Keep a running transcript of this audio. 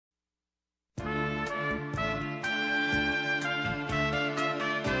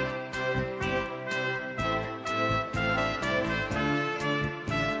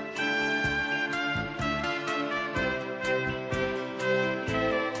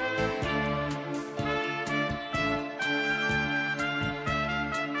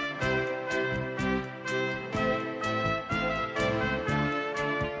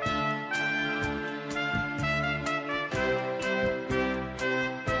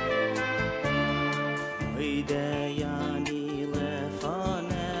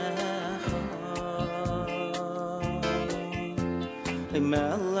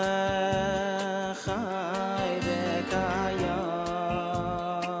melech chai v'kayam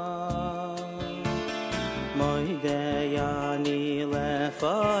moidei ani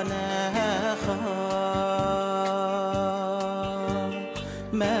lefanecha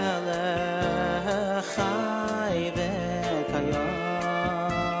melech chai v'kayam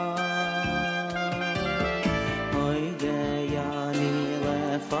moidei ani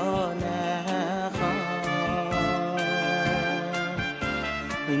lefanecha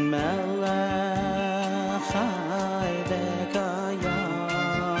melech chai v'kayam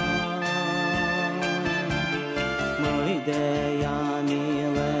moidei ani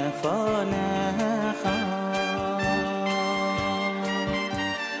lefanecha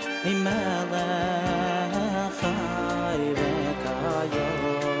melech chai v'kayam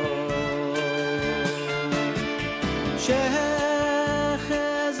shechazart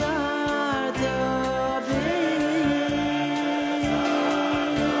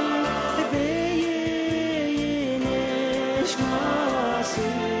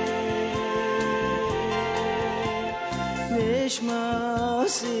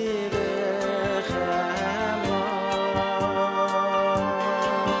nishmasi b'chema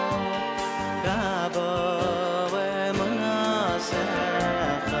Rabbi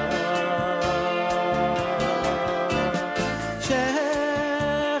v'munasecha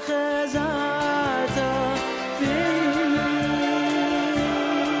shechazarta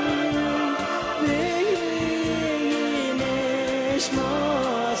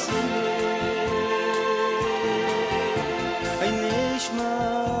nishmasi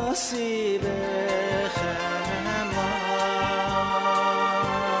nishmasi b'chema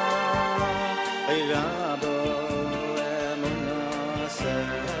Rabbi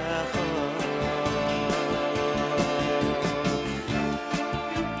v'munasecha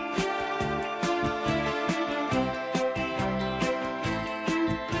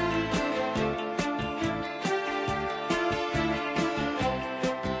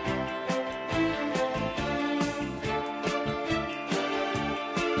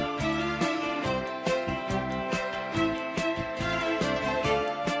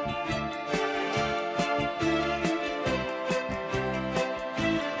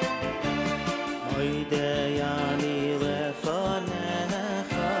moidei ani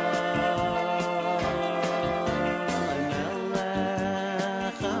lefanecha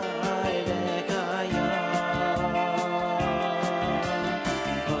melech chai v'kayam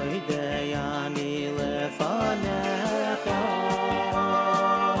moidei ani lefanecha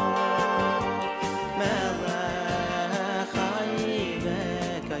melech chai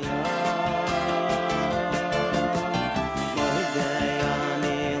v'kayam moidei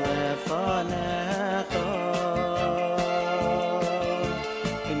ani lefanecha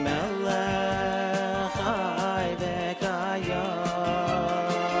melech chai v'kayam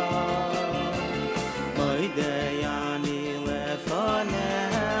moidei ani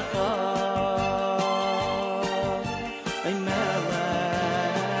lefanecha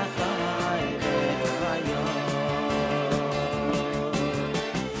melech chai v'kayam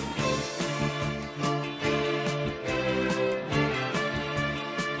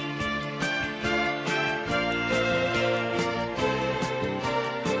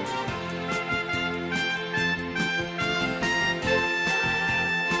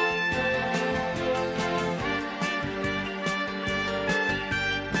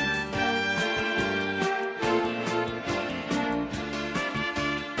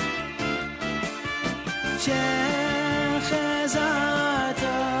shechazart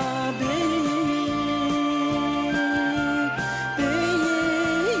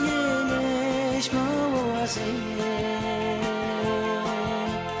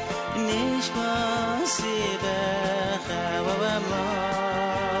nishmasi b'chema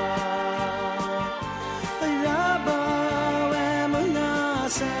Rabbi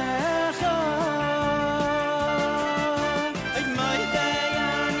v'munasecha moidei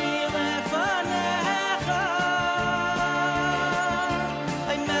ani lefanecha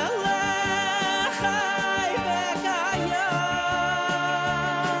melech chai v'kayam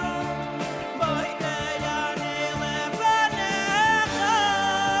moidei ani lefanecha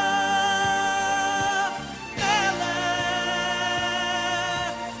melech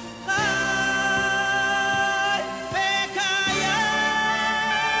chai v'kayam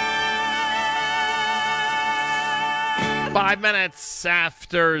 5 minutes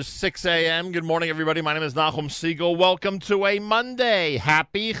after 6 a.m. Good morning, everybody. My name is Nachum Siegel. Welcome to a Monday.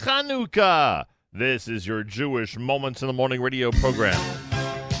 Happy Chanukah. This is your Jewish Moments in the Morning radio program.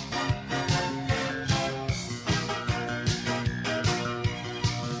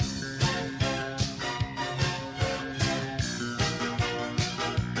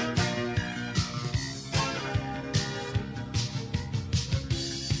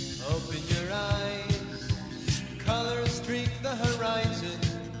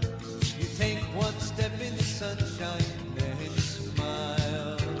 take one step in the sunshine and you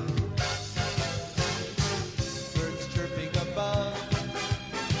smile. Birds chirping above,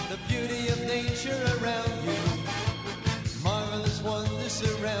 the beauty of nature around you, marvelous wonders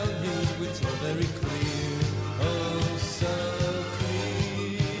around you, it's all very clear, oh so clear.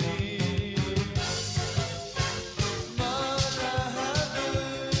 Marahabu,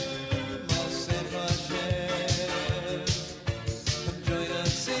 Masech Hashem, come join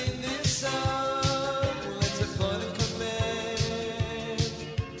us in this song, let's applaud and commend.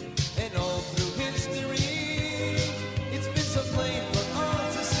 And all through history, it's been so plain for all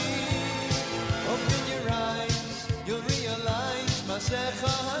to see. Open your eyes, you'll realize Masech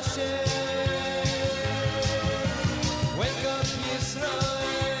Hashem. Wake up,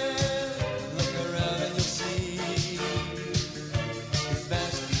 Yisrael, look around and you'll see His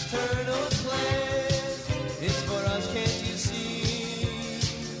vast eternal plan. It's for us, can't you see?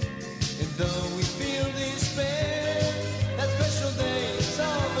 And though we feel despair, that special day is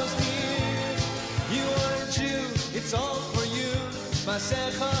almost here. You are a Jew, it's all for you,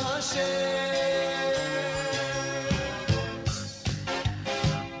 Masech Hashem.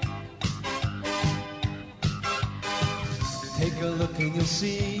 Take a look and you'll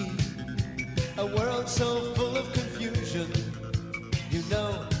see a world so full of confusion. You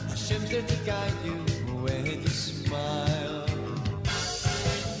know Hashem's there to guide you when you smile.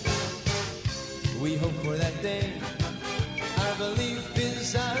 We hope for that day. Our belief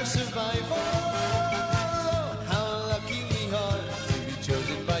is our survival. How lucky we are to be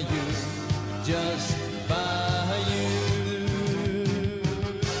chosen by you, just by you.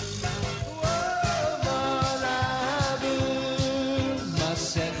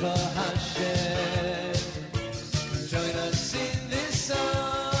 Hashem, join us in this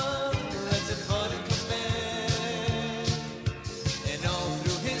song, let's have fun and command. And all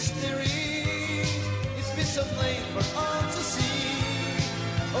through history, it's been so plain for all to see.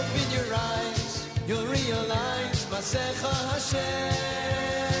 Open your eyes, you'll realize Masech Hashem.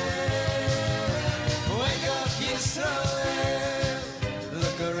 Wake up, Yisrael,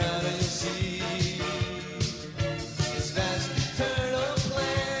 look around and you'll see His vast eternal plan.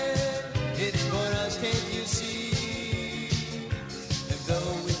 It's for us, can't you see? And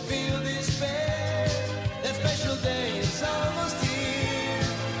though we feel despair, that special day is almost here.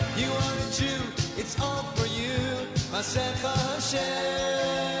 You are a Jew, it's all for you, Masech Hashem.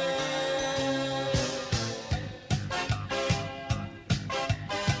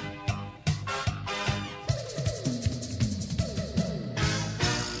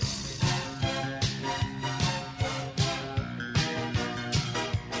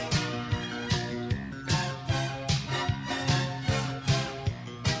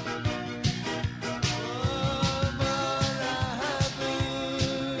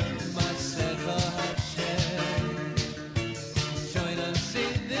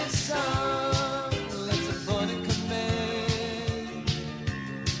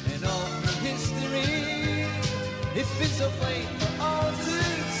 It's been so plain for all to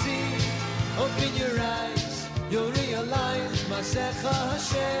see. Open your eyes, you'll realize Masech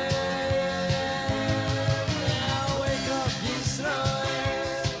Hashem. Now wake up, Yisrael,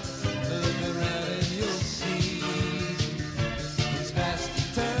 look around and you'll see His vast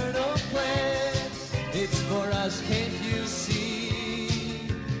eternal plan. It's for us, can't you see?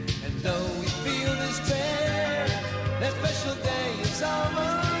 And though we feel despair, that special day is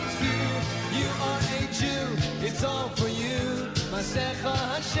almost here. You are a Jew, it's all for you, Masech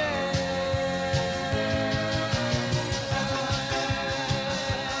Hashem.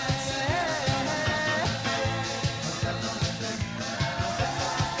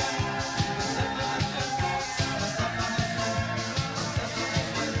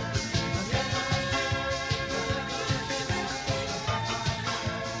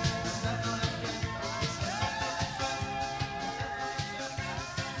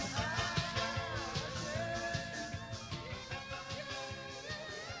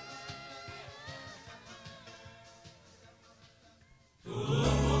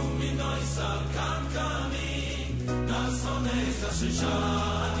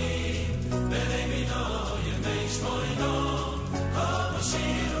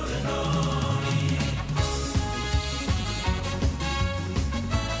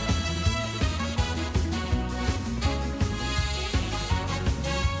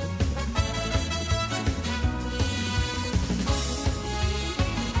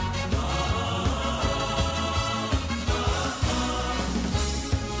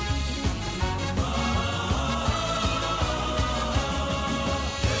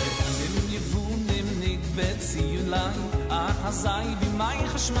 Azai b'may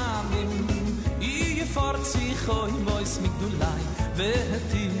chashmanim Yifort zichoy bois migdulai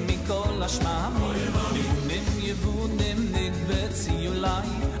Vehetim mikol hashmamim Nim yevunim nidbetzi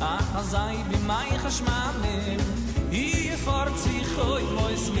yulai Azai b'may chashmanim Yifort zichoy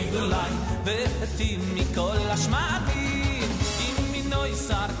bois migdulai Vehetim mikol hashmamim Iminoy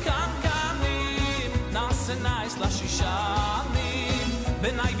sarkan kanim Nasenais lashishamim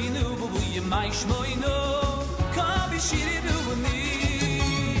Benai binu bubu yemay shmoinu Kavi shiridu ni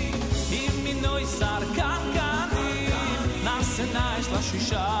Iminoy sarkan kanim Nasenais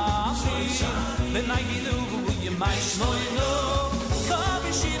lashishamim Benai binu bubu yemay shmoinu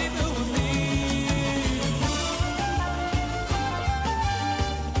Kavi shiridu ni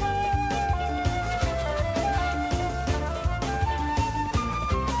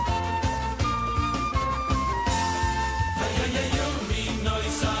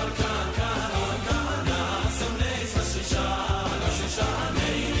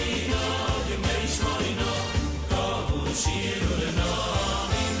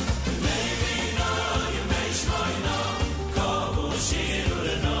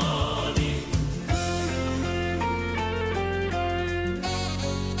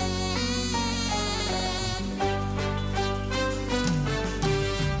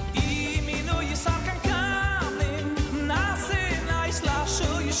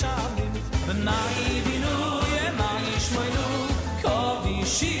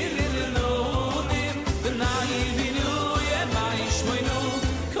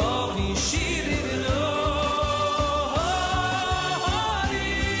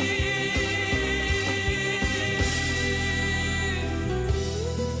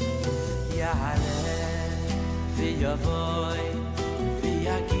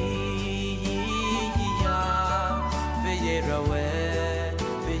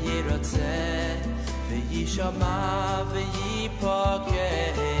Shama v'yipokei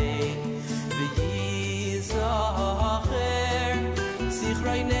v'yizacher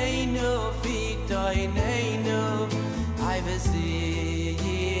Zichroineinu v'itoineinu Ay v'zicheroi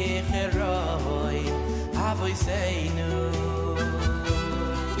avoiseinu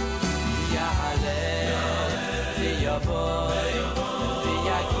Ya'aleh v'yavoi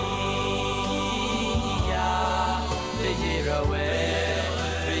v'yagiya v'yiroeh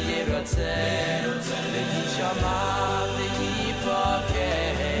v'yirotzeh Shama v'yipokei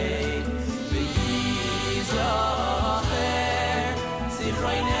v'yizacher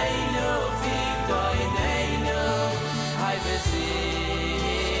Zichroineinu v'itoineinu Ay v'zicheroi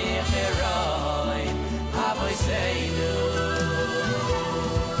avoiseinu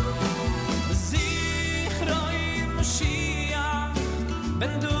Zichroi Mashiach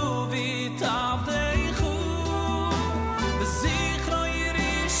ben David avdeichu V'zichroi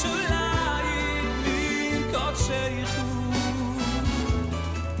Yerushalayim Sheichu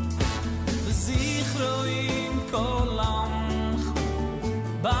V'zichroim kol amchu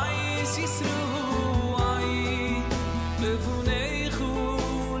Bais Yisruai Levuneichu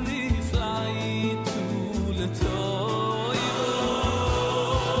liflaitu letoivo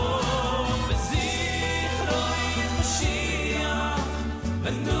V'zichroim Mashiach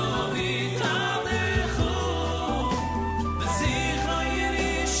ben David avdechu V'zichroi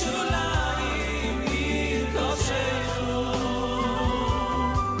Yerushalayim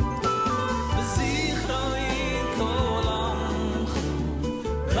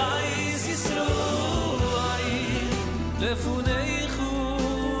Lefuneichu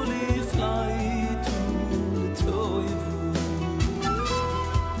liflaitu letoivu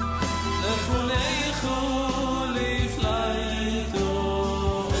Lefuneichu liflaitu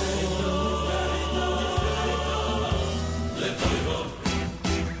letoivu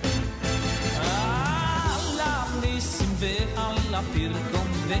Allah nisim ve'Allah pirkom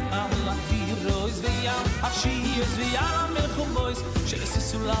ve'Allah tirois ve'Al achiyos ve'Al melchumois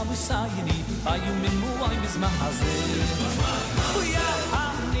she'esisu lavu sayini Ayu mimuay bizman hazeh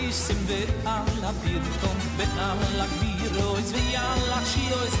Nisim ve'Allah pirkom ve'Allah tirois ve'Al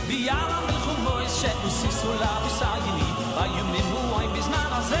achiyos ve'Al melchumois she'esisu lavu sayini Ayu mimuay bizman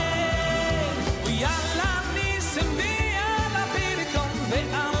hazeh Nisim ve'Allah pirkom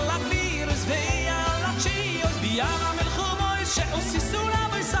ve'Allah tirois ve'Al achiyos ve'Al melchumois she'esisu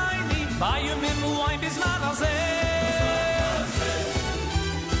lavu sayini Ayu mimuay bizman hazeh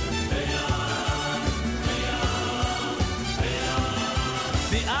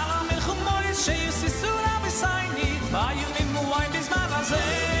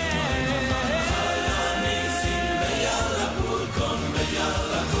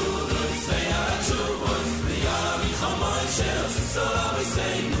So I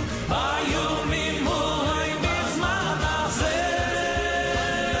say, are you me more?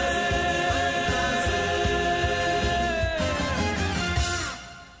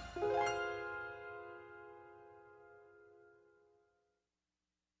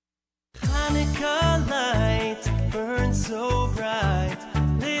 so bright,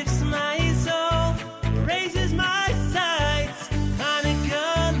 lifts my soul, raises my sights.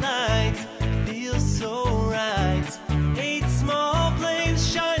 Hanukkah light feels so right. 8 small flames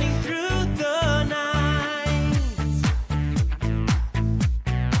shining through the night.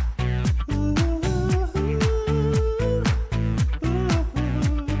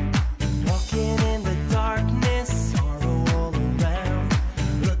 Walking in the darkness, sorrow all around.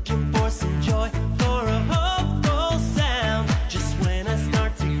 Looking for some joy, for a hopeful sound.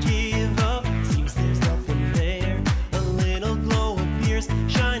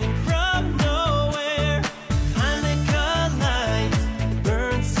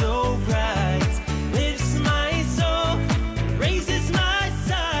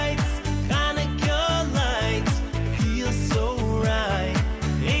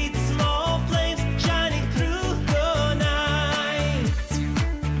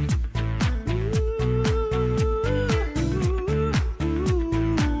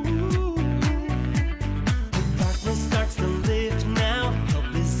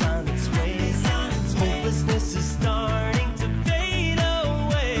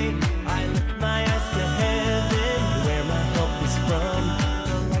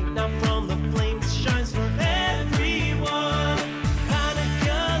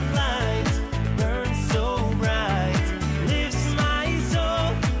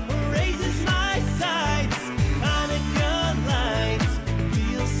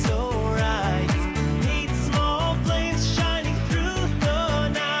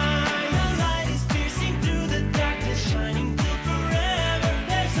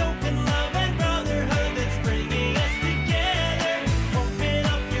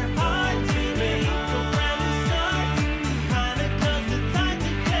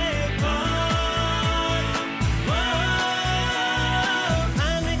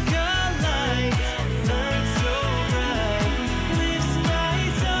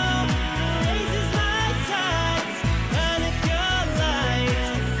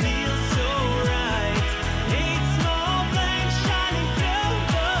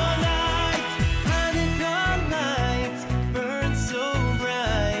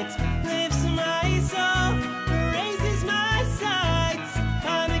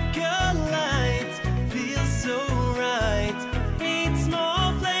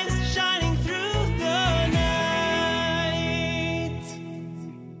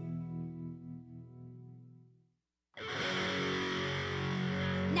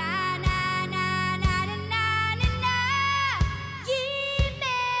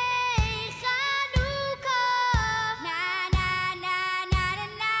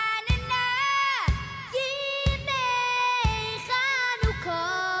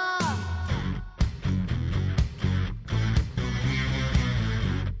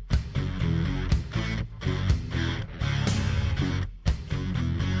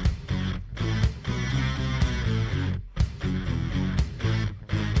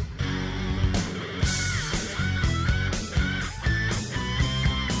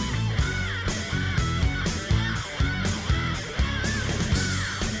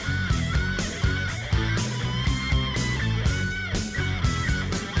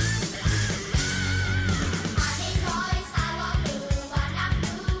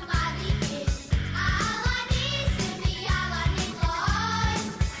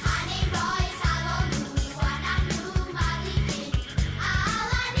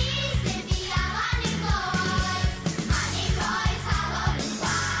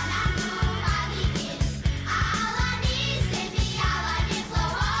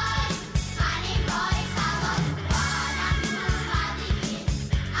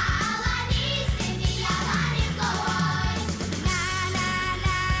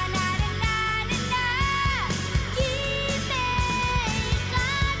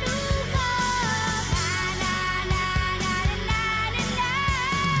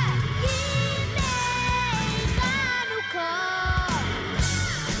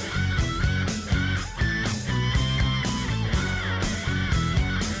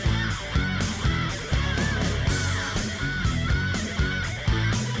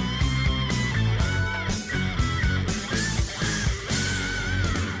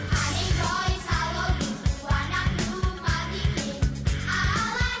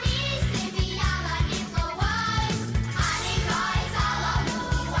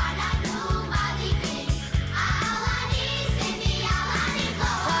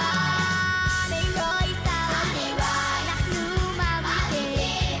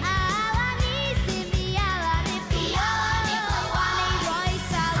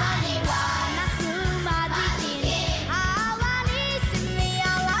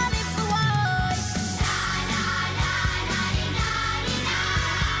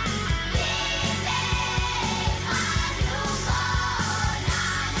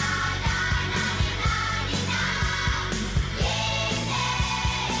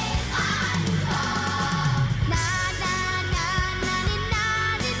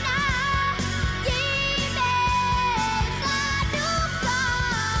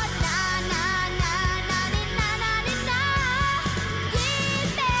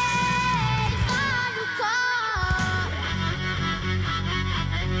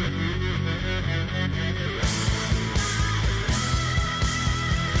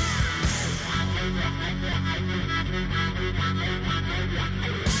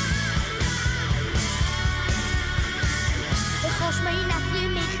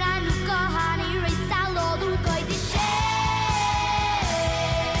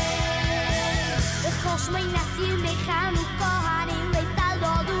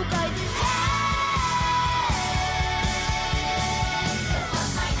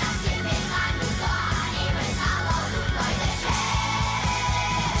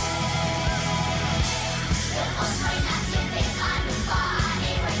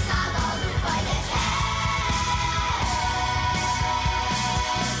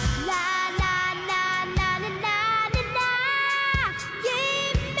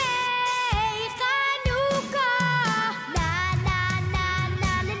 Na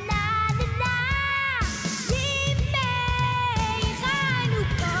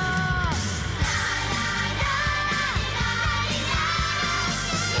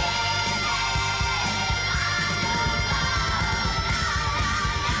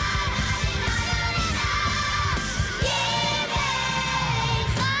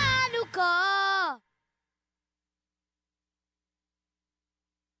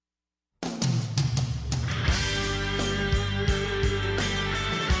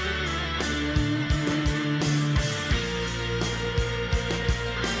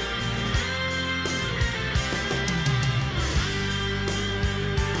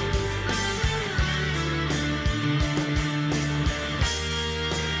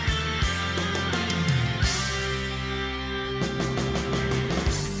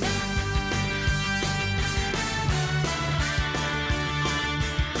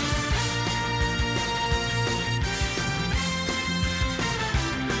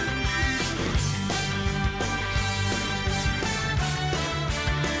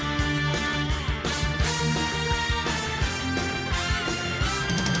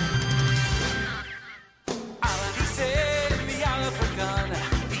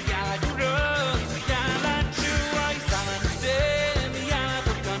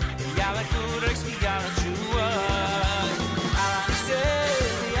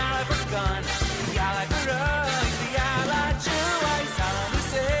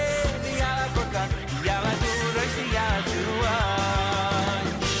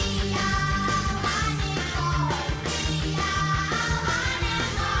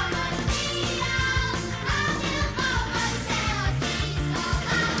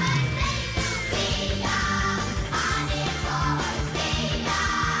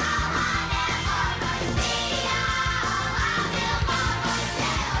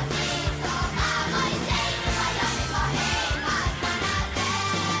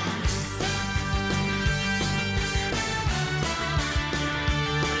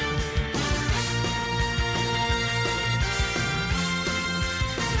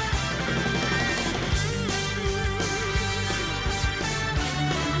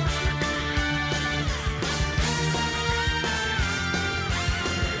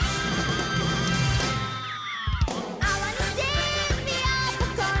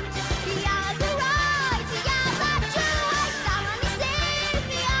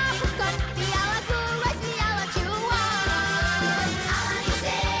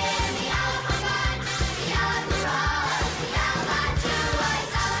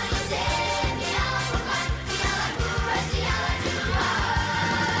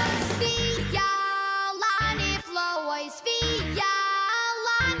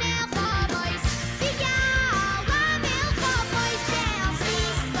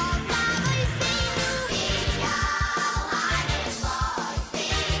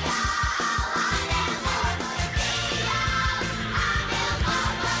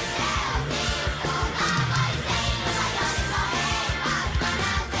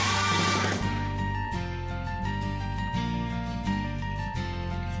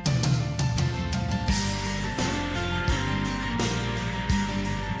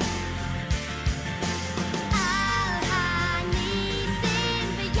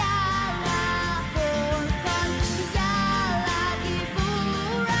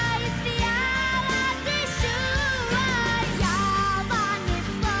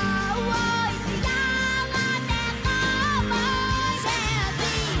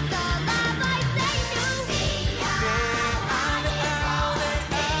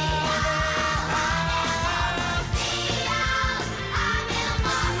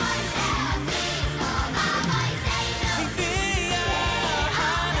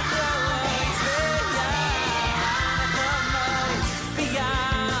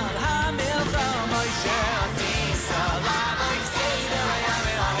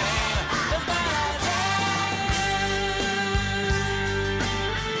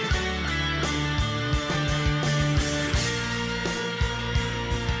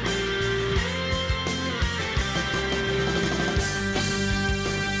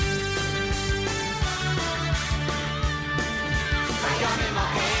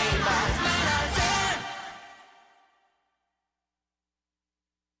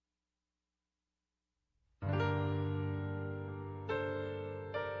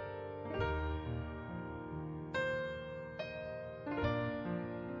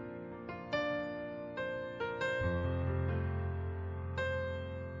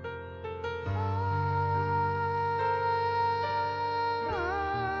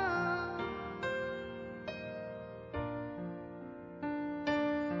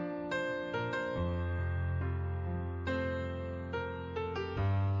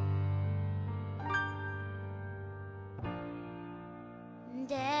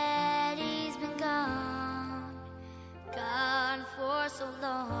Daddy's been gone for so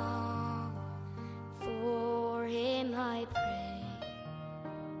long. For him I pray.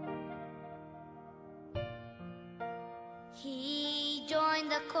 He joined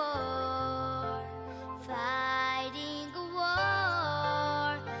the corps, fighting a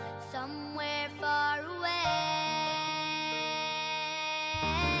war somewhere far away.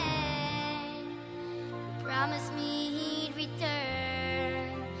 Promised me he'd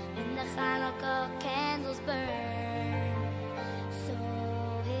return when the Chanukah candles burn. So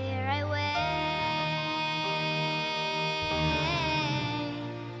here I wait.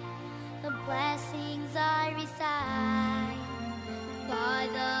 The blessings I recite by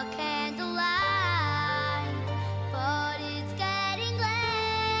the candlelight, but it's getting late.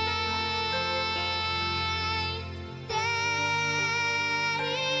 Daddy,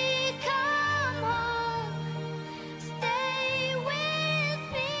 come home, stay with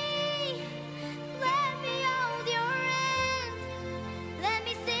me. Let me hold your hand, let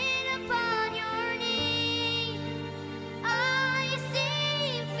me sit upon your knee. I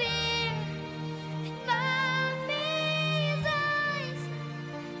see fear in mommy's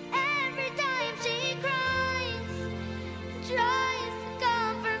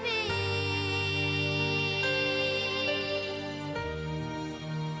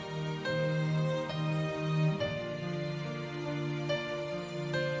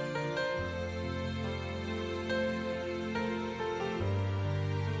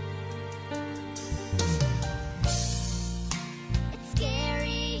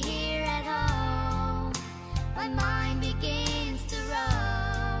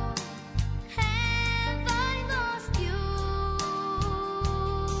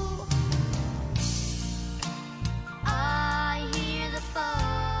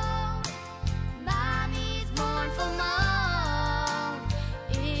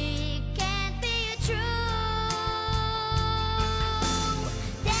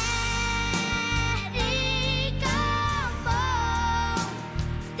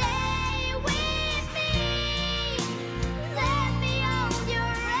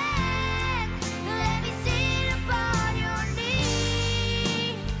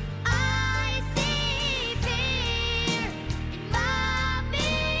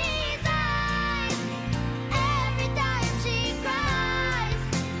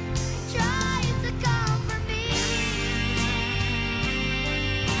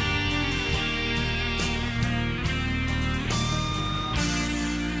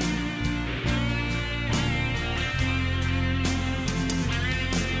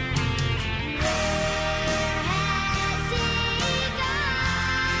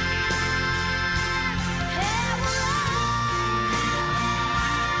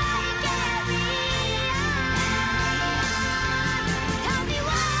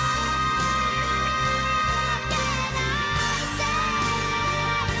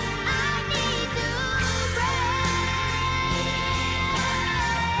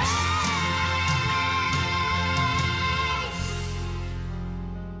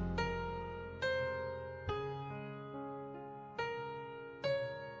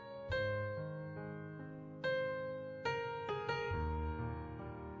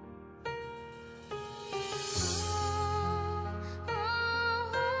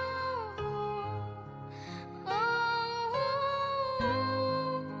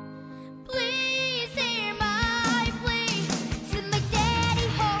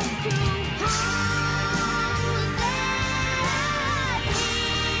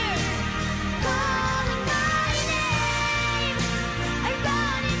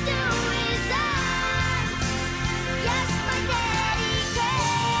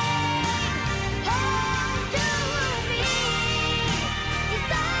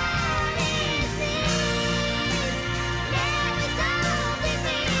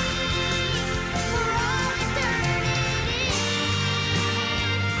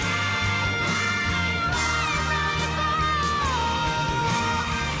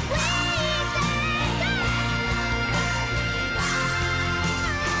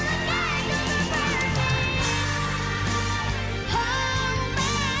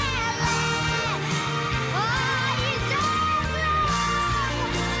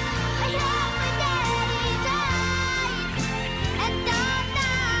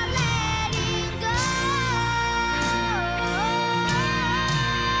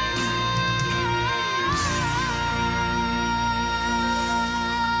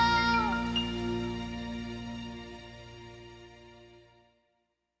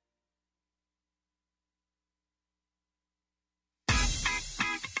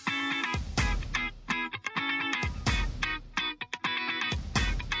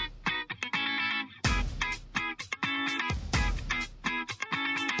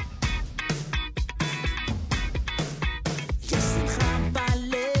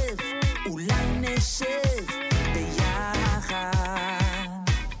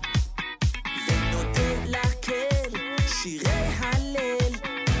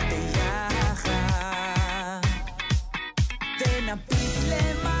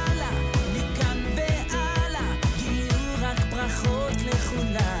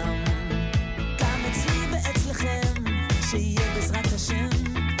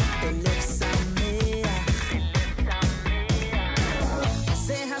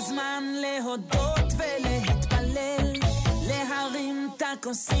להודות ולהתפלל, להרים את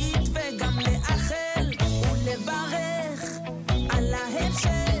הכוסית וגם לאחל ולברך על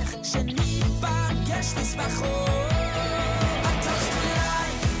ההמשך, שניפגש לשמחות.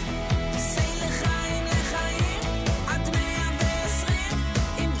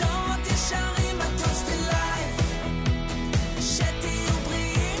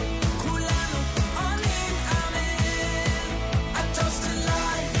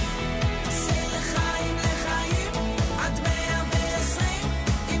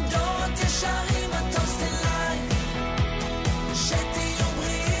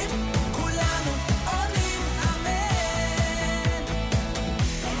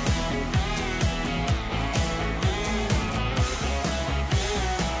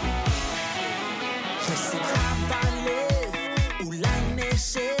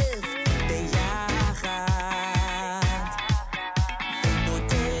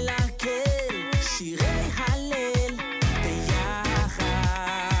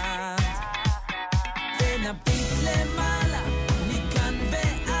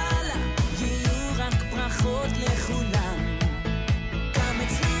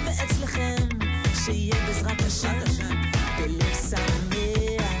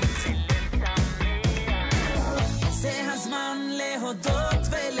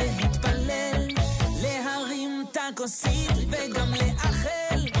 כוסית וגם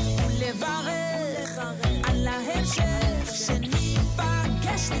לאחל ולברך על ההמשך,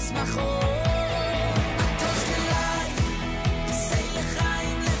 שניפגש לשמחות. הטוסט אליי, עשה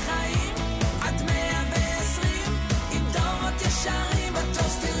לחיים לחיים עד 120 עם דורות ישרים.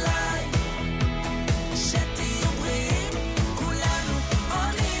 הטוסט אליי, שתהיו בריאים כולנו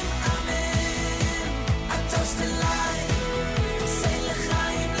עונים אמן. הטוסט אליי, עשה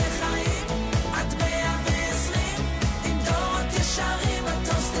לחיים לחיים עד 120 שרים.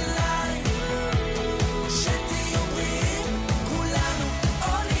 הטוסט אליי, שתהיו בריאים כולנו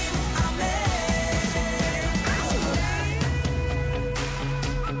עולים אמן.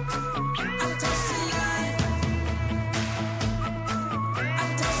 הטוסט אליי,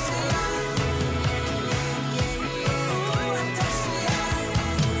 הטוסט אליי, הטוסט אליי,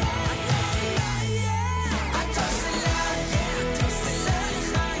 הטוסט אליי, הטוסט אליי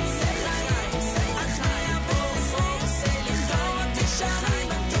לחיים, זה לחיים, זה לחיים עבור סוף, זה לחיים שרים.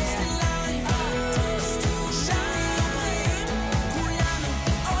 הטוסט אליי, הטוסט, שתהיו בריאים כולנו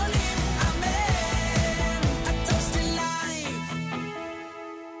עולים אמן. הטוסט אליי.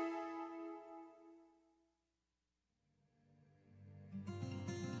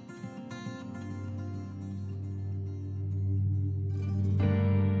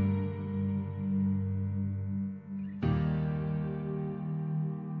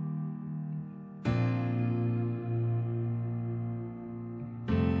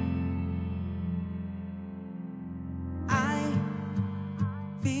 I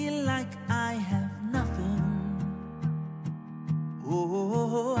feel like I have nothing.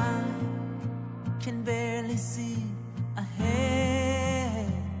 Oh, I can barely see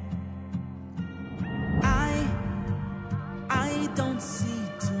ahead. I don't see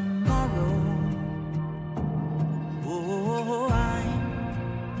tomorrow. Oh, I'm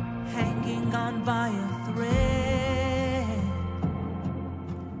hanging on by a thread.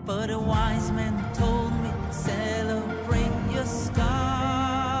 But a wise man told me, celebrate your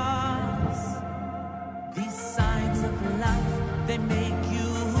scars. These signs of life, they make you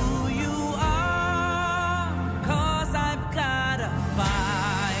who you are. 'Cause I've got a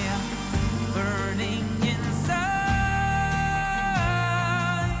fire burning inside.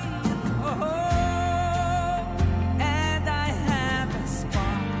 Oh, and I have a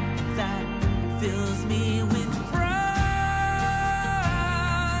spark that fills me with pride.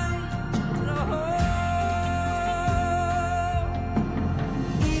 Oh,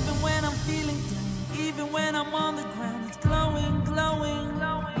 even when I'm feeling down, even when I'm on the ground, it's glowing, glowing,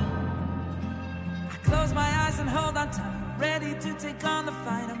 glowing. I close my eyes and hold on tight, ready to take on the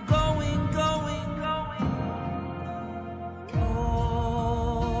fight. I'm going, going, going.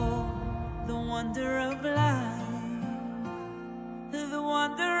 Oh, the wonder of life, the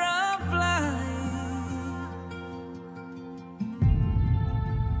wonder of life.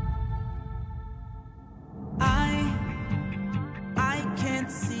 I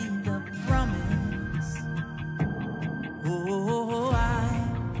can't see the promise. Oh, I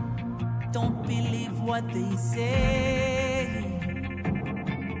don't believe what they say.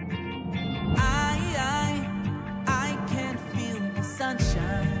 I can't feel the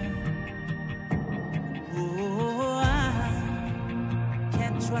sunshine. Oh, I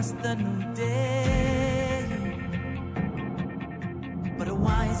can't trust the new day. But a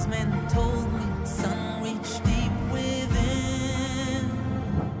wise men told me, son, reach deep within.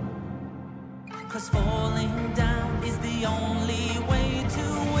 'Cause falling down is the only way to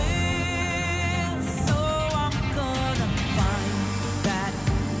win. So I'm gonna find that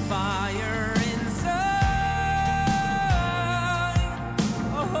fire inside.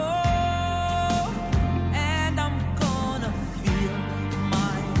 Oh, and I'm gonna feel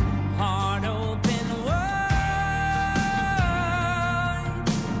my heart open wide.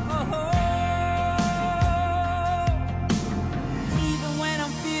 Oh, even when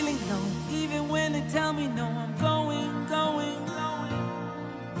I'm feeling low, even when they tell me no, I'm going.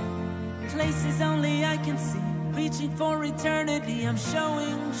 Places only I can see, reaching for eternity. I'm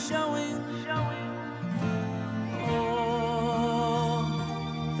showing. Oh,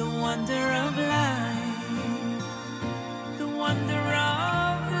 the wonder of life, the wonder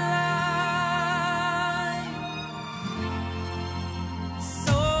of life.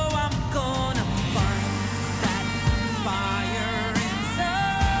 So I'm gonna find that fire inside.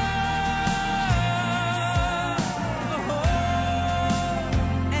 Oh,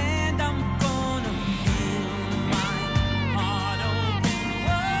 and I'm gonna feel my heart open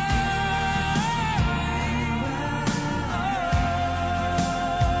wide.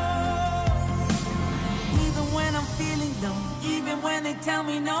 Even when I'm feeling low, even when they tell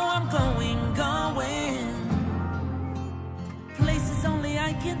me no, I'm going. Places only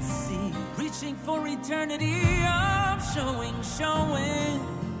I can see, reaching for eternity. I'm showing.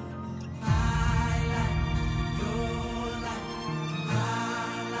 I like your life,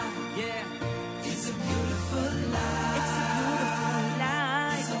 my life. Yeah, it's a beautiful life. It's a beautiful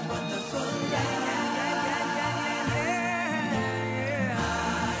life. It's a wonderful life. Yeah. I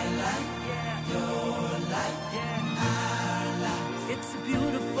like your life. Yeah. Our life. It's a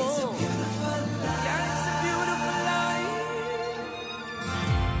beautiful. It's a beautiful life. Yeah, it's a beautiful life.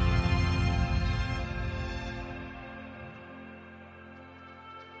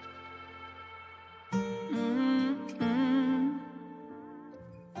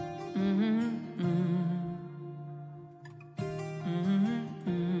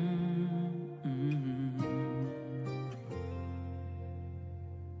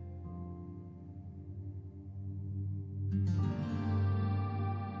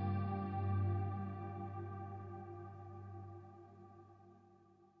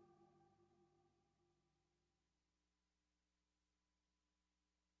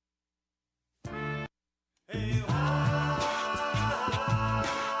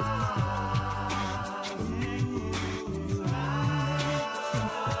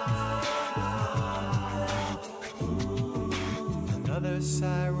 Another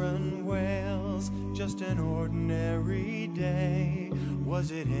siren wails, just an ordinary day.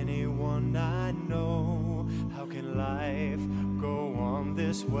 Was it anyone I know? How can life go on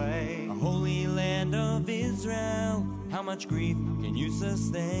this way? A holy land of Israel, how much grief can you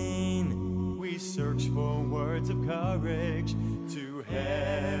sustain? We search for words of courage to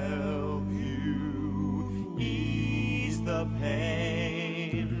help you ease the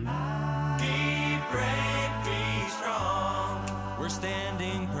pain. Be brave, be strong, we're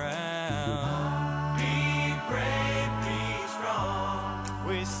standing proud. Be brave, be strong.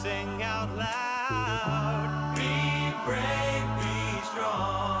 We sing out loud. Be brave, be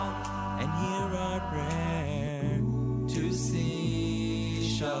strong, and hear our prayer to see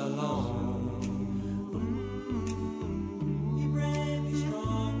shalom. Be brave, be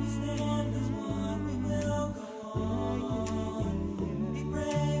strong, we stand as one, we will go on. Be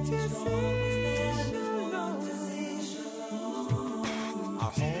brave, be strong, we stand as one to see shalom.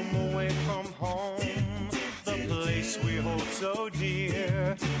 Our home away from home, the place we hold so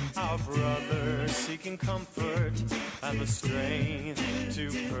dear. Our brothers seeking comfort and the strength to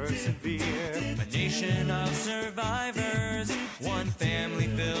persevere. A nation of survivors, one family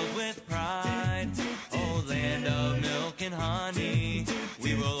filled with pride. Oh, land of milk and honey,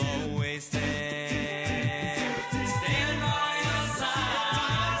 we will always stand. Stand by your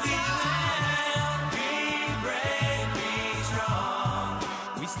side, we will. Be brave, be strong,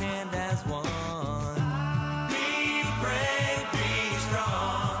 we stand as one. Be brave, be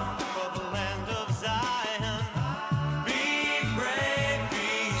strong, For the land of Zion, be brave, be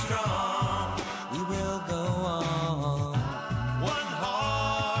strong, we will go on. one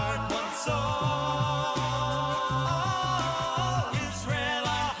heart,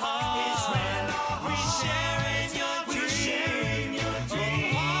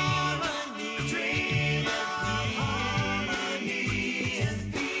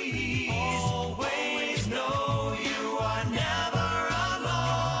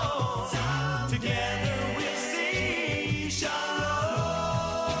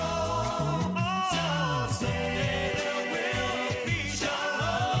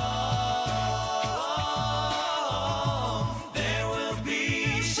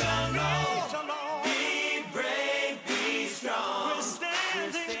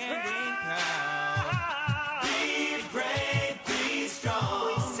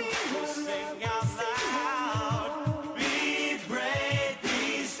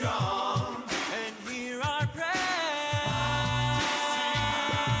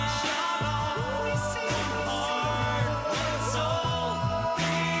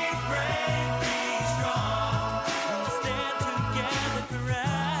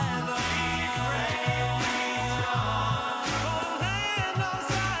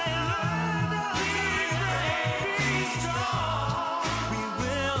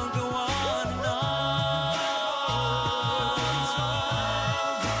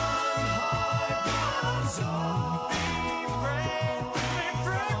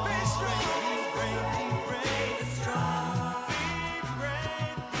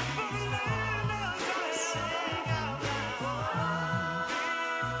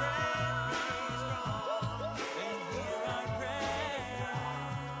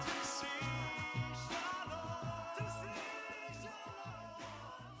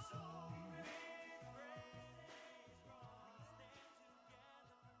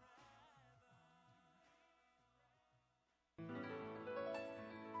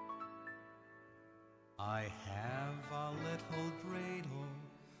 I have a little dreidel,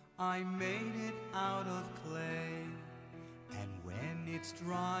 I made it out of clay, and when it's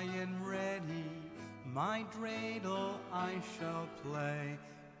dry and ready, my dreidel I shall play.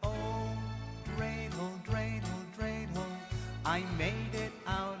 Oh, dreidel, dreidel, dreidel, I made it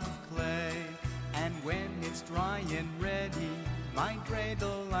out of clay, and when it's dry and ready, my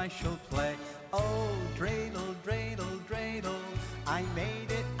dreidel I shall play. Oh, dreidel, dreidel, dreidel, I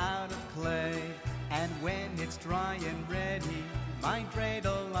made it out of clay, and when it's dry and ready, my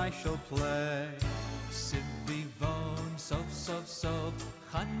dreidel I shall play. Sivivon, sof, sof, sof,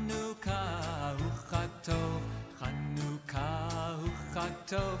 Chanukah, Chag Tov, Chanukah, Chag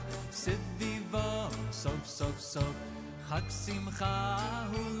Tov, Sivivon, sof, sof, sof, Chag Simcha,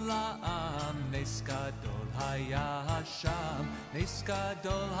 Hula'am, Nes Gadol Haya Hasham, Nes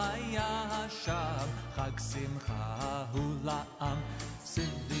Gadol Haya Hasham, Chag Simcha, Hula'am,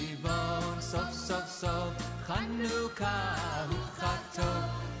 Sivivon, sof, sof, sof, Chanukah, Chag Tov,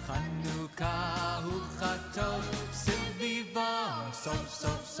 Chanukah, Chag Tov, Sivivon, sof,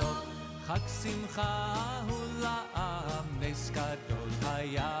 sof, sof, Chag Simcha, Hula'am, Nes Gadol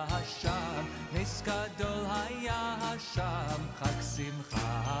Haya Hasham, Nes Gadol Haya Hasham, Chag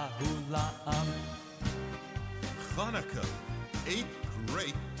Simcha, Hula'am. Chanukah, 8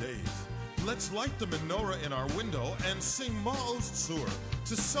 great days. Let's light the menorah in our window and sing Ma'oz Tzur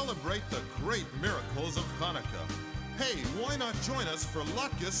to celebrate the great miracles of Chanukah. Hey, why not join us for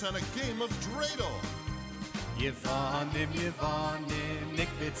latkes and a game of dreidel? Yevonim, Yevonim,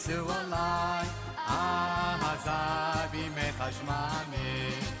 nikbitzu alai, ahazabi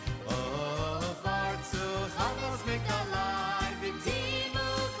mechashmani, oh, vartzu chavos mikdalai, b'timu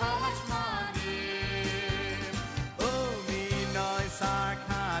kalashmanim, uminoi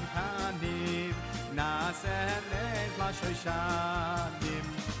sarkan hanim, nasen ez lashoshanim,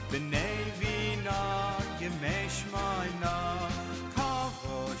 b'nei vino yemeshmoino,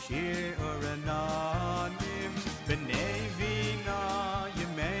 kavo shir urananim, b'nei vino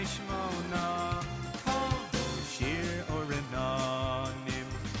yemeshmoino, kavo shir urananim,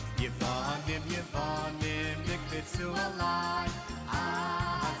 yevonim, yevonim, nikbitzu alai,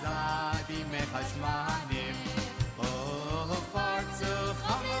 ahazai b'mechashmanim, oh, fartzu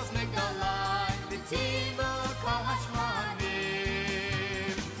chamos migdalai, b'timu kol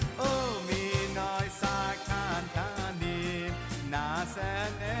hashmanim, oh, minoi sarkan kanim,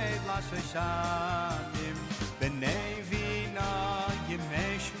 nasen ed lashoshanim, b'nei vino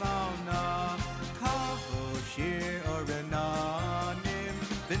yemeshmono, kavo shir orananim,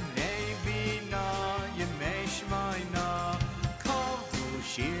 b'nei vino yemeshmono, kavo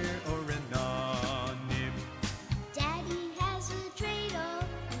shir orananim. Daddy has a dreidel,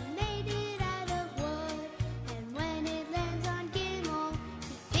 he made it out of wood, and when it lands on Gimel,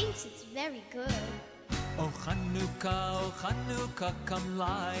 he thinks it's very good. Oh Chanukah, come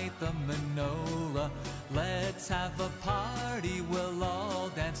light the menorah. Let's have a party, we'll all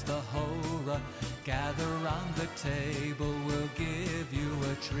dance the hora. Gather round the table, we'll give you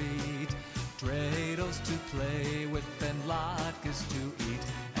a treat. Dreidels to play with and latkes to eat.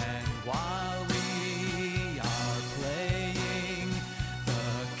 And while we are playing, the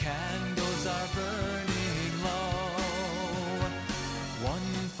candles are burning low.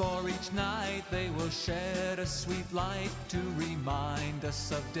 One for each night, they will shed a sweet light to remind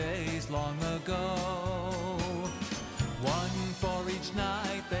us of days long ago. One for each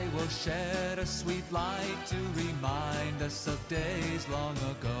night, they will shed a sweet light to remind us of days long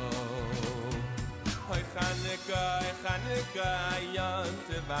ago. Hoy Chanukah,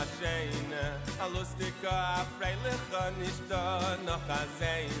 Yontiv Hasheina, Alustika, Freilich, Nishta, noch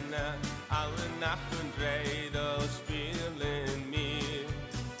Hazeina, alle Nacht und Dreidel spielen mir,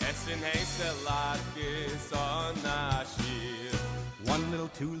 es in Heise latkes on Ashir. 1 little,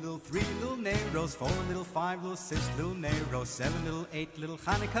 2 little, 3 little Neros, 4 little, 5 little, 6 little Neros, 7 little, 8 little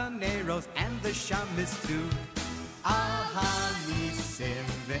Chanukah Neros, and the Sham is 2. Al ha-nisim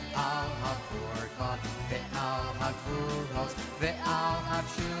ve'al ha-porkot ve'al ha-gvuros ve'al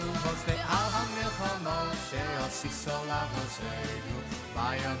ha-tshuvos ve'al ha-milchomot she'al siso lavoseinu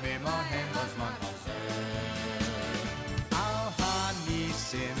bayomim ohem b'zman hazeh. Al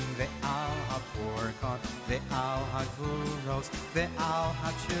ha-nisim ve'al ha-porkot ve'al ha-gvuros ve'al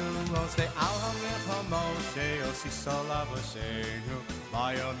ha-tshuvos ve'al ha-milchomot she'al siso lavoseinu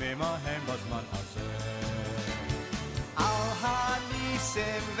bayomim ohem b'zman hazeh. Al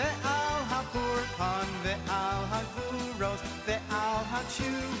ha-nisim ve'al ha-purkan ve'al ha-gvuros ve'al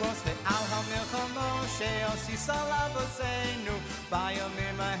ha-tshuvos ve'al ha-milchomot she'al sisa lavoseinu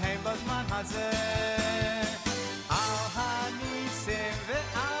bayomim hahem b'zman hazeh. Al ha-nisim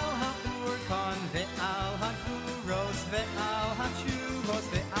ve'al ha-purkan ve'al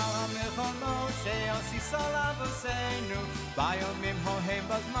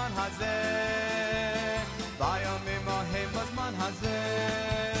hazeh, bayomim ohem bazman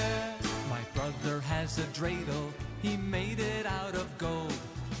hazeh. My brother has a dreidel, he made it out of gold.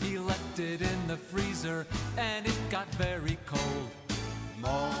 He left it in the freezer and it got very cold.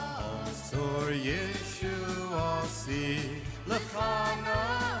 Mosur Yeshuasi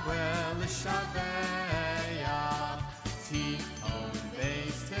L'chana V'Lishaveya Tikon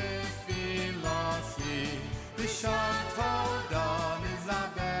Beis Tefilasi L'Sham Toda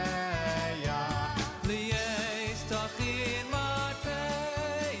Mizaveya Lies tachin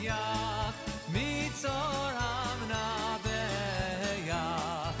mateya mitzor hamnaveya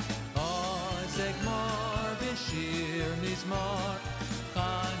Ozegmor b'shir mizmor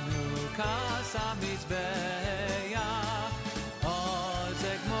Chanukah samizbeya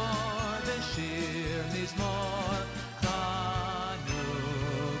Ozegmor b'shir mizmor Chanukah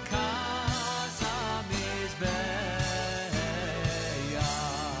samizbeya.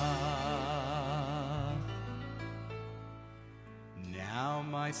 Now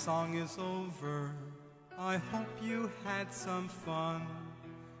my song is over. I hope you had some fun.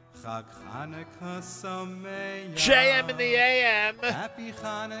 Chag Chanukah Sameach. JM in the AM. Happy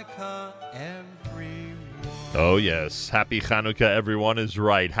Chanukah, everyone. Oh, yes. Happy Chanukah, everyone is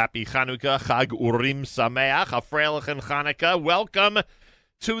right. Happy Chanukah, Chag Urim Sameach, a Freilichen Chanukah. Welcome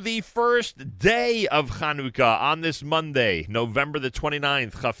to the first day of Chanukah on this Monday, November the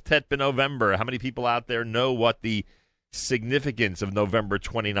 29th, Chavtet b'November. How many people out there know what the significance of November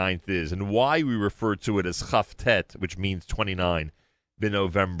 29th is and why we refer to it as Chavtet, which means 29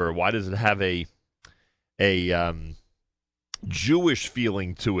 b'November? Why does it have a Jewish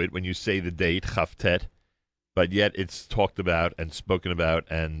feeling to it when you say the date, Chavtet, but yet it's talked about and spoken about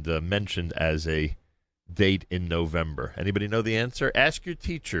and mentioned as a date in November? Anybody know the answer? Ask your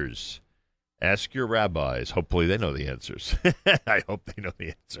teachers. Ask your rabbis. Hopefully they know the answers. I hope they know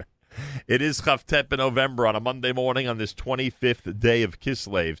the answer. It is Chavtet b'November on a Monday morning on this 25th day of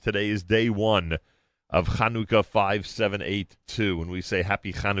Kislev. Today is day one of Chanukah 5782. When we say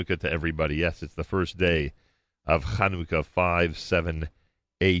Happy Chanukah to everybody, yes, it's the first day of Chanukah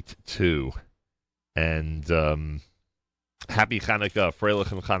 5782. And Happy Chanukah,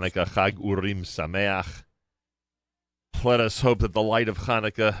 Freilichen Chanukah, Chag Urim Sameach. Let us hope that the light of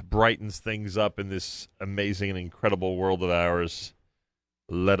Chanukah brightens things up in this amazing and incredible world of ours.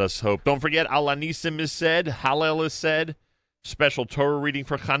 Let us hope. Don't forget, Al Anisim is said, Hallel is said, special Torah reading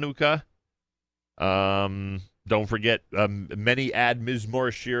for Chanukah. Don't forget, many add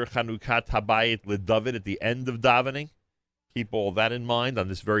Mizmor Shir Chanukat Habayit LeDavid at the end of davening. Keep all that in mind on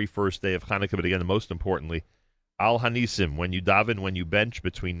this very first day of Chanukah. But again, most importantly, Al Hanisim, when you daven, when you bench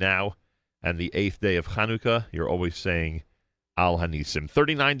between now and the 8th day of Chanukah, you're always saying Al Hanisim.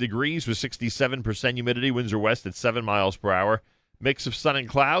 39 degrees with 67% humidity, winds are west at 7 miles per hour. Mix of sun and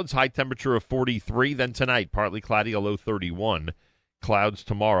clouds, high temperature of 43. Then tonight, partly cloudy, a low 31. Clouds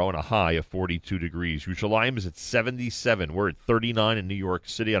tomorrow and a high of 42 degrees. Yerushalayim is at 77. We're at 39 in New York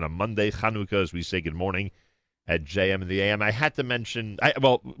City on a Monday, Chanukah, as we say good morning at JM in the AM. I had to mention,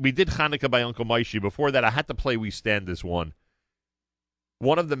 we did Chanukah by Uncle Maishi. Before that, I had to play We Stand as One.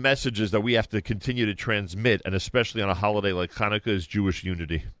 One of the messages that we have to continue to transmit, and especially on a holiday like Chanukah, is Jewish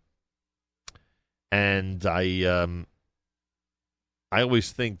unity. And I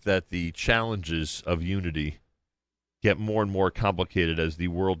always think that the challenges of unity get more and more complicated as the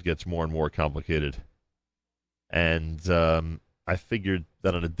world gets more and more complicated. And I figured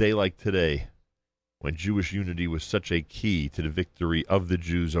that on a day like today, when Jewish unity was such a key to the victory of the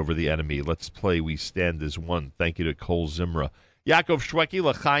Jews over the enemy, let's play We Stand as One. Thank you to Kol Zimra. Yaakov Shweki,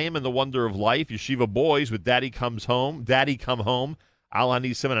 L'chaim, and the Wonder of Life. Yeshiva Boys with Daddy Comes Home. Daddy Come Home. Al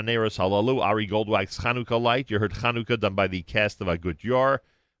Hanisim and Aneros Halalu. Ari Goldwag's Chanukah Light. You heard Chanukah done by the cast of Agut Yor.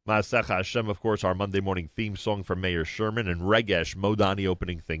 Maasech Hashem, of course, our Monday morning theme song from Mayor Sherman. And Regesh Modani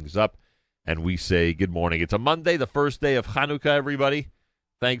opening things up. And we say good morning. It's a Monday, the first day of Chanukah, everybody.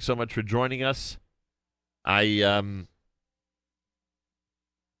 Thanks so much for joining us. I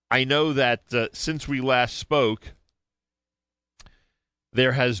know that since we last spoke,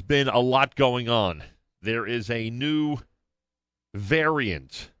 there has been a lot going on. There is a new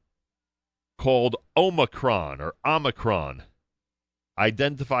variant called Omicron,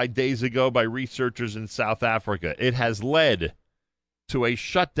 identified days ago by researchers in South Africa. It has led to a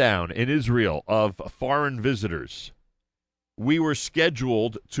shutdown in Israel of foreign visitors. We were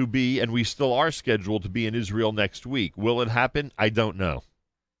scheduled to be, and we still are scheduled to be in Israel next week. Will it happen? I don't know.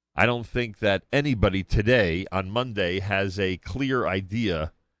 I don't think that anybody today, on Monday, has a clear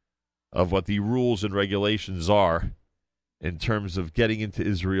idea of what the rules and regulations are in terms of getting into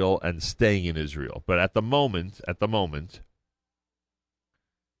Israel and staying in Israel. But at the moment,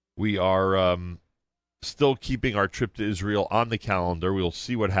 We are still keeping our trip to Israel on the calendar. We'll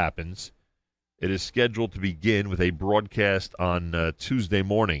see what happens. It is scheduled to begin with a broadcast on Tuesday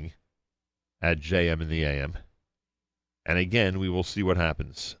morning at JM in the AM. And again, we will see what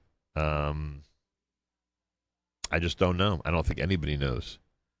happens. I just don't know. I don't think anybody knows.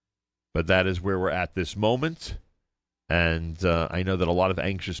 But that is where we're at this moment. And I know that a lot of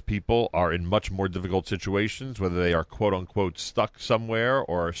anxious people are in much more difficult situations, whether they are quote-unquote stuck somewhere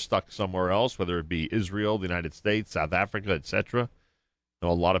or stuck somewhere else, whether it be Israel, the United States, South Africa, etc. A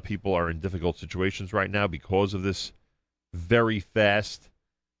lot of people are in difficult situations right now because of this very fast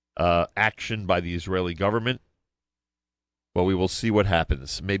action by the Israeli government. Well, we will see what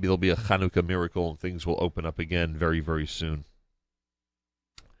happens. Maybe there'll be a Chanukah miracle and things will open up again very, very soon.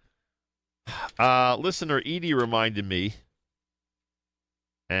 Listener Edie reminded me,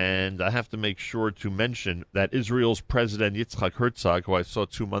 and I have to make sure to mention that Israel's President Yitzhak Herzog, who I saw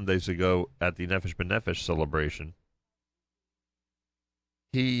 2 Mondays ago at the Nefesh B'Nefesh celebration,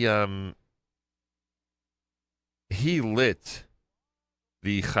 he lit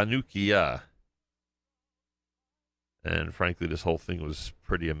the Chanukah, and frankly, this whole thing was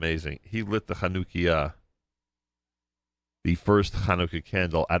pretty amazing. He lit the Chanukah, the first Chanukah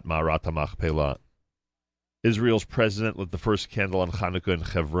candle at Ma'arat HaMachpelah. Israel's president lit the first candle on Chanukah in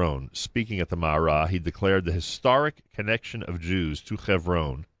Hebron. Speaking at the Ma'arah, he declared the historic connection of Jews to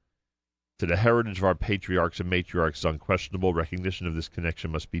Hebron, to the heritage of our patriarchs and matriarchs, is unquestionable. Recognition of this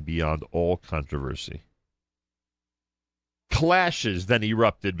connection must be beyond all controversy. Clashes then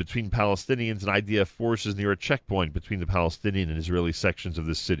erupted between Palestinians and IDF forces near a checkpoint between the Palestinian and Israeli sections of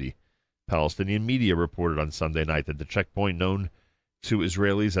the city. Palestinian media reported on Sunday night that the checkpoint, known to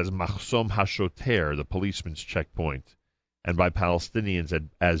Israelis as Machsom HaShoter, the policeman's checkpoint, and by Palestinians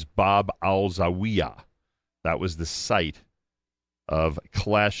as Bab al-Zawiya, that was the site of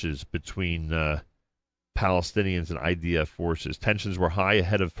clashes between Palestinians and IDF forces. Tensions were high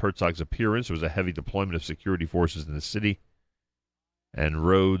ahead of Herzog's appearance. There was a heavy deployment of security forces in the city, and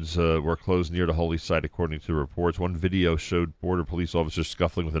roads were closed near the holy site, according to the reports. One video showed border police officers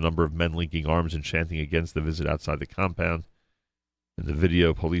scuffling with a number of men linking arms and chanting against the visit outside the compound. In the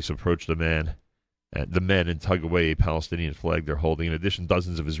video, police approached the men and tug away a Palestinian flag they're holding. In addition,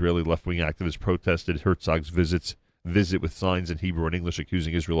 dozens of Israeli left-wing activists protested Herzog's visit with signs in Hebrew and English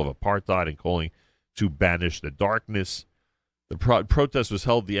accusing Israel of apartheid and calling to banish the darkness. The protest was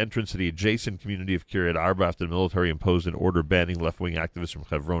held at the entrance to the adjacent community of Kiryat Arba after the military imposed an order banning left-wing activists from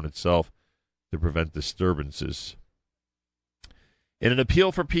Hebron itself to prevent disturbances. In an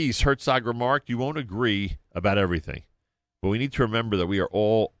appeal for peace, Herzog remarked, "You won't agree about everything, but we need to remember that we are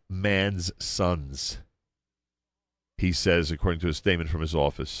all man's sons," he says, according to a statement from his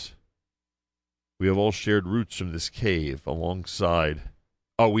office. "We have all shared roots from this cave alongside...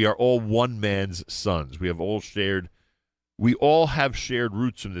 we are all one man's sons. We all have shared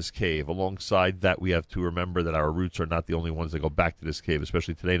roots from this cave. Alongside that, we have to remember that our roots are not the only ones that go back to this cave,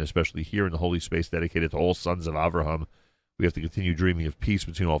 especially today and especially here in the holy space dedicated to all sons of Avraham. We have to continue dreaming of peace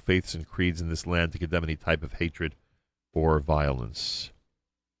between all faiths and creeds in this land to condemn any type of hatred or violence."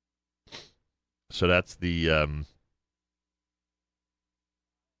 So that's the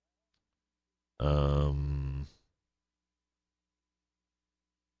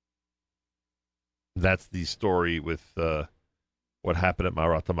that's the story with what happened at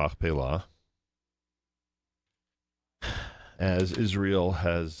Ma'arat HaMachpelah, as Israel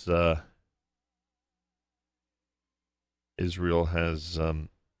has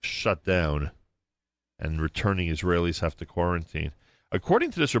shut down, and returning Israelis have to quarantine. According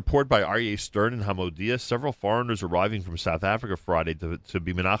to this report by Aryeh Stern and Hamodia, several foreigners arriving from South Africa Friday to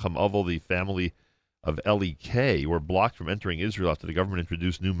be Menachem Oval, the family of Eli K, were blocked from entering Israel after the government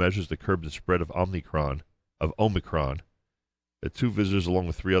introduced new measures to curb the spread of Omicron. The two visitors, along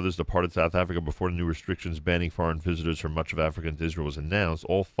with 3 others, departed South Africa before the new restrictions banning foreign visitors from much of Africa into Israel was announced.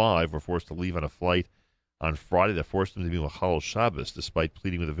 All 5 were forced to leave on a flight on Friday that forced them to be Machal Shabbos, despite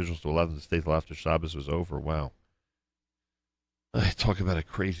pleading with officials to allow them to stay till after Shabbos was over. Wow. Talk about a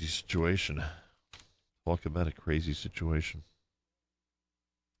crazy situation.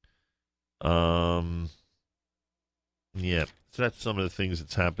 Yeah, so that's some of the things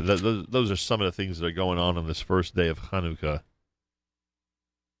that's happened. Those are some of the things that are going on this first day of Chanukah.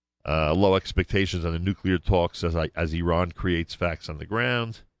 Low expectations on the nuclear talks as Iran creates facts on the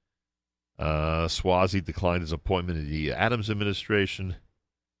ground. Swazi declined his appointment in the Adams administration.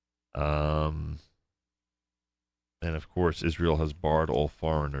 And, of course, Israel has barred all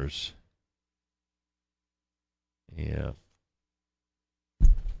foreigners. Yeah.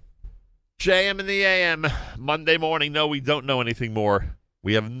 JM in the AM, Monday morning. No, we don't know anything more.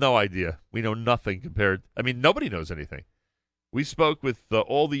 We have no idea. We know nothing compared. I mean, nobody knows anything. We spoke with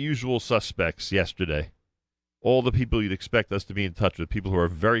all the usual suspects yesterday. All the people you'd expect us to be in touch with, people who are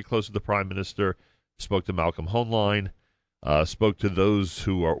very close to the Prime Minister. Spoke to Malcolm Hoenlein. Spoke to those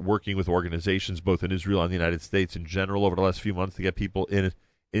who are working with organizations both in Israel and the United States in general over the last few months to get people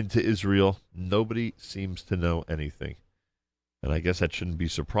into Israel. Nobody seems to know anything. And I guess that shouldn't be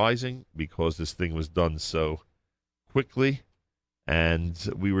surprising because this thing was done so quickly. And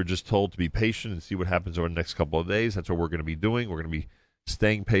we were just told to be patient and see what happens over the next couple of days. That's what we're going to be doing. We're going to be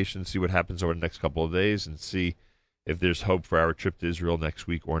staying patient, see what happens over the next couple of days, and see if there's hope for our trip to Israel next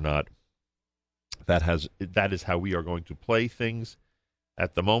week or not. That is how we are going to play things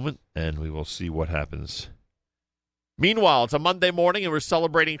at the moment, and we will see what happens. Meanwhile, it's a Monday morning, and we're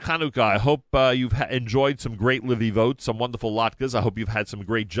celebrating Chanukah. I hope you've enjoyed some great Livivot, some wonderful latkes. I hope you've had some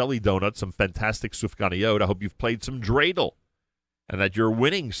great jelly donuts, some fantastic sufganiyot. I hope you've played some dreidel, and that you're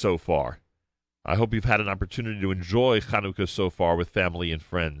winning so far. I hope you've had an opportunity to enjoy Chanukah so far with family and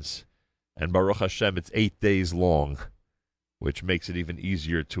friends. And Baruch Hashem, it's 8 days long, which makes it even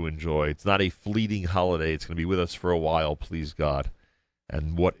easier to enjoy. It's not a fleeting holiday. It's going to be with us for a while, please God.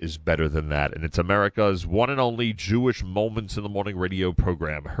 And what is better than that? And it's America's one and only Jewish Moments in the Morning radio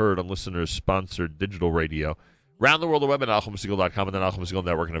program, heard on listeners-sponsored digital radio. Around the world, the web at NachumSegal.com and the Nachum Segal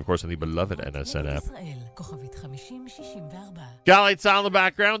Network, and of course on the beloved NSN app. Galei Tzahal in the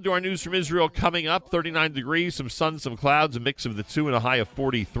background. Do our news from Israel coming up. 39 degrees, some sun, some clouds, a mix of the two, and a high of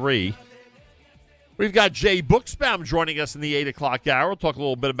 43. We've got Jay Buchsbaum joining us in the 8 o'clock hour. We'll talk a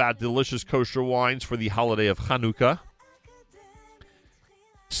little bit about delicious kosher wines for the holiday of Chanukah.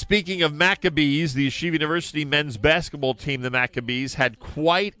 Speaking of Maccabees, the Yeshiva University men's basketball team, the Maccabees, had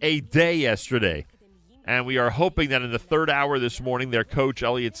quite a day yesterday. And we are hoping that in the third hour this morning, their coach,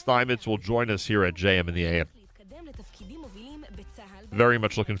 Elliot Steinmetz, will join us here at JM in the AM. Very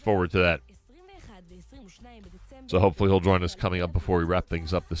much looking forward to that. So hopefully he'll join us coming up before we wrap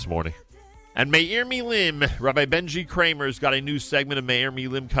things up this morning. And Meir Milim, Rabbi Benji Kramer's got a new segment of Meir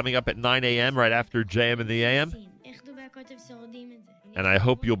Milim coming up at 9 a.m. right after JM in the AM. And I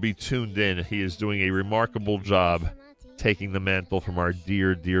hope you'll be tuned in. He is doing a remarkable job taking the mantle from our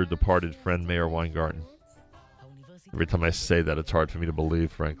dear, dear departed friend, Meir Weingarten. Every time I say that, it's hard for me to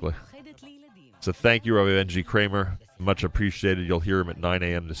believe, frankly. So thank you, Rabbi Benji Kramer. Much appreciated. You'll hear him at 9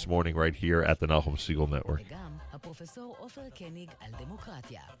 a.m. this morning right here at the Nachum Segal Network.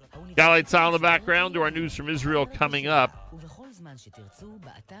 Galei Tzahal in the background to our news from Israel coming up.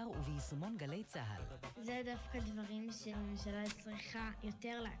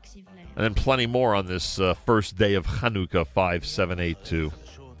 And then plenty more on this first day of Chanukah, 5782.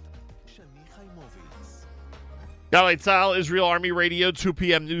 Galei Tzahal, Israel Army Radio, 2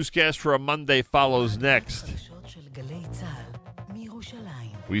 p.m. newscast for a Monday follows next.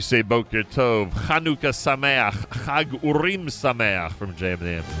 We say Boker Tov, Chanukah Sameach, Chag Urim Sameach from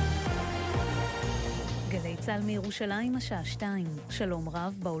JMN. גלי צה"ל מירושלים, השעה 2. שלום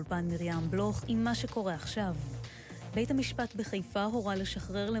רב, באולפן מרים בלוך עם מה שקורה עכשיו. בית המשפט בחיפה הורה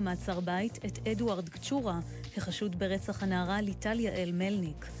לשחרר למעצר בית את אדוארד קצ'ורה, החשוד ברצח הנערה ליטל יעל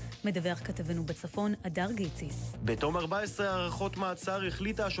מלניק. מדווח כתבנו בצפון, אדר גיציס. בתום 14 הערכות מעצר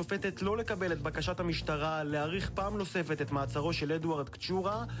החליטה השופטת לא לקבל את בקשת המשטרה להאריך פעם נוספת את מעצרו של אדוארד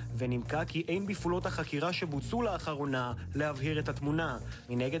קצ'ורה, ונימקה כי אין בפעולות החקירה שבוצעו לאחרונה להבהיר את התמונה.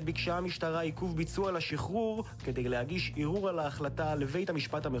 מנגד ביקשה המשטרה עיכוב ביצוע לשחרור כדי להגיש ערעור על ההחלטה לבית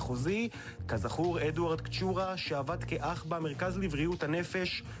המשפט המחוזי. כזכור, אדוארד קצ'ורה, שעבד כאח במרכז לבריאות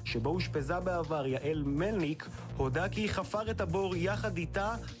הנפש שבו אושפזה בעבר יעל מלניק, הודה כי חפר את הבור יחד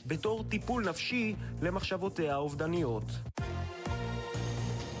איתה בתור טיפול נפשי למחשבותיה האובדניות.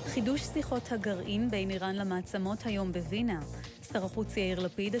 חידוש שיחות הגרעין בין איראן למעצמות היום בווינה. שר החוץ יאיר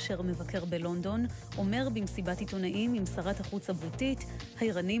לפיד, אשר מבקר בלונדון, אומר במסיבת עיתונאים עם שרת החוץ הבריטית,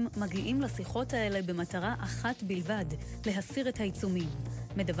 האיראנים מגיעים לשיחות האלה במטרה אחת בלבד, להסיר את העיצומים.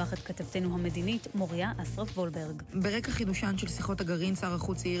 מדווחת כתבתנו המדינית מוריה אסרף וולברג. ברקע חידושן של שיחות הגרעין, שר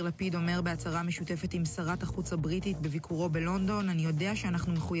החוץ יאיר לפיד אומר בהצהרה משותפת עם שרת החוץ הבריטית בביקורו בלונדון, אני יודע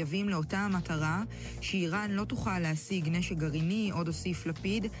שאנחנו מחויבים לאותה המטרה, שאיראן לא תוכל להשיג נשק גרעיני, עוד הוסיף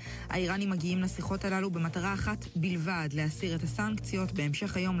לפיד. האיראנים מגיעים לשיחות הללו במטרה אחת בלבד, להסיר את הסנקציות.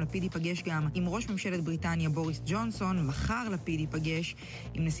 בהמשך היום לפיד ייפגש גם עם ראש ממשלת בריטניה בוריס ג'ונסון. מחר לפיד ייפגש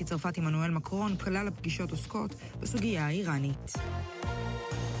עם נשיא צרפת עמנואל מקרון. כלל הפגישות עוסקות בסוגיה האיראנית.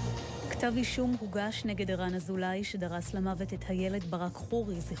 כתב אישום הוגש נגד ערן אזולאי שדרס למוות את הילד ברק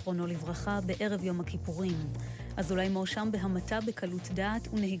חורי, זיכרונו לברכה, בערב יום הכיפורים. אזולאי מואשם בהמתה בקלות דעת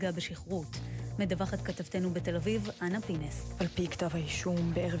ונהיגה בשכרות. מדווחת כתבתנו בתל אביב, אנה פינס. על פי כתב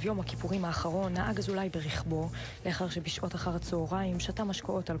האישום, בערב יום הכיפורים האחרון נהג אזולאי ברכבו, לאחר שבשעות אחר הצהריים שתה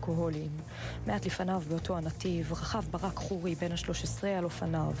משקאות אלכוהוליים. מעט לפניו באותו הנתיב, רכב ברק חורי בן ה-13 על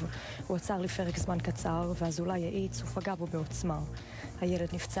אופניו. הוא עצר לפרק זמן קצר, ואזולאי האיץ ופגע בו בעוצמה. הילד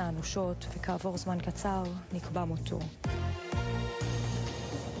נפצע אנושות, וכעבור זמן קצר נקבע מותו.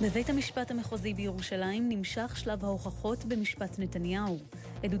 בבית המשפט המחוזי בירושלים נמשך שלב ההוכחות במשפט נתניהו.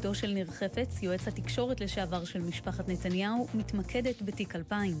 עדותו של ניר חפץ, יועץ התקשורת לשעבר של משפחת נתניהו, מתמקדת בתיק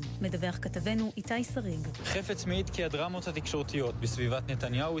 2000. מדווח כתבנו איתי שריג. חפץ מעיד כי הדרמות התקשורתיות בסביבת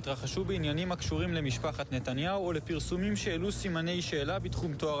נתניהו התרחשו בעניינים הקשורים למשפחת נתניהו או לפרסומים שהעלו סימני שאלה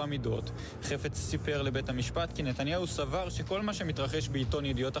בתחום טוהר המידות. חפץ סיפר לבית המשפט כי נתניהו סבר שכל מה שמתרחש בעיתון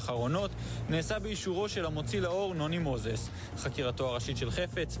ידיעות אחרונות נעשה באישורו של המוציא לאור נוני מוזס. חקירתו הראשית של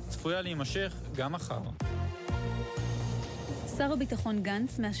חפץ צפויה להימשך גם מחר. שר הביטחון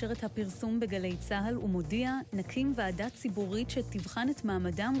גנץ מאשר את הפרסום בגלי צהל ומודיע, נקים ועדה ציבורית שתבחן את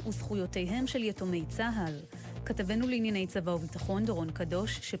מעמדם וזכויותיהם של יתומי צהל. כתבנו לענייני צבא וביטחון דורון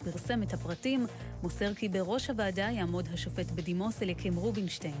קדוש, שפרסם את הפרטים, מוסר כי בראש הוועדה יעמוד השופט בדימוס אליקים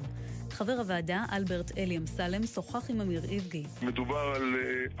רובינשטיין. חבר הוועדה, אלברט אלי אמסלם, שוחח עם אמיר איבגי. מדובר על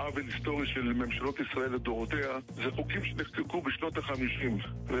עוול היסטורי של ממשלות ישראל לדורותיה. זה חוקים שנחקקו בשנות ה-50,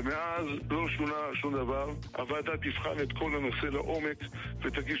 ומאז לא שונה שום דבר. הוועדה תבחן את כל הנושא לעומק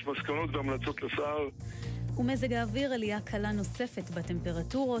ותגיש מסקנות והמלצות לשר. ומזג האוויר, עלייה קלה נוספת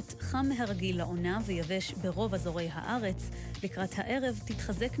בטמפרטורות, חם מהרגיל לעונה ויבש ברוב אזורי הארץ. לקראת הערב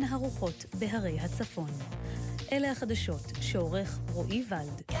תתחזקנה הרוחות בהרי הצפון. אלה החדשות שעורך רועי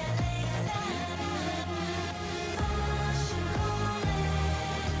ולד.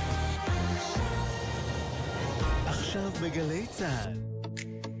 עכשיו בגלי צהל.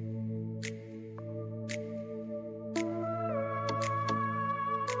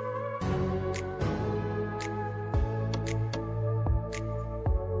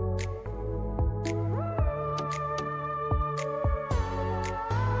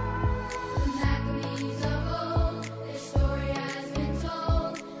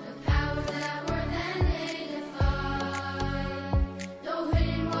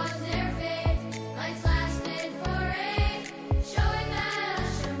 Showing that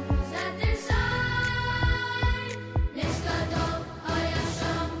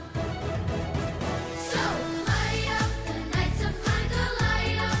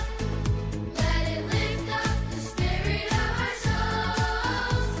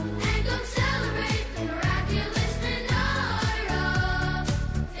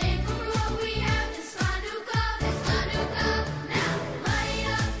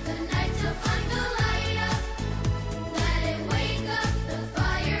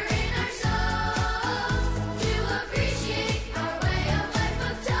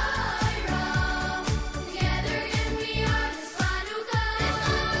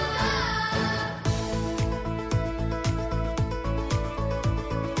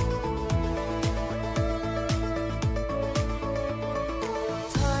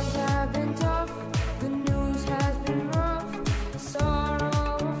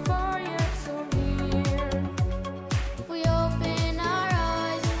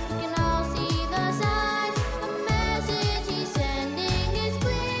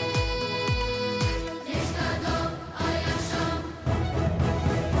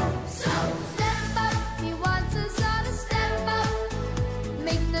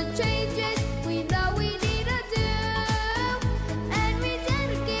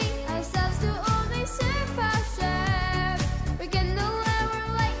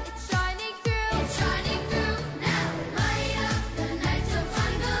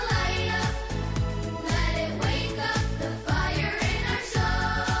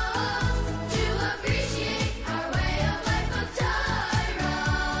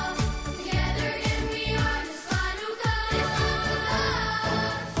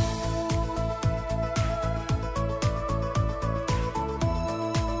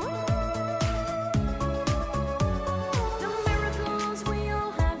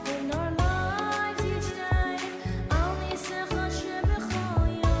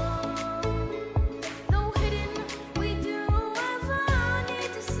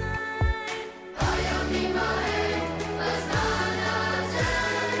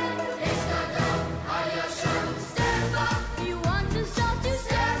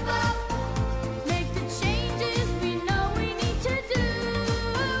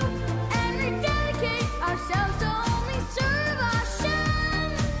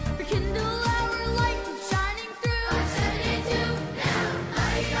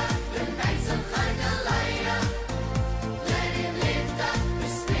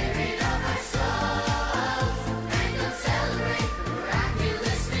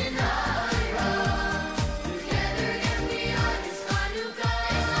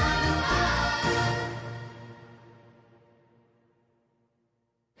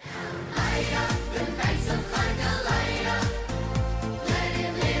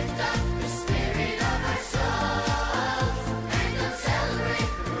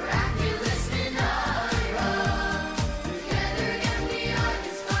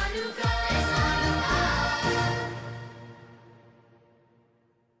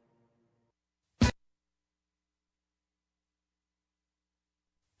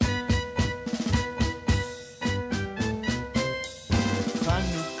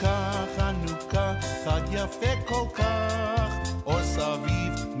יפה כל כך, אור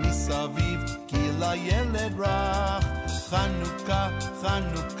סביב מסביב, כי לילד רך. חנוכה,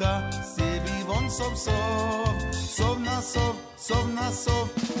 חנוכה, סביבון סוף סוף, סוף נסוף, סוף נסוף,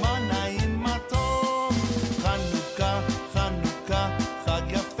 מה נעים מה טוב. חנוכה, חנוכה, חג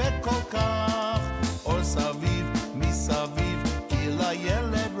יפה כל כך, אור סביב מסביב, כי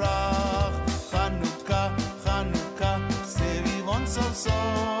לילד רך. חנוכה, חנוכה, סביבון סוף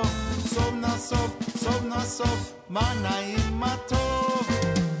סוף, סוף נסוף, סוף נסוף, מה נעים מה טוב.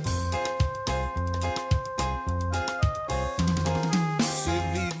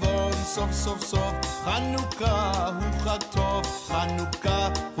 סוף סוף סוף, חנוכה הוא חג טוב, חנוכה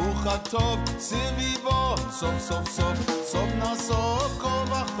הוא חג טוב, סביבו סוף סוף סוף, סוף נסוף כה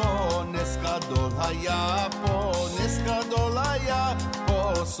וכה, נס גדול היה פה, נס גדול היה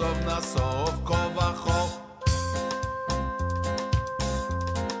פה, סוף נסוף כה וכה.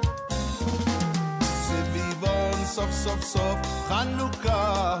 סוף סוף סוף,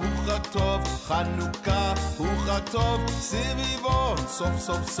 חנוכה הוא חג טוב, חנוכה הוא חג טוב, סביבון סוף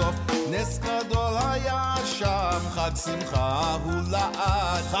סוף סוף, נס גדול היה שם, חג שמחה הוא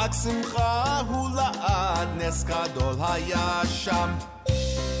לעד, חג שמחה הוא לעד, נס גדול היה שם.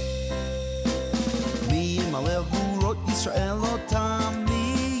 מי ימלל גבורות ישראל אותם,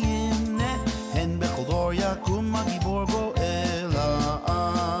 מי ימנה, הן בכל דור יקום הגיבור גואל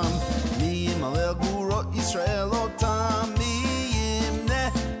העם. מי ימלל גבורות ישראל אותם, מי ימנה,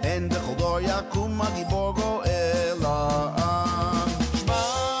 הן בכל דור יקום הגיבור גואל העם.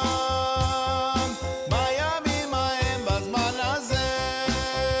 שמם, בימים ההם בזמן הזה,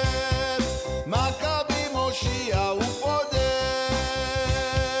 מכבי מושיע ופודד,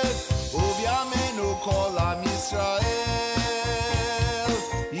 ובימינו כל עם ישראל,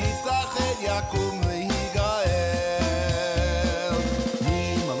 יתאחד יקום להיגאל.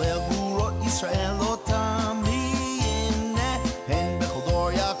 מי ימלל גבורות ישראל אותם, מי ימנה, הן בכל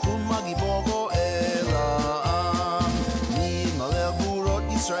דור יקום הגיבור גואל העם. מי ימלל גבורות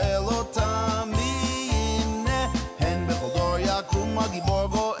ישראל אותם, מי ימנה, הן בכל דור יקום הגיבור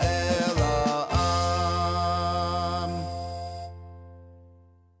גואל העם.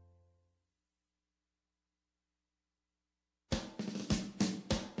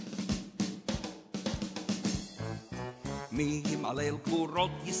 מי ימלל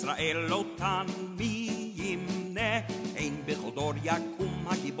גבורות ישראל אותן, מי ימנה, אין בכל דור יקום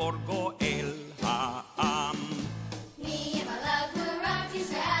הגיבור גואל העם. מי ימלל גבורות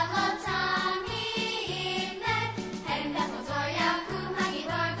ישראל אותם, מי ימנה, הן בכל דור יקום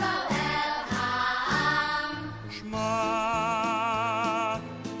הגיבור גואל העם. שמע,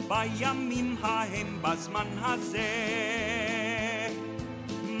 בימים ההם בזמן הזה,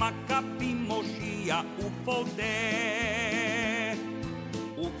 מכבי מושיע ופודה,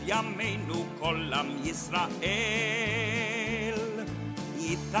 ובימינו כל עם ישראל,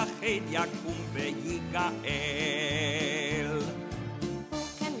 יתאחד יקום ויגאל. Who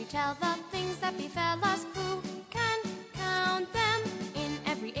can retell the things that befell us? Who can count them? In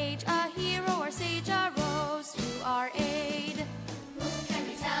every age a hero or sage arose to our aid. Who can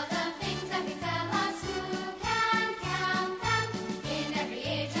retell the things that befell us? Who can count them? In every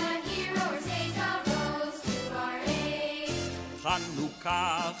age a hero or sage arose to our aid. חנוכה,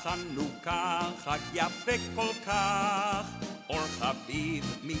 חנוכה, חג יפה כל כך, אור חביב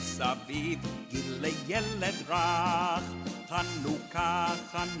מסביב, גיל לילד רך. חנוכה,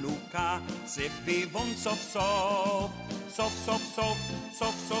 חנוכה, סביבון סוף סוף, סוף סוף סוף,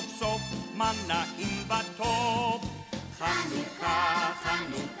 סוף סוף סוף, מה נעים וטוב. חנוכה,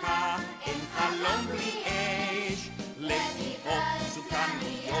 חנוכה, אין חלום בלי אש, לביאות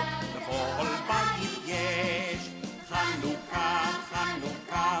סוכניות, לכל בית יש. חנוכה,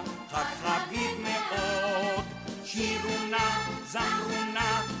 חנוכה, חג חביב מאוד, שירו נא, זמרו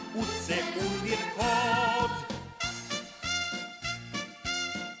נא, וצאו לרקוד.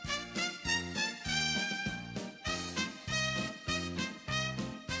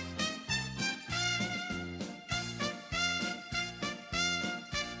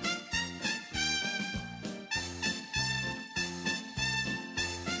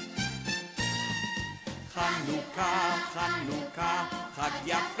 חנוכה, חנוכה, חג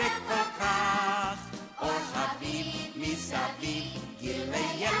יפה כל כך, אור חביב מסביב, גיל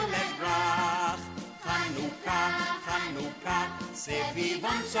לילד רך. חנוכה, חנוכה,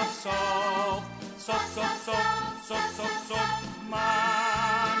 סביבון סוף סוף, סוף סוף סוף, סוף סוף סוף,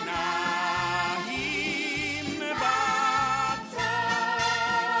 מה נעים וטוב.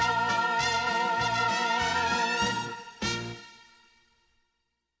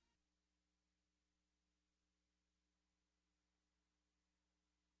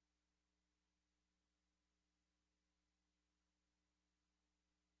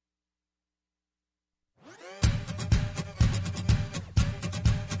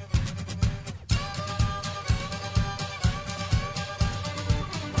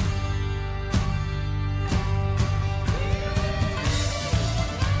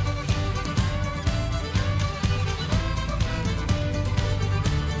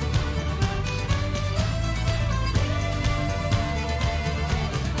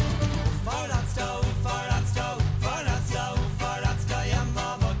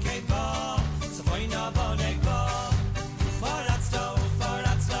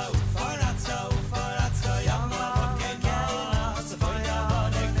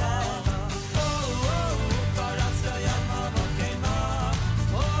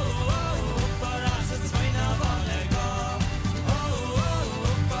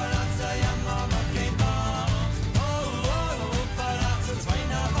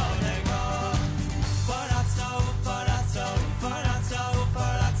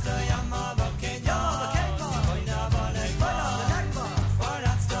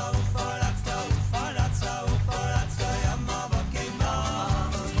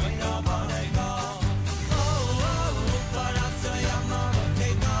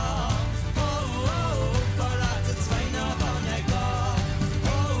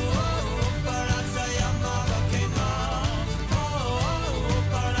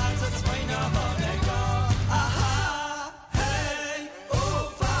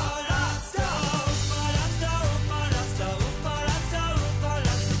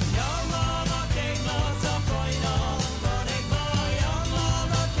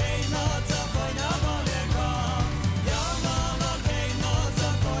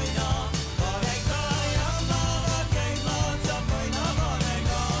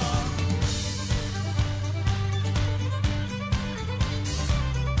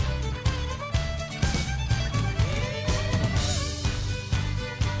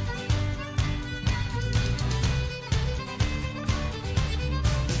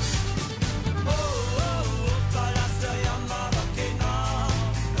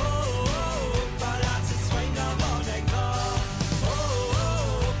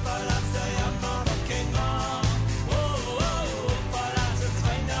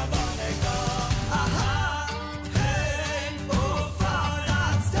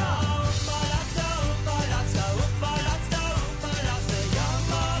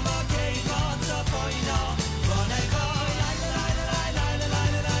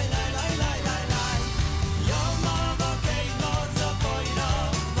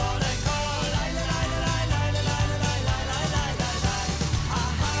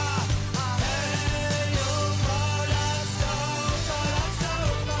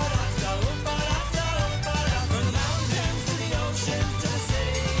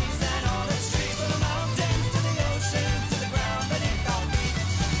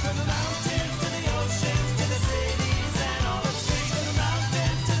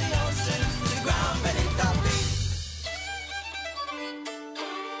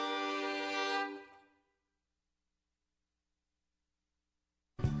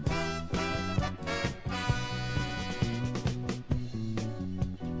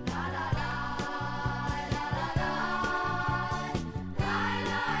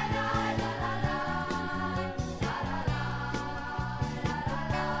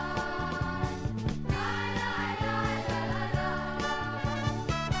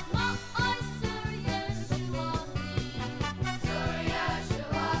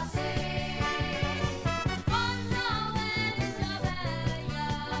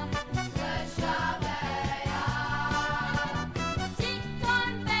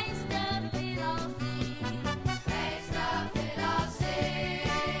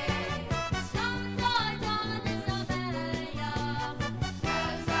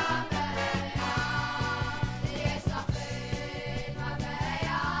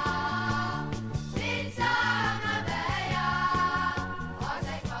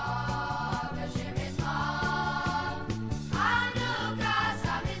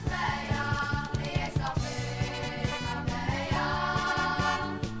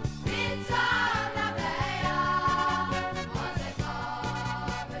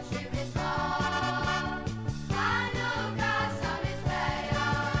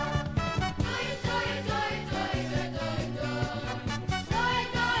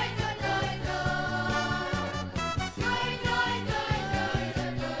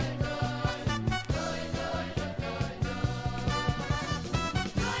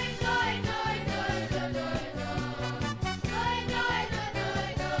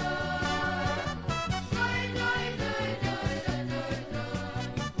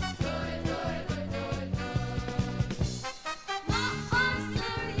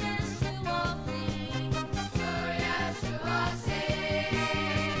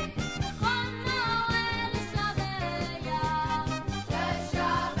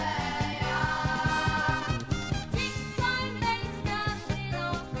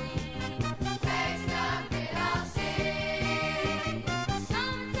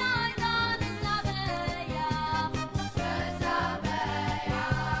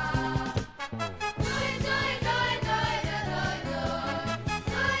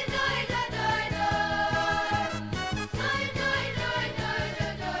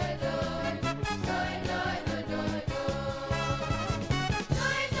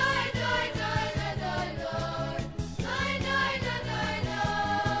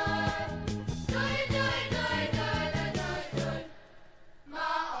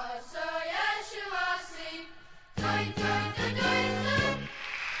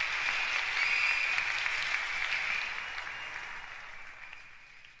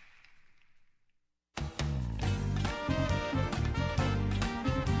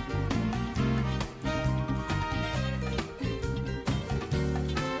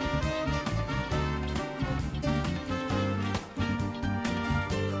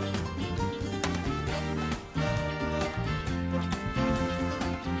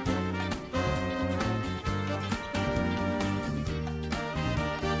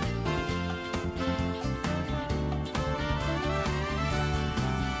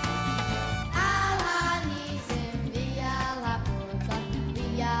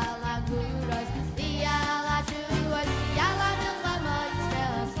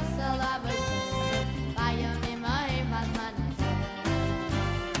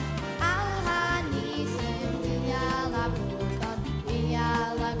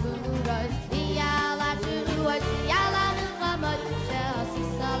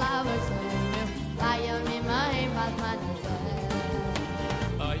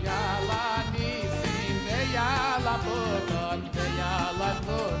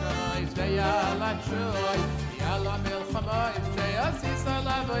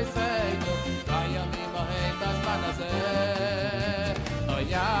 Avoseinu Bayamim Ahem Bazman Hazeh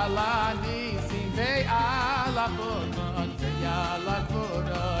Yala Nisim Ve'ala Churban Ve'yala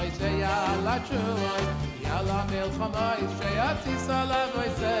Gvurois Ve'yala Tshuvois Yala Milchamois She'atzisa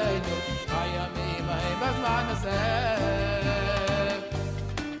Lavoseinu Bayamim Ahem Bazman Hazeh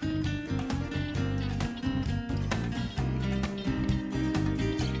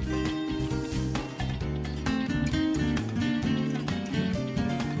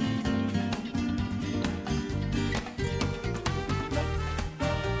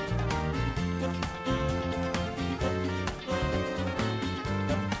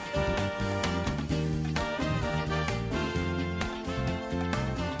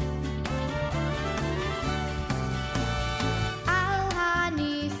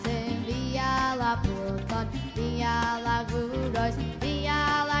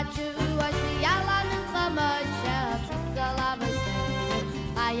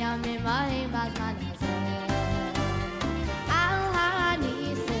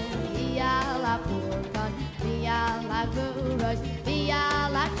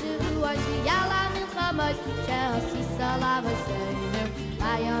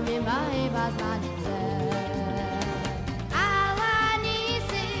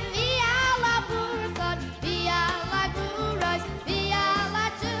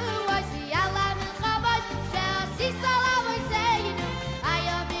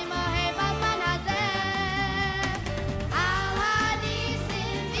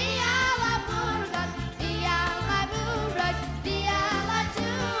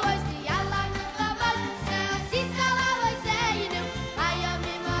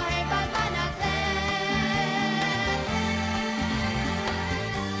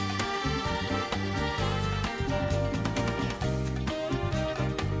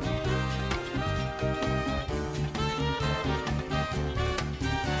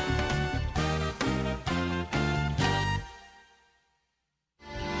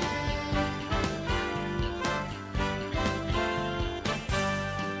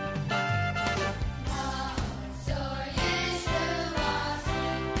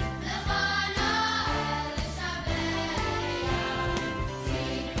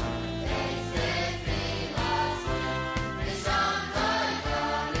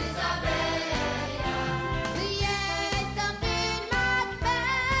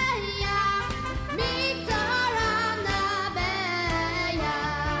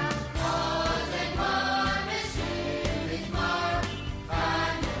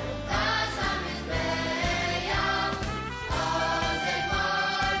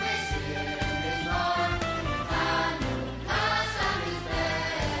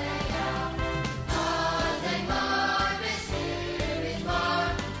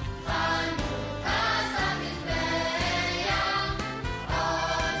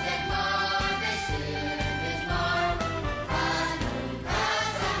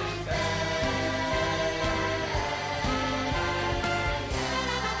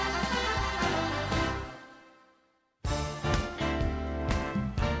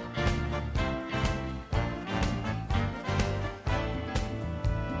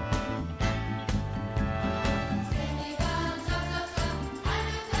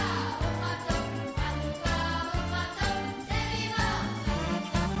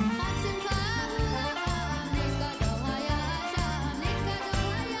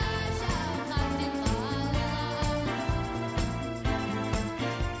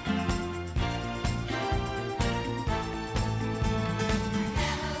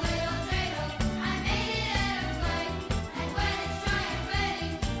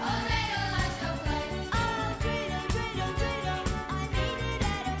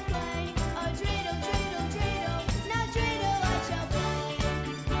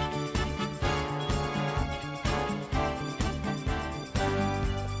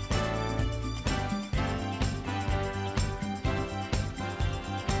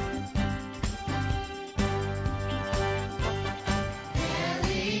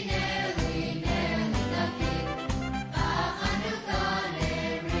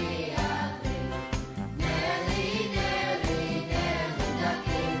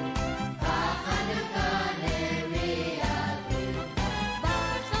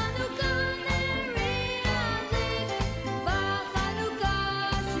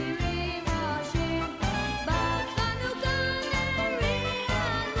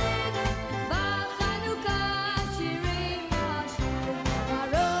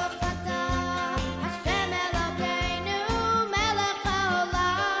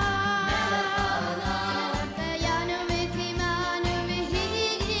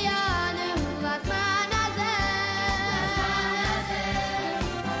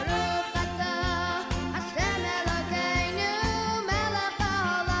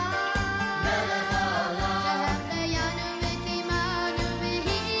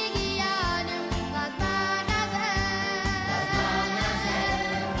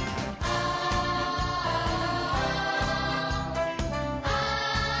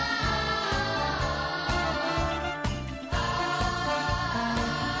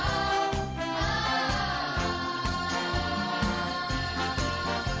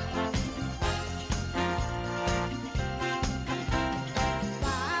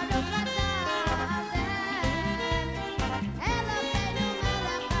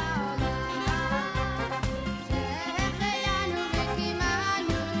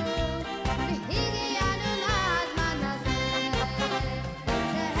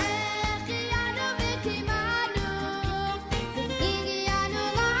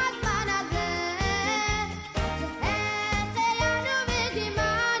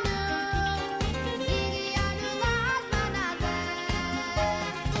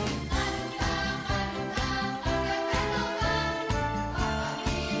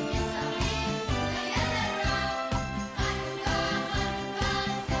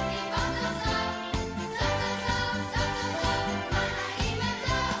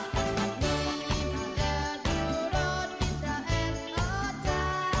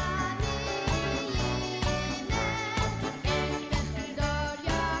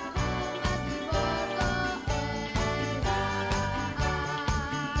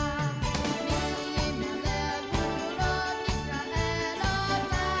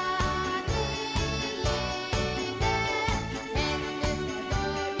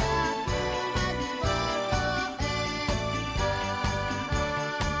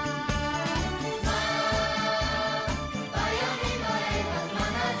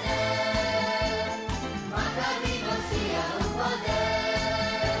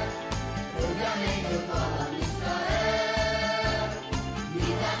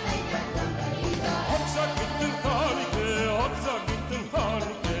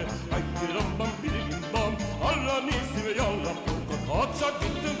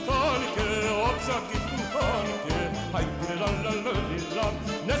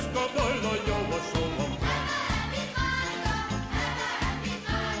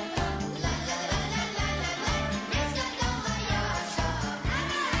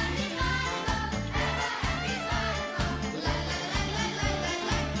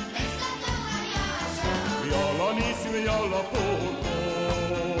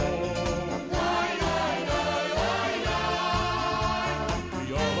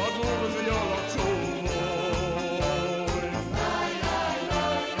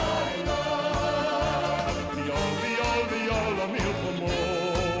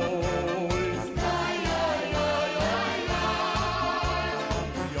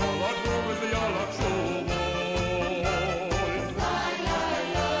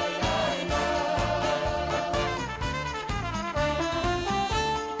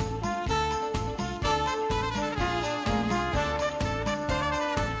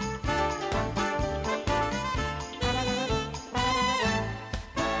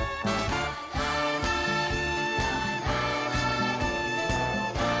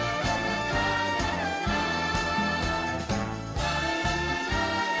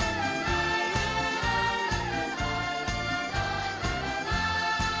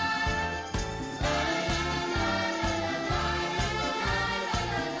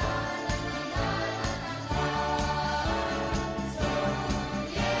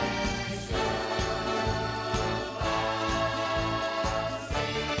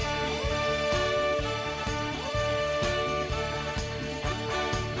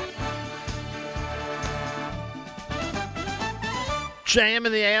JM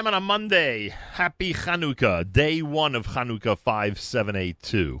in the AM on a Monday. Happy Chanukah. Day 1 of Chanukah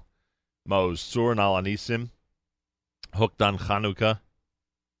 5782. Mos Tzur and Al Anisim. Hooked on Chanukah.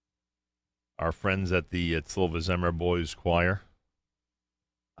 Our friends at the Tzilva Zemer Boys Choir.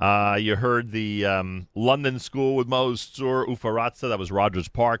 You heard the London School with Mos Tzur, Ufaratza. That was Rogers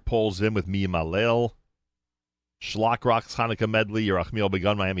Park. Pulls in with Miyam Alel. Shlock Rock's Chanukah medley, your Achmiel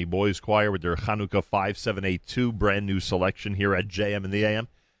Begun Miami Boys Choir with their Chanukah 5782, brand new selection here at JM in the AM.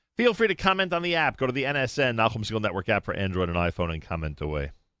 Feel free to comment on the app. Go to the NSN, Nahum Single Network app for Android and iPhone, and comment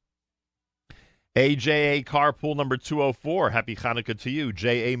away. AJA Carpool number 204, happy Chanukah to you.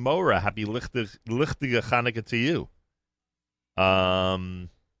 J.A. Mora, happy Lichtige Chanukah to you.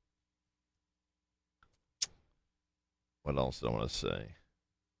 What else do I want to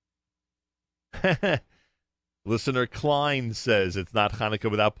say? Listener Klein says it's not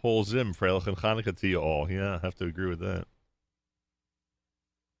Hanukkah without Paul Zim. Freilich and Hanukkah to you all. Yeah, I have to agree with that.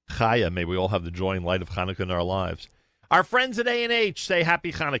 Chaya, may we all have the joy and light of Hanukkah in our lives. Our friends at A&H say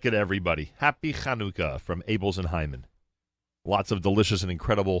Happy Hanukkah to everybody. Happy Hanukkah from Abels and Hyman. Lots of delicious and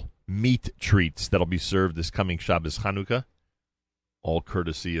incredible meat treats that'll be served this coming Shabbos Hanukkah. All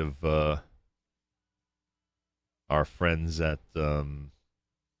courtesy of our friends at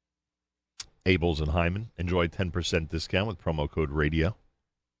Abels and Hyman. Enjoy 10% discount with promo code radio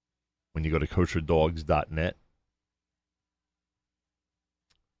when you go to kosherdogs.net.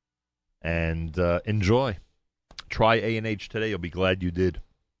 And enjoy. Try A&H today. You'll be glad you did.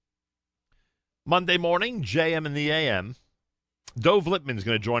 Monday morning, JM in the AM. Dov Lipman is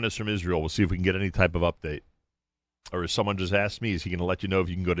going to join us from Israel. We'll see if we can get any type of update. Or as someone just asked me, is he going to let you know if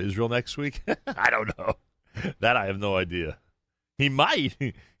you can go to Israel next week? I don't know. That I have no idea. He might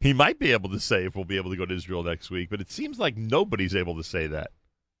be able to say if we'll be able to go to Israel next week, but it seems like nobody's able to say that.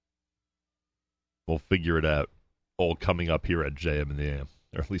 We'll figure it out. All coming up here at JM in the AM.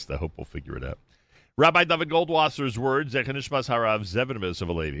 Or at least I hope we'll figure it out. Rabbi David Goldwasser's words, Zecher Nishmas Harav Zevin B'Yosef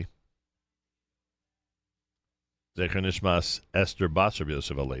Alevi. Zecher Nishmas Esther Basar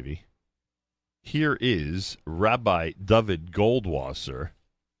B'Yosef Alevi. Here is Rabbi David Goldwasser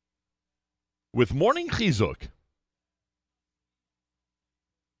with Morning Chizuk.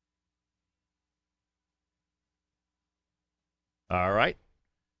 All right.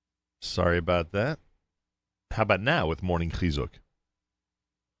 Sorry about that. How about now with Morning Chizuk?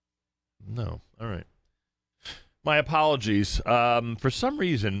 No. All right. My apologies. For some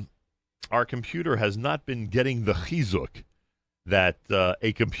reason, our computer has not been getting the Chizuk that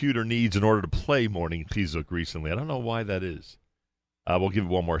a computer needs in order to play Morning Chizuk recently. I don't know why that is. We'll give it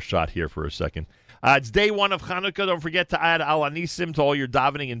one more shot here for a second. It's day 1 of Chanukah. Don't forget to add Al Anisim to all your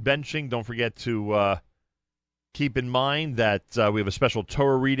davening and benching. Don't forget to keep in mind that we have a special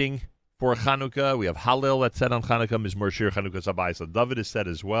Torah reading for Chanukah. We have Hallel that's said on Chanukah. Mizmor Shir Chanukah Sabai. So David is said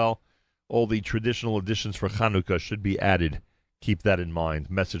as well. All the traditional additions for Chanukah should be added. Keep that in mind.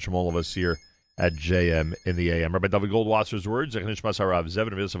 Message from all of us here at JM in the AM. Rabbi David Goldwasser's words. Zecher Nishmas Harav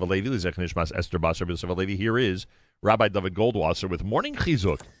Zevin B'Yosef Alevi. Zecher Nishmas Esther Basar B'Yosef Alevi. Here is Rabbi David Goldwasser with Morning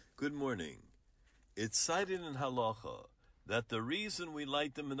Chizuk. Good morning. It's cited in Halacha that the reason we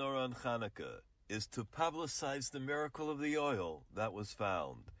light the menorah on Chanukah is to publicize the miracle of the oil that was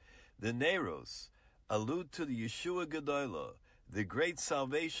found. The Neros allude to the Yeshua Gedolah, the great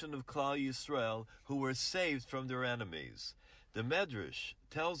salvation of Klal Yisrael, who were saved from their enemies. The Medrash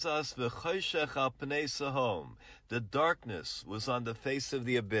tells us v'choshech al pnei sahom, the darkness was on the face of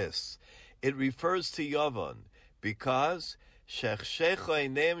the abyss. It refers to Yavon because shechshecha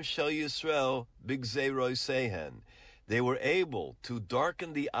einem shel Yisrael b'gzeiroi sehen. They were able to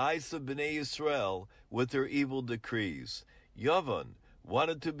darken the eyes of Bnei Yisrael with their evil decrees. Yavon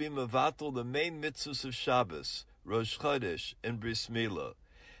wanted to be mevatel the main mitzvahs of Shabbos, Rosh Chodesh, and Bris Milah.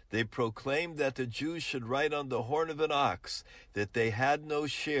 They proclaimed that the Jews should write on the horn of an ox that they had no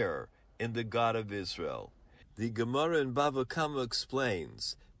share in the God of Israel. The Gemara in Bava Kama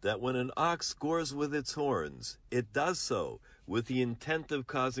explains that when an ox gores with its horns, it does so with the intent of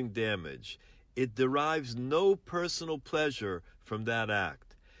causing damage. It derives no personal pleasure from that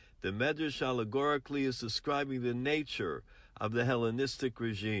act. The Medrash allegorically is describing the nature of the Hellenistic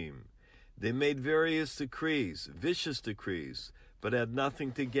regime. They made various decrees, vicious decrees, but had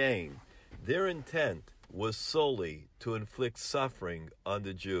nothing to gain. Their intent was solely to inflict suffering on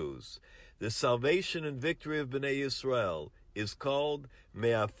the Jews. The salvation and victory of Bnei Yisrael is called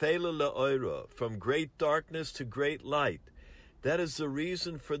Me'afela le'oira, from great darkness to great light. That is the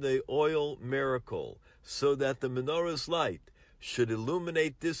reason for the oil miracle, so that the menorah's light should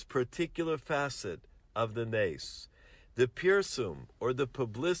illuminate this particular facet of the nace. The pirsum, or the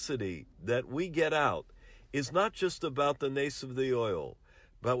publicity that we get out, is not just about the nace of the oil,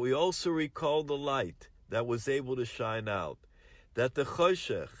 but we also recall the light that was able to shine out, that the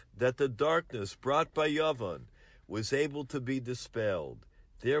choshech, that the darkness brought by Yavon, was able to be dispelled.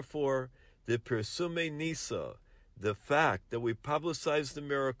 Therefore, the pirsume nisa, the fact that we publicize the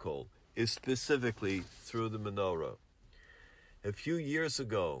miracle, is specifically through the menorah. A few years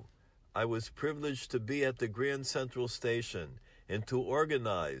ago, I was privileged to be at the Grand Central Station and to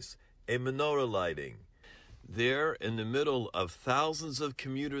organize a menorah lighting. There, in the middle of thousands of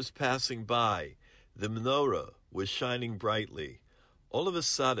commuters passing by, the menorah was shining brightly. All of a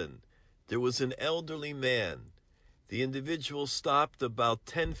sudden, there was an elderly man. The individual stopped about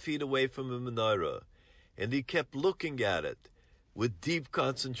 10 feet away from the menorah, and he kept looking at it with deep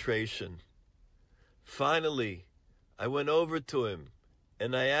concentration. Finally, I went over to him,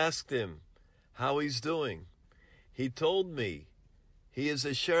 and I asked him how he's doing. He told me he is a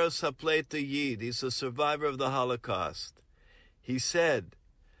Sheres HaPleita Yid. He's a survivor of the Holocaust. He said,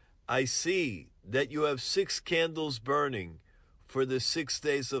 I see that you have 6 candles burning for the 6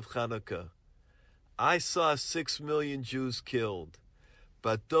 days of Chanukah. I saw 6 million Jews killed,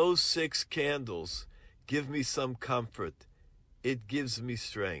 but those 6 candles give me some comfort. It gives me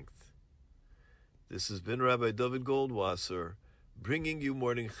strength. This has been Rabbi David Goldwasser, bringing you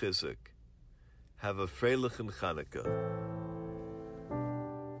Morning Chizuk. Have a freilichen Chanukah.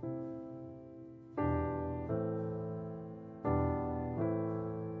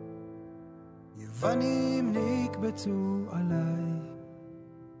 יוונים נקבצו עליי,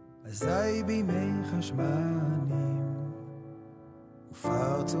 אזי בימי חשמנים,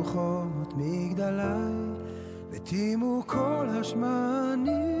 ופרצו חומות מגדלי, ותימו כל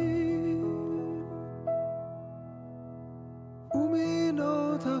השמנים,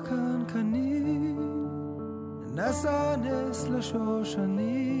 ומינות הקנקנים, נסע נס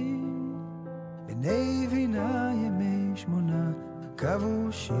לשושנים, בני בינה ימי 8,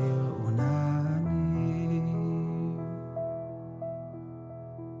 קבו שיר עונני,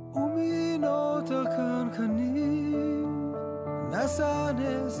 ומינות הקנקנים, נסע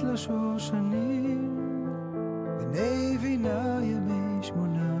נס לשושנים, בני בינה ימי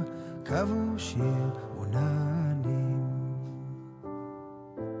 8, קבו שיר עונני.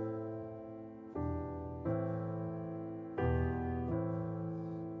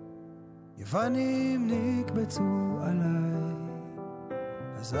 יוונים נקבצו עליי,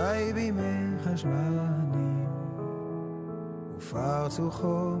 אזי בימי חשמנים, ופרצו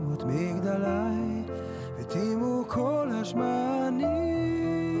חומות מגדלי, ותימו כל השמנים,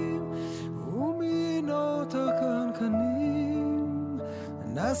 ומינות הקנקנים,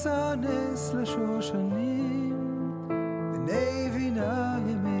 נסע נס לשושנים, בני בינה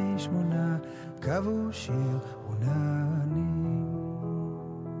ימי 8, קבו שיר עונני.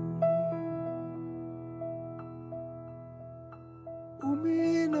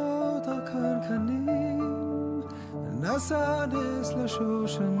 ומינות הקנקנים, נסע נס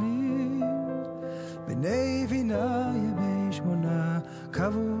לשושנים, בני בינה ימי 8,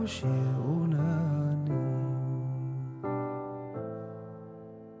 קבו שיר עונני.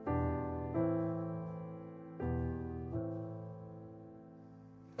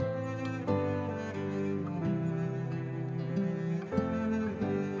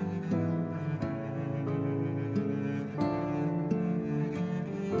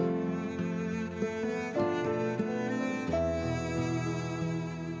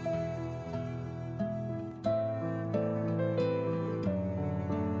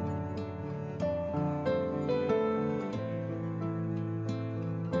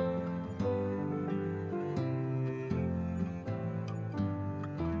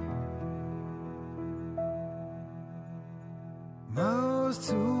 עוז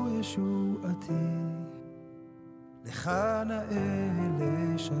צור ישועתי, לך נאה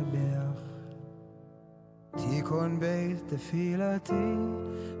לשבח. תיקון בית תפילתי,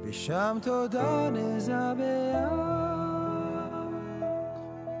 ושם תודה נזבח.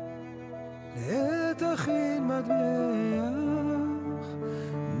 לעת הכין מטבח,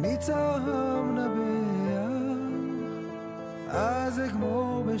 מצרם נבח, אז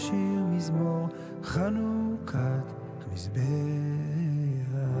אגמור בשיר מזמור חנוכת המזבח.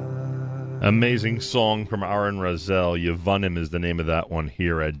 Amazing song from Aaron Razel. Yevanim is the name of that one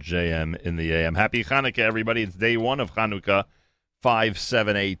here at JM in the AM. Happy Chanukah, everybody. It's day one of Chanukah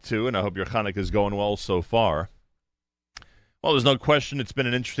 5782, and I hope your Chanukah is going well so far. Well, there's no question it's been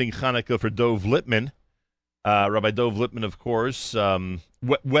an interesting Chanukah for Dov Lipman. Rabbi Dov Lipman, of course,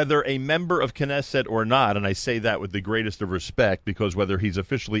 whether a member of Knesset or not, and I say that with the greatest of respect, because whether he's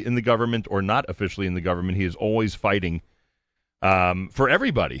officially in the government or not officially in the government, he is always fighting for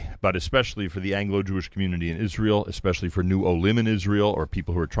everybody, but especially for the Anglo-Jewish community in Israel, especially for new Olim in Israel, or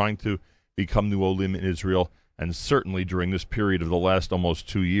people who are trying to become new Olim in Israel, and certainly during this period of the last almost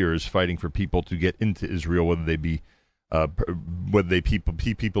 2 years, fighting for people to get into Israel, whether they be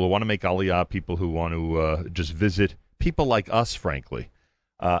people who want to make Aliyah, people who want to just visit, people like us, frankly.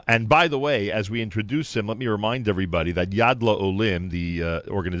 And by the way, as we introduce him, let me remind everybody that Yad LaOlim, the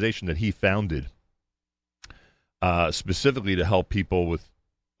organization that he founded, specifically to help people with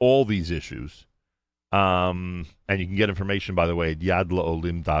all these issues. And you can get information, by the way, at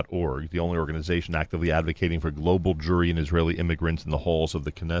yadlaolim.org, the only organization actively advocating for global Jewry and Israeli immigrants in the halls of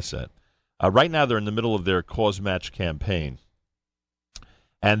the Knesset. Right now, they're in the middle of their cause match campaign.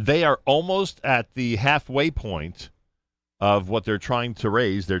 And they are almost at the halfway point of what they're trying to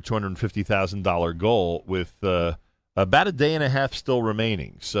raise, their $250,000 goal, with about a day and a half still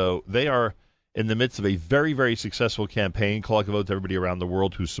remaining. So they are in the midst of a very, very successful campaign. Kol hakavod to everybody around the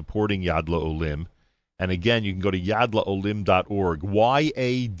world who's supporting Yad LaOlim. And again, you can go to yadlaolim.org,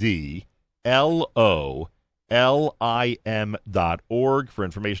 YADLOLIM.org for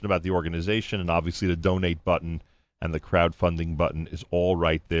information about the organization, and obviously the donate button and the crowdfunding button is all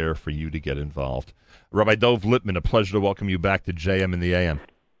right there for you to get involved. Rabbi Dov Lipman, a pleasure to welcome you back to JM in the AM.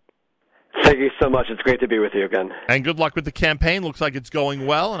 Thank you so much. It's great to be with you again. And good luck with the campaign. Looks like it's going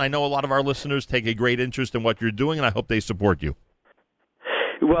well, and I know a lot of our listeners take a great interest in what you're doing, and I hope they support you.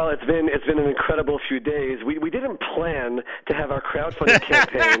 Well, it's been an incredible few days. We didn't plan to have our crowdfunding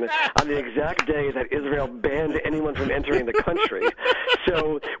campaign on the exact day that Israel banned anyone from entering the country.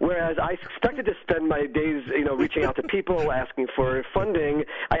 So, whereas I expected to spend my days, reaching out to people, asking for funding,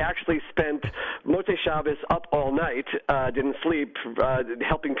 I actually spent Motzei Shabbos up all night, didn't sleep,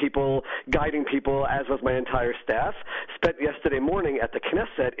 helping people, guiding people, as was my entire staff. Spent yesterday morning at the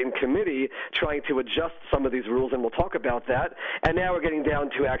Knesset in committee trying to adjust some of these rules, and we'll talk about that. And now we're getting down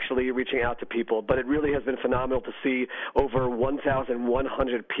to actually reaching out to people. But it really has been phenomenal to see over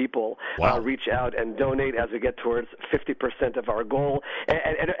 1,100 people reach out and donate as we get towards 50% of our goal.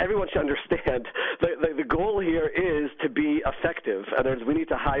 And everyone should understand the goal here is to be effective. In other words, we need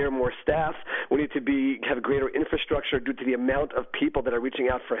to hire more staff. We need to have greater infrastructure due to the amount of people that are reaching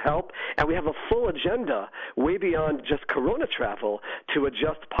out for help. And we have a full agenda way beyond just corona travel to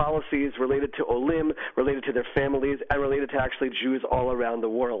adjust policies related to Olim, related to their families, and related to actually Jews all around the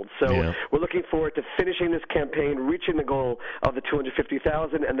world. So we're looking forward to finishing this campaign, reaching the goal of the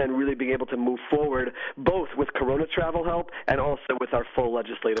 250,000, and then really being able to move forward both with corona travel help and also with our full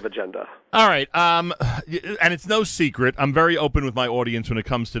legislative agenda. All right. And it's no secret. I'm very open with my audience when it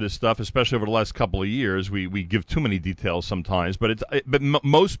comes to this stuff, especially over the last couple of years. We give too many details sometimes, but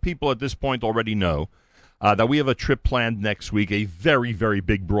most people at this point already know that we have a trip planned next week, a very, very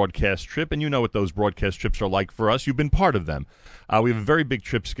big broadcast trip, and you know what those broadcast trips are like for us. You've been part of them. We have a very big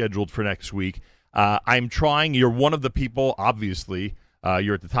trip scheduled for next week. I'm trying. You're one of the people, obviously,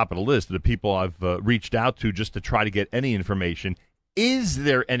 you're at the top of the list of the people I've reached out to just to try to get any information. Is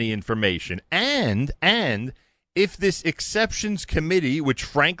there any information? And if this exceptions committee, which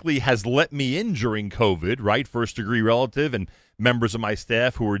frankly has let me in during COVID, right, first-degree relative and members of my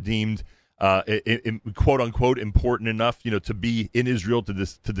staff who were deemed quote-unquote important enough, to be in Israel to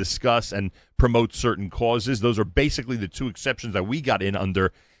discuss and promote certain causes. Those are basically the two exceptions that we got in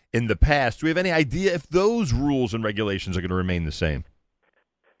under in the past. Do we have any idea if those rules and regulations are going to remain the same?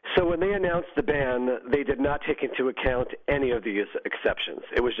 So when they announced the ban, they did not take into account any of these exceptions.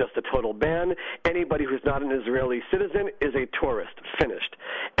 It was just a total ban. Anybody who's not an Israeli citizen is a tourist. Finished.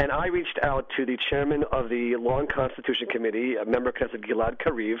 And I reached out to the chairman of the Long Constitution Committee, a member Knesset Gilad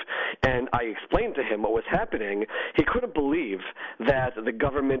Kariv, and I explained to him what was happening. He couldn't believe that the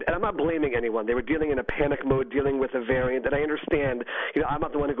government, and I'm not blaming anyone, they were dealing in a panic mode, dealing with a variant, and I understand, I'm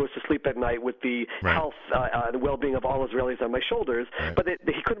not the one who goes to sleep at night with the health, the well-being of all Israelis on my shoulders, but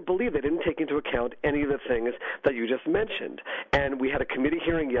he couldn't believe they didn't take into account any of the things that you just mentioned. And we had a committee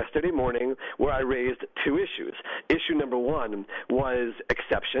hearing yesterday morning where I raised two issues. Issue number one was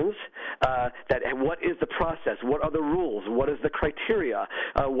exceptions. That what is the process? What are the rules? What is the criteria?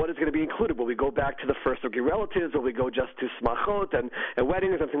 What is going to be included? Will we go back to the first-degree relatives? Will we go just to smachot and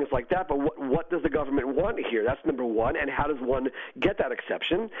weddings and things like that? But what does the government want here? That's number one. And how does one get that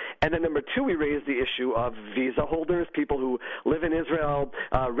exception? And then number two, we raised the issue of visa holders, people who live in Israel,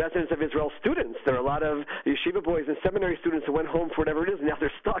 residents of Israel, students. There are a lot of yeshiva boys and seminary students who went home for whatever it is, and now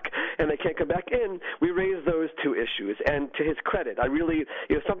they're stuck and they can't come back in. We raised those two issues. And to his credit, I really,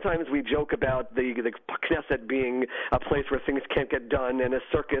 sometimes we joke about the Knesset being a place where things can't get done and a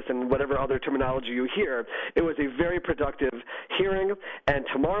circus and whatever other terminology you hear. It was a very productive hearing, and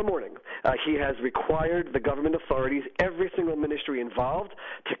tomorrow morning he has required the government authorities, every single ministry involved,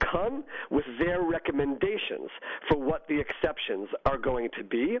 to come with their recommendations for what the exceptions are going to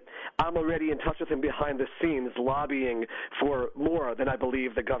be. I'm already in touch with him behind the scenes, lobbying for more than I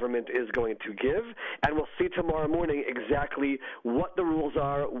believe the government is going to give, and we'll see tomorrow morning exactly what the rules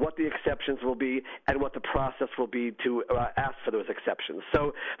are, what the exceptions will be, and what the process will be to ask for those exceptions.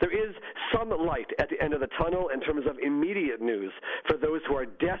 So there is some light at the end of the tunnel in terms of immediate news for those who are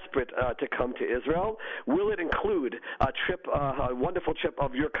desperate to come to Israel. Will it include a trip, a wonderful trip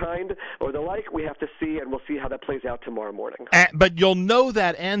of your kind or the like? We have to see, and we'll see how that plays out tomorrow morning. But you'll know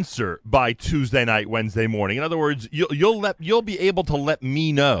that answer by Tuesday night, Wednesday morning. In other words, you'll be able to let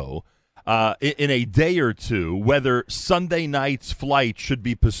me know in a day or two whether Sunday night's flight should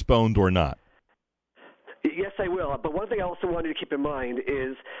be postponed or not. Yes, I will. But one thing I also wanted to keep in mind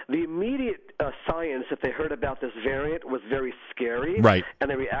is the immediate science that they heard about this variant was very scary, right, and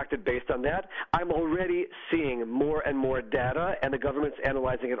they reacted based on that. I'm already seeing more and more data, and the government's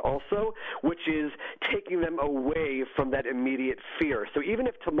analyzing it also, which is taking them away from that immediate fear. So even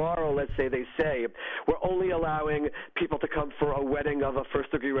if tomorrow, let's say they say, we're only allowing people to come for a wedding of a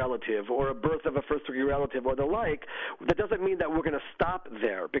first-degree relative or a birth of a first-degree relative or the like, that doesn't mean that we're going to stop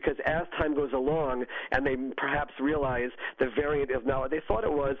there, because as time goes along and they perhaps realize the variant is now what they thought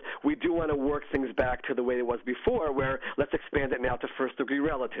it was, we do want to work things back to the way it was before, where let's expand it now to first-degree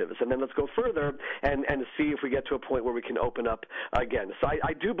relatives, and then let's go further and see if we get to a point where we can open up again. So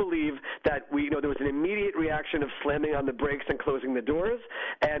I do believe that there was an immediate reaction of slamming on the brakes and closing the doors,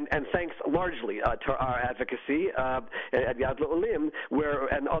 and thanks largely to our advocacy at Yad L'Olim,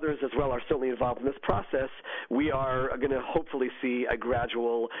 and others as well are certainly involved in this process, we are going to hopefully see a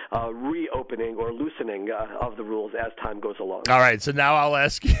gradual reopening or loosening of the rules as time goes along. All right, so now I'll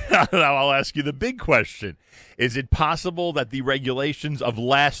ask you. I'll ask you the big question: is it possible that the regulations of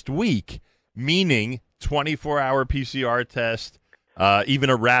last week, meaning 24-hour PCR test, even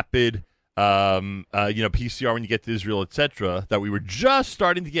a rapid, PCR when you get to Israel, etc., that we were just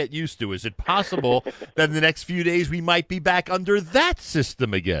starting to get used to? Is it possible that in the next few days we might be back under that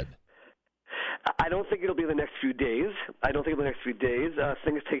system again? I don't think it'll be the next few days.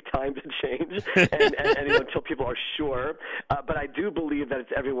 Things take time to change, and until people are sure. But I do believe that it's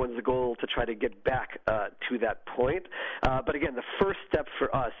everyone's goal to try to get back to that point. But again, the first step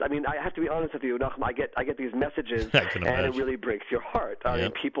for us, I have to be honest with you, Nachum, I get these messages, and it really breaks your heart.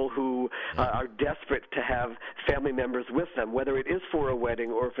 People who are desperate to have family members with them, whether it is for a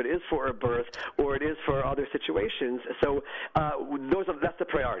wedding or if it is for a birth or it is for other situations. So that's the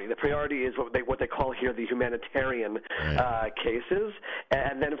priority. The priority is what they call here the humanitarian cases,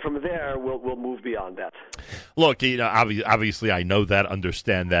 and then from there we'll move beyond that. Look, obviously I know that,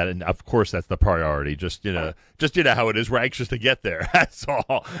 understand that, and of course that's the priority. Just how it is. We're anxious to get there. That's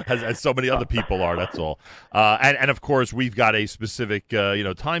all, as so many other people are. That's all. And of course we've got a specific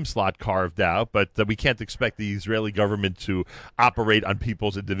time slot carved out, but we can't expect the Israeli government to operate on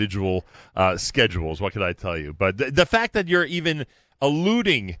people's individual schedules. What can I tell you? But the fact that you're even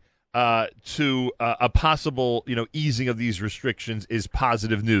alluding to a possible, easing of these restrictions is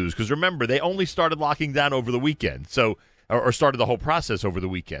positive news. Because remember, they only started locking down over the weekend, or started the whole process over the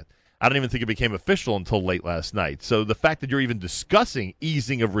weekend. I don't even think it became official until late last night. So the fact that you're even discussing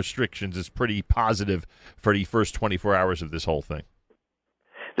easing of restrictions is pretty positive for the first 24 hours of this whole thing.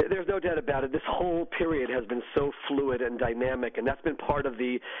 There's no doubt about it. This whole period has been so fluid and dynamic, and that's been part of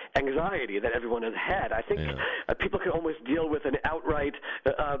the anxiety that everyone has had. I think people can almost deal with an outright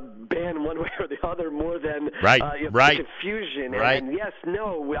ban one way or the other more than confusion. And yes,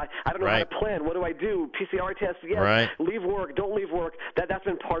 no, I don't know how to plan. What do I do? PCR test, yes. Leave work, don't leave work. That's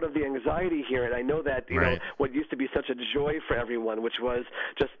been part of the anxiety here, and I know that you know what used to be such a joy for everyone, which was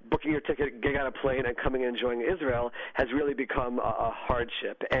just booking your ticket, getting on a plane, and coming and enjoying Israel, has really become a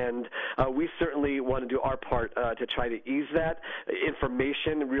hardship. And we certainly want to do our part to try to ease that.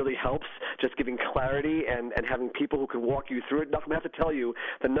 Information really helps, just giving clarity and having people who can walk you through it. I have to tell you,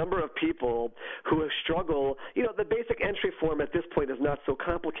 the number of people who struggle, you know, the basic entry form at this point is not so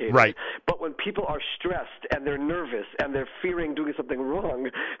complicated. But when people are stressed and they're nervous and they're fearing doing something wrong,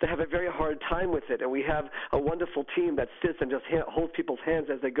 they have a very hard time with it. And we have a wonderful team that sits and just holds people's hands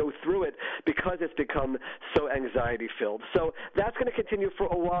as they go through it because it's become so anxiety-filled. So that's going to continue for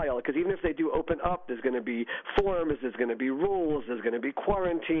a while, because even if they do open up, there's going to be forms, there's going to be rules, there's going to be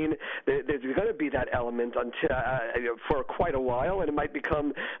quarantine. There's going to be that element until for quite a while, and it might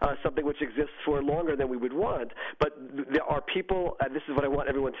become something which exists for longer than we would want. But there are people, and this is what I want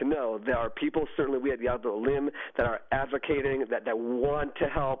everyone to know, there are people, certainly we at Yad Olim, that are advocating, that want to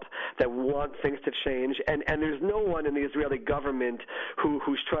help, that want things to change, and there's no one in the Israeli government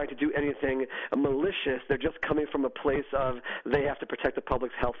who's trying to do anything malicious. They're just coming from a place of they have to protect the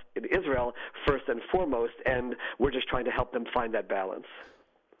public's health in Israel first and foremost, and we're just trying to help them find that balance.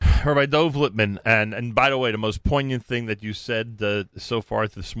 Rabbi Dov Lipman, and by the way, the most poignant thing that you said so far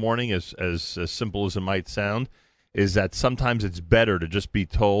this morning, as simple as it might sound, is that sometimes it's better to just be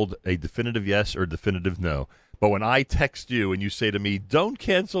told a definitive yes or a definitive no. But when I text you and you say to me, "Don't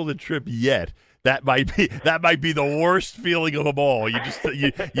cancel the trip yet," that might be the worst feeling of them all. You just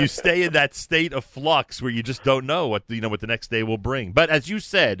you stay in that state of flux where you just don't know what the next day will bring. But as you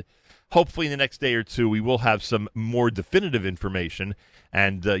said, hopefully in the next day or two we will have some more definitive information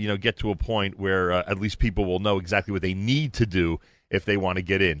and get to a point where at least people will know exactly what they need to do if they want to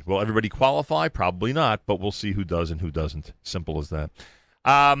get in. Will everybody qualify? Probably not, but we'll see who does and who doesn't. Simple as that.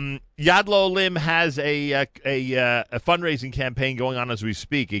 Yad Olim has a fundraising campaign going on as we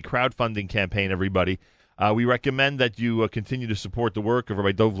speak, a crowdfunding campaign, everybody. We recommend that you continue to support the work of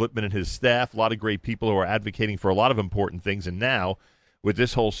Rabbi Dov Lipman and his staff. A lot of great people who are advocating for a lot of important things. And now, with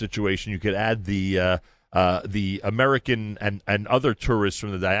this whole situation, you could add the American and other tourists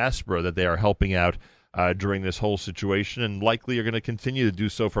from the diaspora that they are helping out during this whole situation, and likely are going to continue to do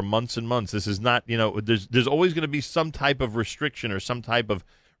so for months and months. This is not, there's always going to be some type of restriction or some type of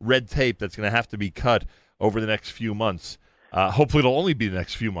red tape that's going to have to be cut over the next few months. Hopefully it'll only be the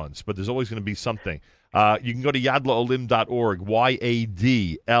next few months, but there's always going to be something. You can go to yadlaolim.org,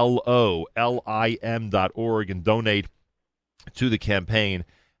 YADLOLIM.org, and donate to the campaign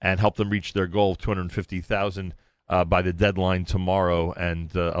and help them reach their goal of $250,000 by the deadline tomorrow,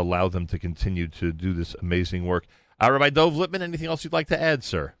 and allow them to continue to do this amazing work. Rabbi Dov Lipman, anything else you'd like to add,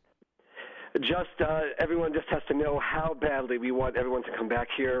 sir? Just everyone just has to know how badly we want everyone to come back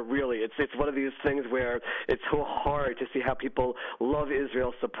here. Really, it's one of these things where it's so hard to see how people love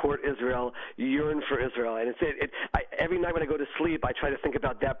Israel, support Israel, yearn for Israel, and every night when I go to sleep, I try to think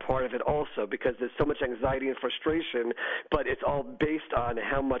about that part of it also, because there's so much anxiety and frustration, but it's all based on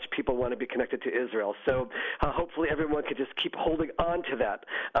how much people want to be connected to Israel. So hopefully everyone can just keep holding on to that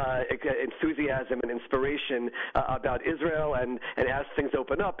enthusiasm and inspiration about Israel, and as things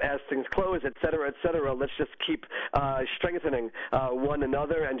open up, as things close, et cetera, let's just keep strengthening one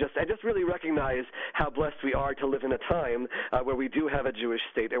another, and just really recognize how blessed we are to live in a time where we do have a Jewish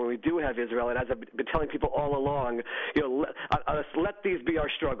state and where we do have Israel. And as I've been telling people all along, let these be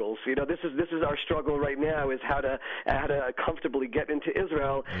our struggles. This is our struggle right now, is how to comfortably get into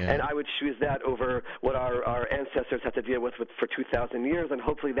Israel, and I would choose that over what our ancestors had to deal with for 2,000 years, and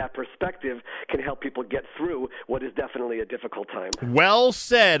hopefully that perspective can help people get through what is definitely a difficult time. Well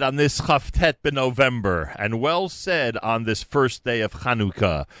said on this Tet B'November, and well said on this first day of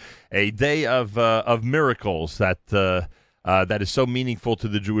Chanukah, a day of miracles that is so meaningful to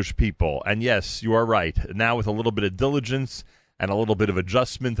the Jewish people. And yes, you are right. Now, with a little bit of diligence and a little bit of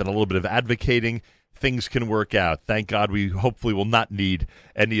adjustment and a little bit of advocating, things can work out. Thank God we hopefully will not need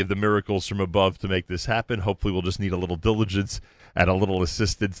any of the miracles from above to make this happen. Hopefully we'll just need a little diligence and a little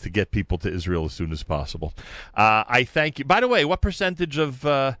assistance to get people to Israel as soon as possible. I thank you. By the way, what percentage of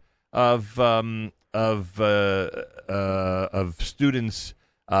students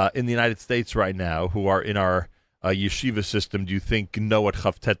in the United States right now who are in our yeshiva system do you think know what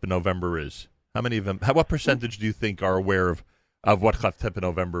Chavtet B'November is? How many of them? What percentage do you think are aware of what Chavtet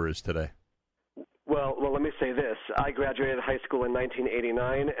B'November is today? Well, let me say this. I graduated high school in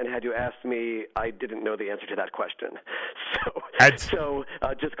 1989, and had you asked me, I didn't know the answer to that question. So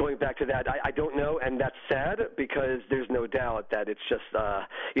just going back to that, I don't know, and that's sad because there's no doubt that it's just,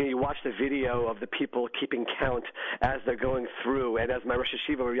 you watch the video of the people keeping count as they're going through, and as my Rosh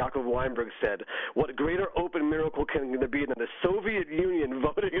Hashiva, Yaakov Weinberg, said, what greater open miracle can there be than the Soviet Union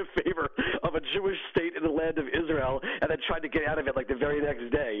voting in favor of a Jewish state in the land of Israel and then trying to get out of it like the very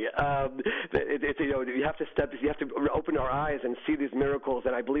next day? You have to open our eyes and see these miracles,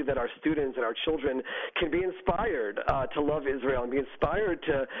 and I believe that our students and our children can be inspired to love Israel and be inspired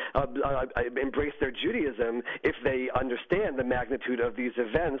to embrace their Judaism if they understand the magnitude of these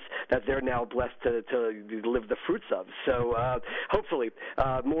events that they're now blessed to live the fruits of. So hopefully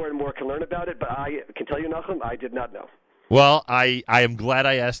more and more can learn about it, but I can tell you, Nachum, I did not know. Well, I am glad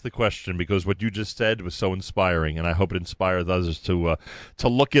I asked the question because what you just said was so inspiring, and I hope it inspires others to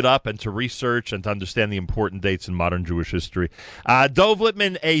look it up and to research and to understand the important dates in modern Jewish history. Dov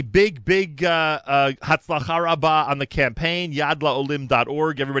Lipman, a big Hatzlacha Rabbah on the campaign,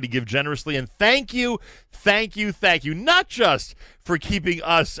 yadlaolim.org. Everybody give generously, and thank you, not just for keeping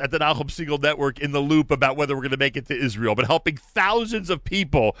us at the Nachum Segal Network in the loop about whether we're going to make it to Israel, but helping thousands of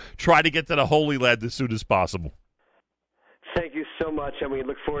people try to get to the Holy Land as soon as possible. Thank you so much, and we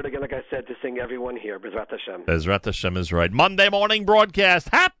look forward again, like I said, to seeing everyone here. Bezrat Hashem. Bezrat Hashem is right. Monday morning broadcast.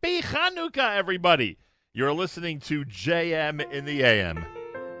 Happy Chanukah, everybody. You're listening to JM in the AM.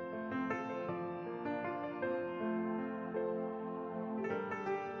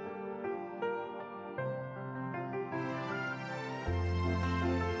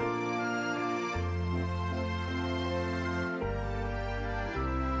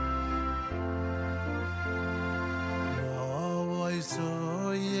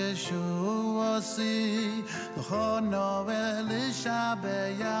 So Yeshua si L'chono v'lishabeach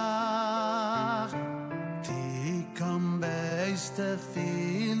Tikam beis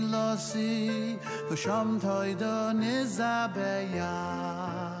tefilosi L'sham toido nizabeach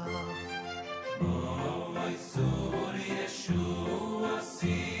So Yeshua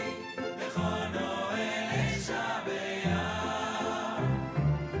si L'chono v'lishabeach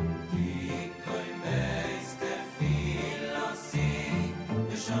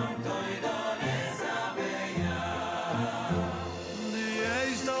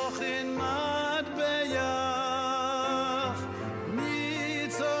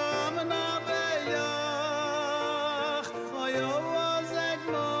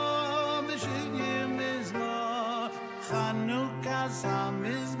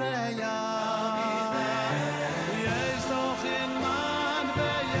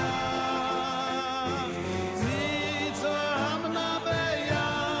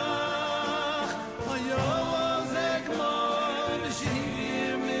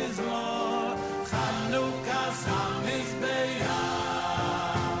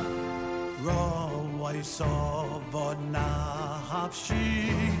Nafshi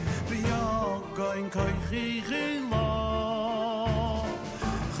v'yogoin koichi chilo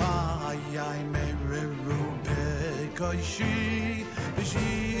Chayai mereru bekoishi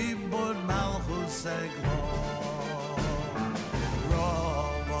v'shibur malchus eglo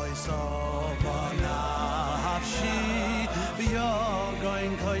Rovoi sovo nafshi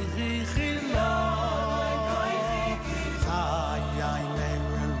v'yogoin koichi chilo Chayai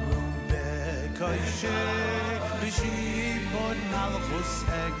mereru bekoishi Shibod Malchus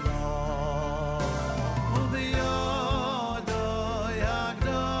Eglo Uviyodo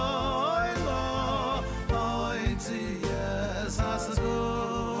Yagdoilo Oitzies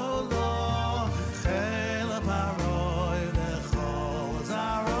Asasulo Chela Paroi Lechol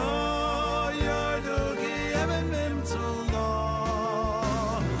Zaro Yorduki Emim Tulo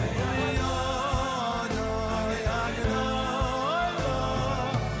Uviyodo Yagdoilo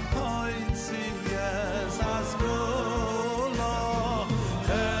Oitzies Asasulo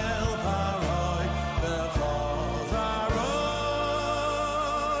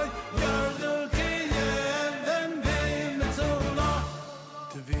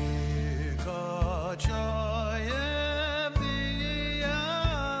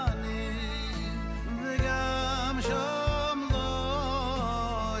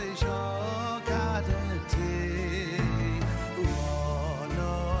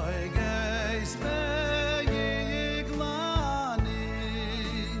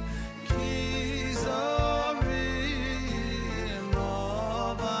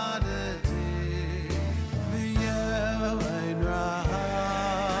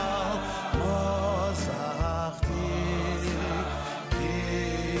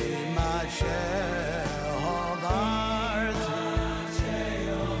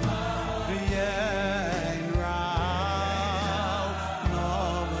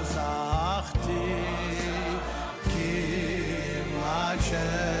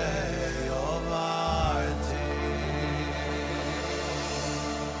We're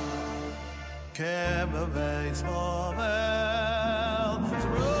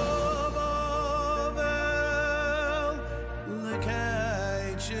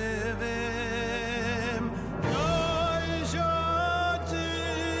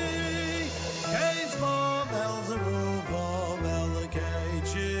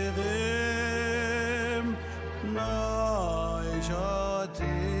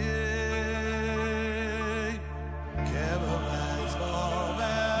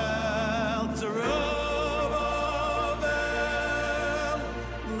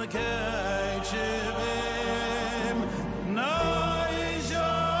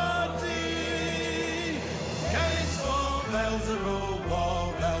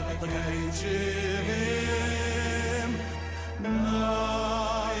going to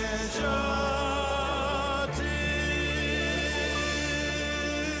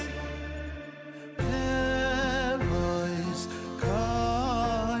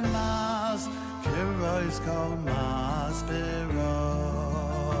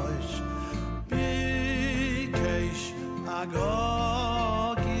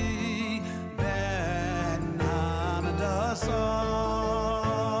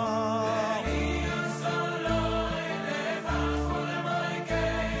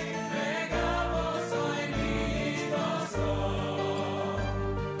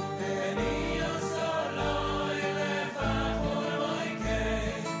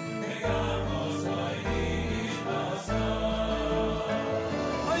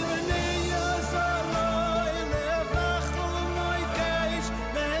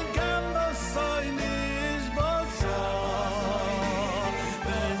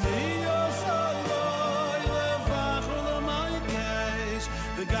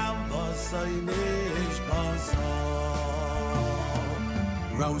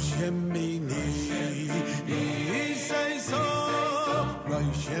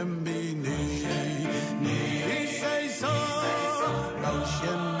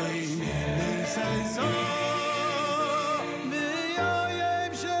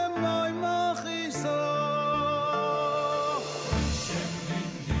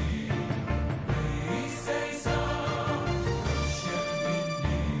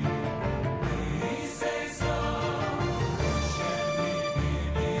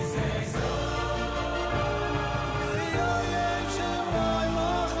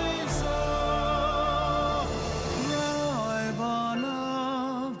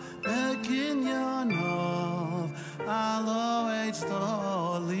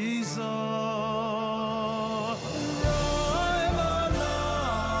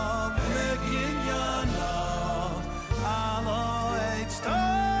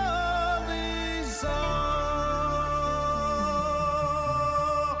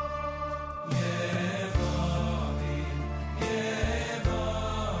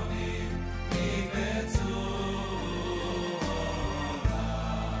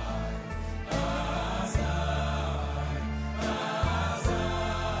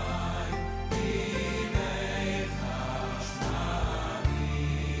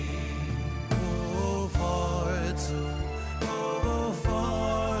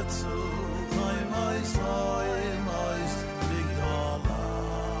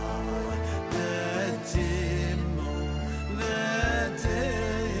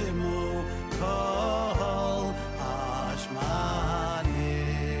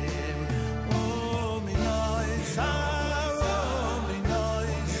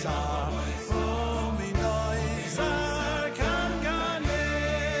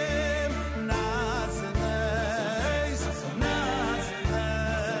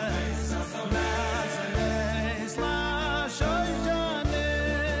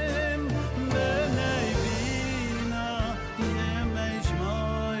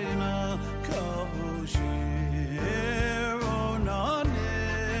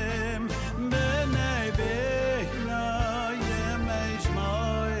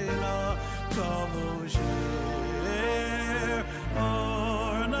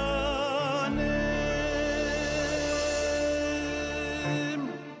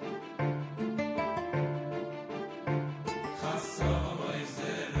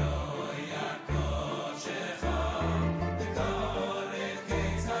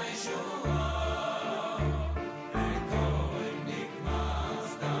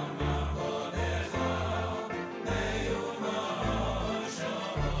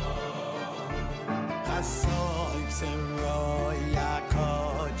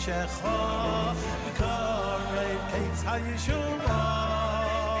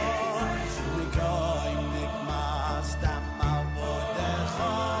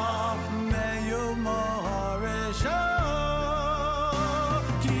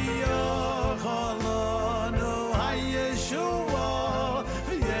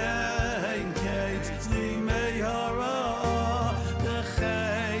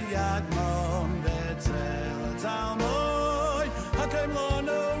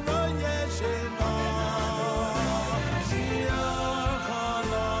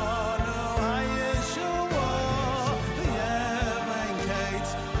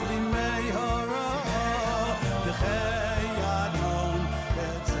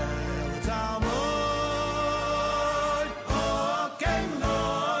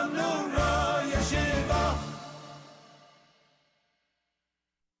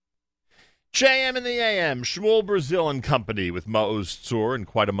JM in the AM, Shmuel Brazil and Company with Maoz Tzur, and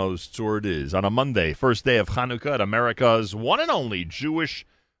quite a Maoz Tzur it is. On a Monday, first day of Chanukah at America's one and only Jewish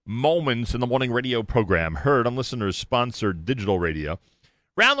Moments in the Morning radio program, heard on listeners-sponsored digital radio.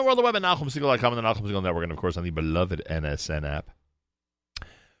 Around the world, the web at NachumSegal.com and the Nachum Segal Network, and of course on the beloved NSN app.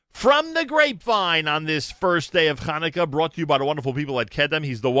 From the grapevine on this first day of Chanukah, brought to you by the wonderful people at Kedem.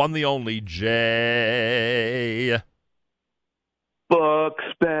 He's the one, the only, Jay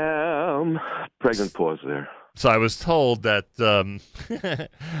Buchsbaum. Pregnant pause there. So I was told that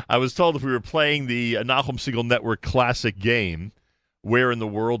if we were playing the Nachum Segal Network classic game, Where in the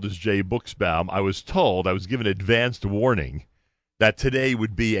World is Jay Buchsbaum, I was given advanced warning that today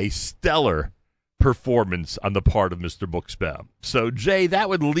would be a stellar performance on the part of Mr. Buchsbaum. So, Jay, that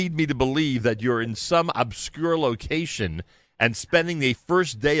would lead me to believe that you're in some obscure location and spending the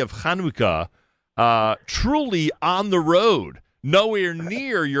first day of Chanukah truly on the road, nowhere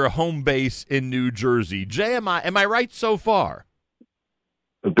near your home base in New Jersey. Jay, am I right so far?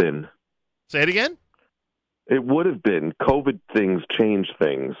 Been. Say it again? It would have been. COVID things change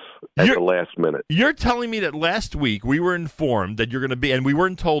things at the last minute. You're telling me that last week we were informed that you're going to be, and we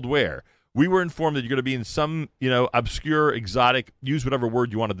weren't told where, we were informed that you're going to be in some, obscure, exotic, use whatever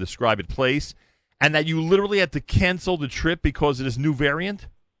word you want to describe it, place, and that you literally had to cancel the trip because of this new variant?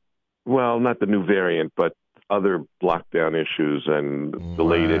 Well, not the new variant, but other lockdown issues and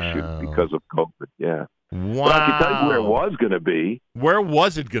delayed issues because of COVID, yeah. Wow. But I can tell you where it was going to be. Where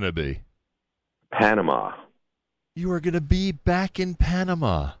was it going to be? Panama. You are going to be back in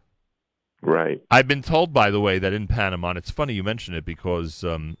Panama. Right. I've been told, by the way, that in Panama, and it's funny you mention it because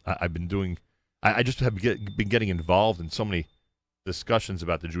I've been doing, I just have been getting involved in so many discussions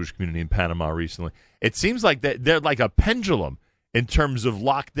about the Jewish community in Panama recently. It seems like they're like a pendulum in terms of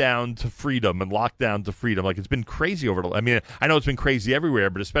lockdown to freedom and lockdown to freedom. Like it's been crazy over I know it's been crazy everywhere,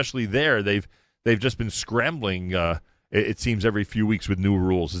 but especially there, they've just been scrambling. It seems every few weeks with new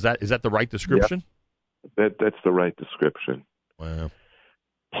rules. Is that the right description? Yep. That's the right description. Wow.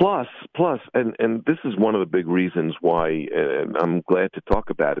 Plus, and this is one of the big reasons why, and I'm glad to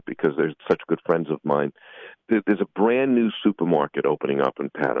talk about it because they're such good friends of mine. There's a brand new supermarket opening up in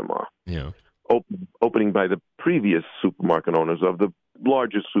Panama. Yeah. Opening by the previous supermarket owners of the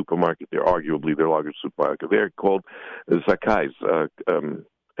largest supermarket there, arguably their largest supermarket there, called Zakai's. And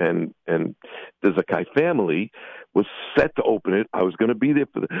the Zakai family was set to open it. I was going to be there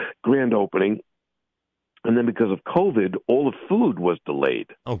for the grand opening. And then because of COVID, all the food was delayed.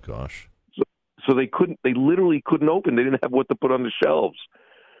 Oh, gosh. So they literally couldn't open. They didn't have what to put on the shelves.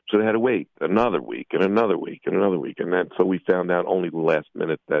 So they had to wait another week and another week and another week. And so we found out only the last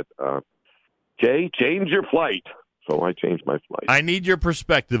minute that, Jay, change your flight. So I changed my flight. I need your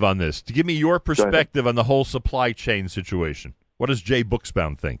perspective on this. To give me your perspective on the whole supply chain situation. What does Jay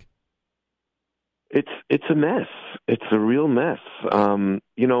Buchsbaum think? It's a mess. It's a real mess.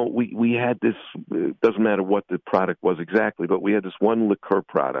 We had this, it doesn't matter what the product was exactly, but we had this one liqueur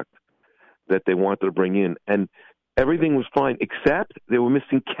product that they wanted to bring in, and everything was fine, except they were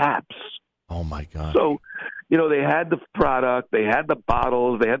missing caps. Oh, my God. So, they had the product, they had the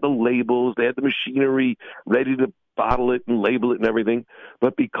bottles, they had the labels, they had the machinery ready to bottle it and label it and everything,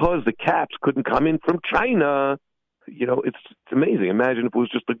 but because the caps couldn't come in from China, it's amazing. Imagine if it was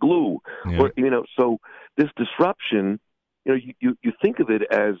just the glue. Yeah. Or, so this disruption, you think of it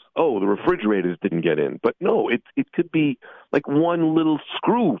as, the refrigerators didn't get in. But no, it could be like one little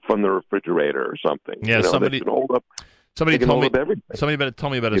screw from the refrigerator or something. Yeah, somebody told me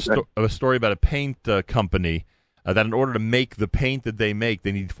about a story about a paint company that in order to make the paint that they make,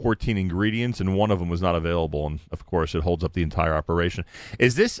 they need 14 ingredients, and one of them was not available. And, of course, it holds up the entire operation.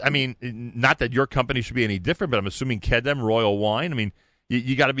 Is this, not that your company should be any different, but I'm assuming Kedem, Royal Wine,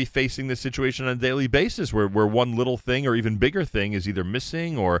 you got to be facing this situation on a daily basis where one little thing or even bigger thing is either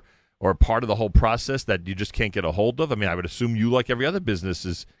missing or part of the whole process that you just can't get a hold of. I would assume you, like every other business,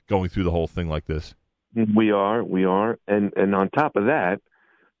 is going through the whole thing like this. We are. And on top of that,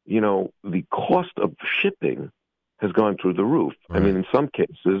 the cost of shipping has gone through the roof. Right. In some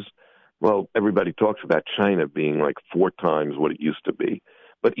cases, everybody talks about China being like 4 times what it used to be.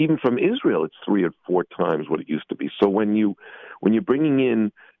 But even from Israel, it's 3 or 4 times what it used to be. So when you're bringing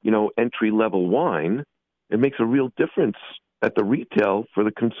in, entry-level wine, it makes a real difference at the retail for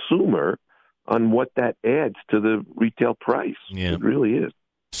the consumer on what that adds to the retail price. Yeah. It really is.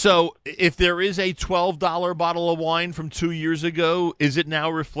 So if there is a $12 bottle of wine from 2 years ago, is it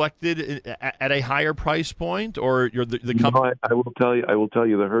now reflected at a higher price point, or the company? No, I will tell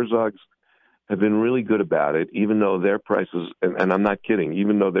you, the Herzogs have been really good about it, even though their prices, and I'm not kidding,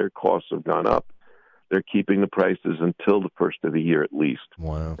 even though their costs have gone up, they're keeping the prices until the first of the year at least.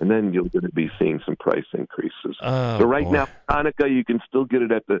 Wow. And then you're going to be seeing some price increases. Oh, so right boy. now, Hanukkah, you can still get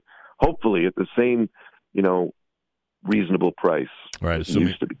it hopefully at the same, reasonable price. Right, it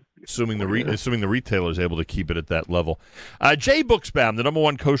used to be. assuming the retailer is able to keep it at that level. Jay Buchsbaum, the number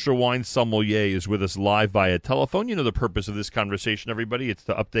one kosher wine sommelier, is with us live via telephone. You know the purpose of this conversation, everybody. It's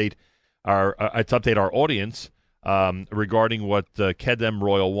to update our audience regarding what Kedem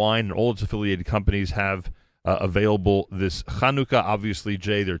Royal Wine and all its affiliated companies have available this Chanukah. Obviously,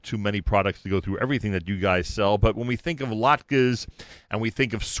 Jay, there are too many products to go through everything that you guys sell. But when we think of latkes and we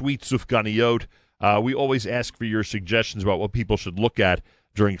think of sweet sufganiyot, we always ask for your suggestions about what people should look at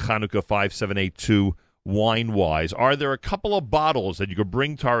during Chanukah 5782 wine-wise. Are there a couple of bottles that you could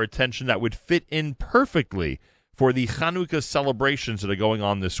bring to our attention that would fit in perfectly for the Chanukah celebrations that are going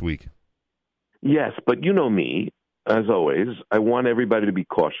on this week? Yes, but you know me, as always, I want everybody to be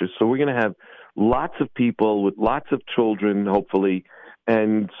cautious. So we're going to have lots of people with lots of children, hopefully,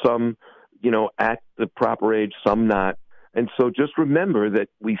 and some, at the proper age, some not. And so just remember that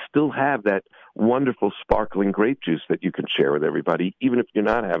we still have that wonderful sparkling grape juice that you can share with everybody, even if you're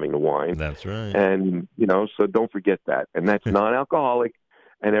not having the wine. That's right. And, so don't forget that. And that's non-alcoholic,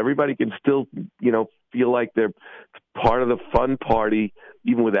 and everybody can still, feel like they're part of the fun party,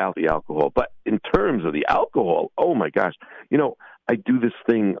 even without the alcohol. But in terms of the alcohol, oh, my gosh. I do this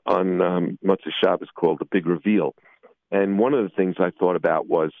thing on Motzei Shabbos called the Big Reveal. And one of the things I thought about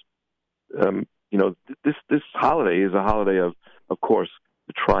was, this holiday is a holiday of course,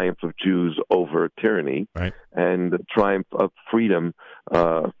 the triumph of Jews over tyranny, right, and the triumph of freedom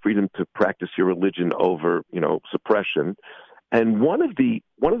to practice your religion over, suppression. And one of the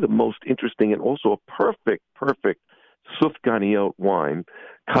most interesting and also a perfect Sufganiyot wine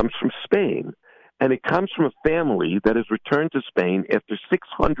comes from Spain. And it comes from a family that has returned to Spain after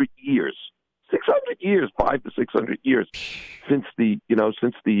 600 years. 600 years, 500 to 600 years since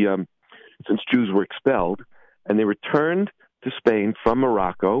Jews were expelled, and they returned to Spain from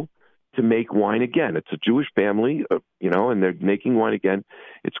Morocco to make wine again. It's a Jewish family, and they're making wine again.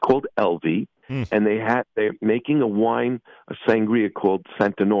 It's called Elvi, and they're making a sangria called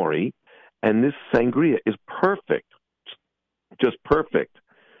Centenori, and this sangria is perfect, just perfect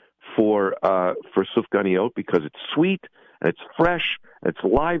for Sufganiyot because it's sweet and it's fresh, and it's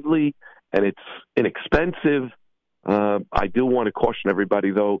lively, and it's inexpensive. I do want to caution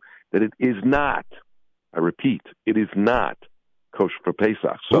everybody, though, that it is not, I repeat, it is not kosher for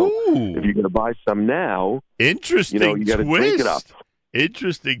Pesach. So if you're going to buy some now, interesting you got to drink it up.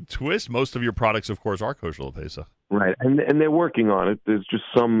 Interesting twist. Most of your products, of course, are kosher for Pesach. Right, and they're working on it. There's just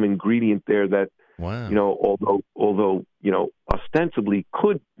some ingredient there that, wow, although ostensibly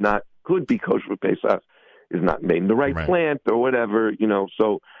could be kosher for Pesach, is not made in the right plant or whatever.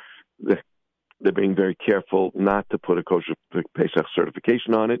 So they're being very careful not to put a kosher for Pesach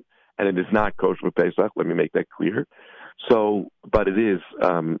certification on it, and it is not kosher for Pesach. Let me make that clear. So, but it is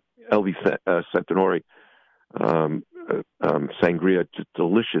Elvi Centenori sangria, just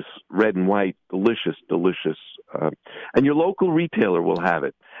delicious, red and white, delicious. And your local retailer will have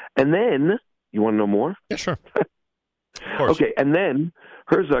it. And then, you want to know more? Yeah, sure. Okay, and then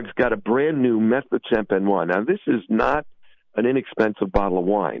Herzog's got a brand new Method Champenois. Now, this is not an inexpensive bottle of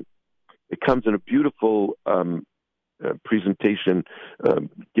wine. It comes in a beautiful presentation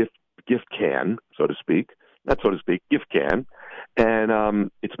gift can, so to speak. Not so to speak, gift can. And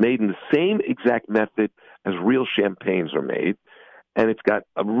it's made in the same exact method as real champagnes are made. And it's got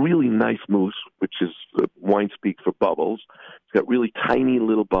a really nice mousse, which is wine speak for bubbles. It's got really tiny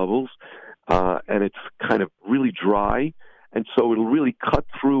little bubbles. And it's kind of really dry. And so it'll really cut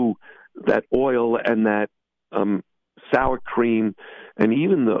through that oil and that sour cream. And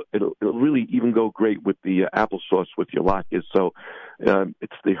even it'll really even go great with the applesauce with your latkes. So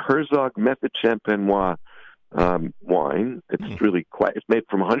it's the Herzog Method Champenois wine. It's really it's made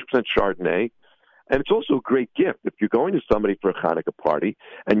from 100% Chardonnay. And it's also a great gift if you're going to somebody for a Hanukkah party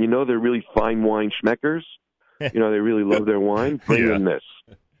and they're really fine wine schmeckers. They really love their wine. Bring them this.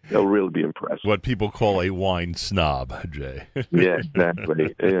 They'll really be impressed. What people call a wine snob, Jay. Yeah,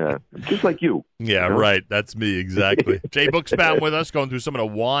 exactly. Yeah. Just like you. Yeah, right. That's me, exactly. Jay Buchsbaum with us, going through some of the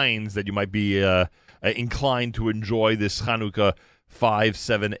wines that you might be inclined to enjoy this Chanukah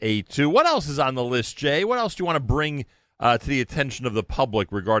 5782. What else is on the list, Jay? What else do you want to bring to the attention of the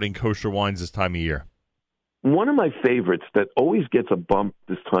public regarding kosher wines this time of year? One of my favorites that always gets a bump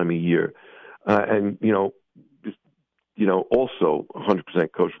this time of year, and also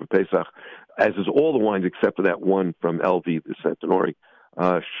 100% kosher for Pesach, as is all the wines except for that one from LV, the Centenori,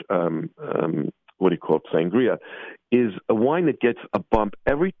 what do you call it, sangria, is a wine that gets a bump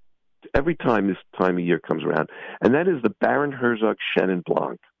every every time this time of year comes around, and that is the Baron Herzog Chenin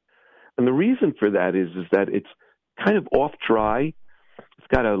Blanc. And the reason for that is that it's kind of off dry. It's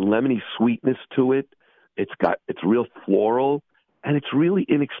got a lemony sweetness to it. It's real floral, and it's really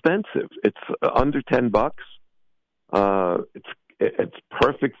inexpensive. It's under $10. It's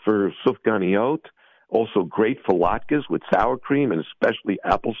perfect for sufganiyot. Also great for latkes with sour cream and especially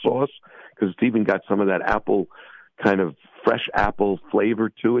applesauce, because it's even got some of that apple, kind of fresh apple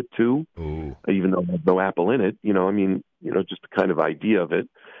flavor to it too. Ooh. Even though there's no apple in it, just the kind of idea of it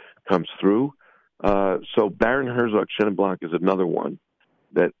comes through. So Baron Herzog Chenin Blanc is another one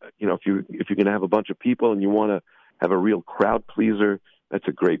that, if you're going to have a bunch of people and you want to have a real crowd pleaser, that's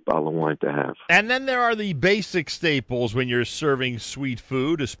a great bottle of wine to have. And then there are the basic staples when you're serving sweet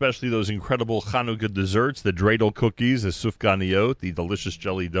food, especially those incredible Chanukah desserts, the dreidel cookies, the sufganiyot, the delicious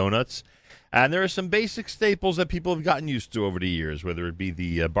jelly donuts. And there are some basic staples that people have gotten used to over the years, whether it be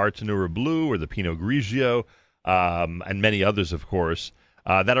the Bartonura Blue or the Pinot Grigio, and many others, of course,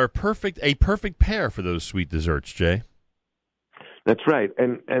 that are a perfect pair for those sweet desserts, Jay. That's right.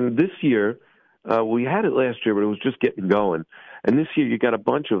 And this year, we had it last year, but it was just getting going. And this year you got a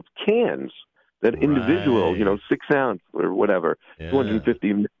bunch of cans, that individual, 6 ounce or whatever,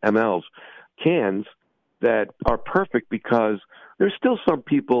 250 mLs cans that are perfect, because there's still some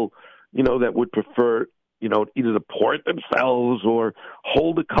people, that would prefer, either to pour it themselves or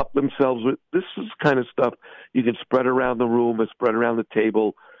hold a cup themselves. This is kind of stuff you can spread around the room and spread around the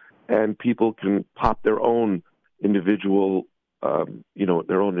table, and people can pop their own individual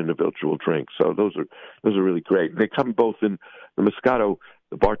their own individual drinks. So those are really great. They come both in the Moscato.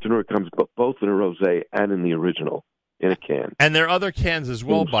 The Bartonura comes both in a rosé and in the original in a can. And there are other cans as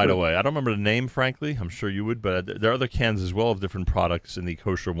well, by the way. I don't remember the name, frankly. I'm sure you would, but there are other cans as well of different products in the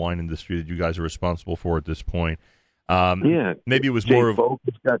kosher wine industry that you guys are responsible for at this point. Maybe it was Jay more of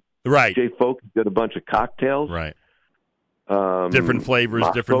right. Jay Folk has got a bunch of cocktails, right? Different flavors,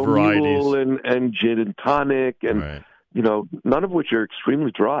 Moscow different varieties, Mule and gin and tonic, and right. None of which are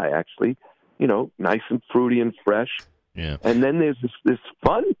extremely dry, actually. Nice and fruity and fresh. Yeah. And then there's this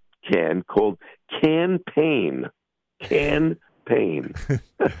fun can called Can Pain. Can Pain.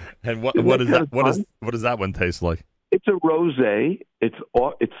 And what is that? What does that one taste like? It's a rosé. It's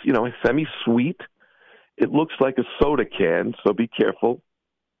semi-sweet. It looks like a soda can, so be careful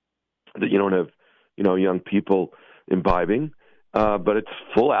that you don't have young people imbibing. But it's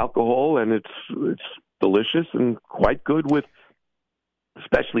full alcohol, and it's delicious and quite good with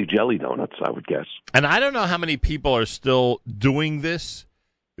especially jelly donuts, I would guess. And I don't know how many people are still doing this,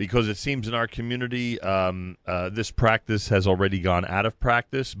 because it seems in our community this practice has already gone out of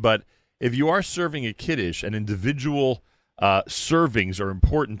practice. But if you are serving a kiddush and individual servings are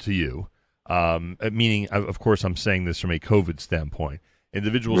important to you, meaning, of course, I'm saying this from a COVID standpoint,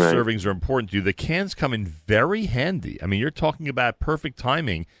 individual right. servings are important to you, the cans come in very handy. I mean, you're talking about perfect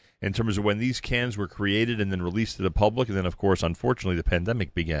timing in terms of when these cans were created and then released to the public, and then, of course, unfortunately, the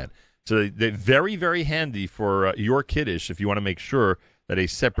pandemic began. So they're very, very handy for your kiddush if you want to make sure that a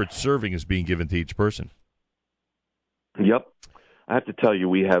separate serving is being given to each person. Yep. I have to tell you,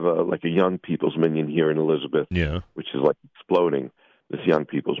 we have a young people's minion here in Elizabeth, which is exploding, this young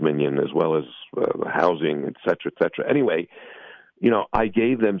people's minion, as well as housing, et cetera, et cetera. Anyway, I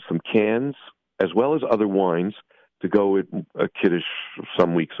gave them some cans as well as other wines to go with a kiddush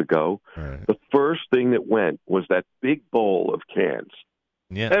some weeks ago. Right. The first thing that went was that big bowl of cans.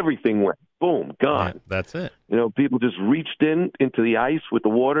 Yeah. Everything went, boom, gone. Yeah, that's it. People just reached into the ice with the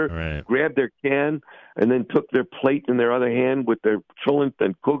water, right. grabbed their can, and then took their plate in their other hand with their cholent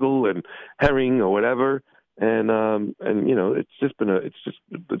and kugel and herring or whatever. And it's just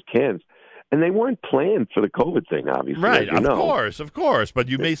the cans. And they weren't planned for the COVID thing, obviously. Right, of course. But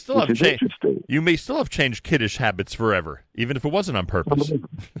you may still have changed. You may still have changed kiddush habits forever, even if it wasn't on purpose.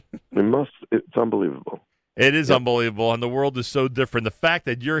 It's unbelievable. It is unbelievable, and the world is so different. The fact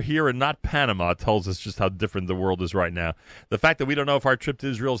that you're here and not Panama tells us just how different the world is right now. The fact that we don't know if our trip to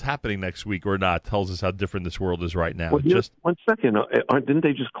Israel is happening next week or not tells us how different this world is right now. Well, one second. Didn't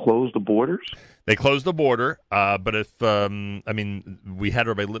they just close the borders? They closed the border, but we had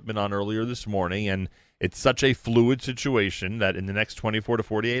Rabbi Lipman on earlier this morning, and it's such a fluid situation that in the next 24 to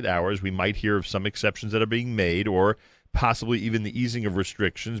 48 hours, we might hear of some exceptions that are being made, or possibly even the easing of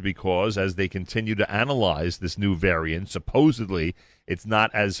restrictions, because as they continue to analyze this new variant, supposedly it's not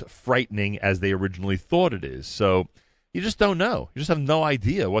as frightening as they originally thought it is. So you just don't know. You just have no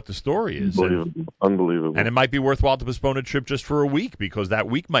idea what the story is. Unbelievable. And it might be worthwhile to postpone a trip just for a week, because that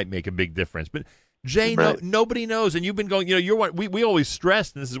week might make a big difference. But Jay, Right. nobody knows, and you've been going. You're one. We always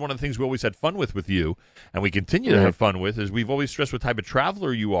stressed, and this is one of the things we always had fun with you, and we continue to have fun with. Is we've always stressed what type of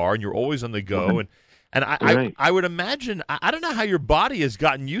traveler you are, and you're always on the go. And I would imagine I don't know how your body has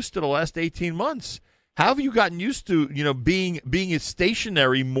gotten used to the last 18 months. How have you gotten used to being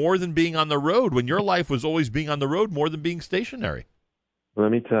stationary more than being on the road when your life was always being on the road more than being stationary?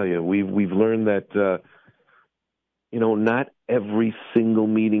 Let me tell you, we've learned that not every single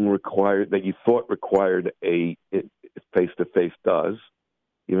meeting that you thought required a face-to-face does,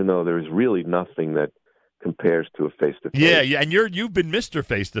 even though there is really nothing that compares to a face-to-face. Yeah, and you've been Mr.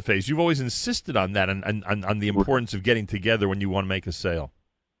 Face-to-face. You've always insisted on that and on the importance of getting together when you want to make a sale.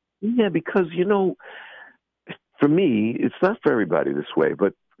 Yeah, because, for me, it's not for everybody this way,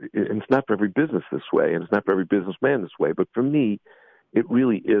 but it's not for every business this way, and it's not for every businessman this way. But for me, it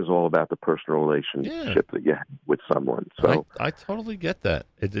really is all about the personal relationship that you have with someone. So I totally get that.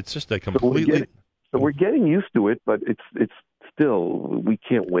 It's just a completely. So we're getting used to it, but it's still, we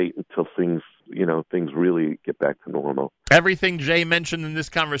can't wait until things really get back to normal. Everything Jay mentioned in this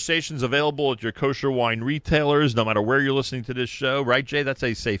conversation is available at your kosher wine retailers, no matter where you're listening to this show, right, Jay? That's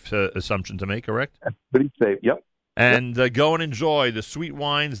a safe assumption to make, correct? That's pretty safe. Yep. And go and enjoy the sweet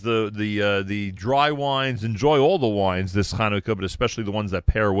wines, the dry wines. Enjoy all the wines this Chanukah, but especially the ones that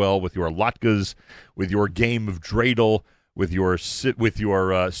pair well with your latkes, with your game of dreidel, with your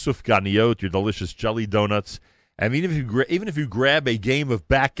sufganiot, your delicious jelly donuts. And even if you grab a game of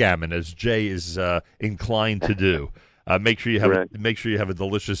backgammon, as Jay is inclined to do, make sure you have a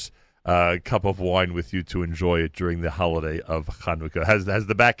delicious cup of wine with you to enjoy it during the holiday of Chanukah. Has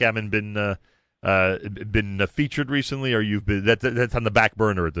the backgammon been featured recently, or that's on the back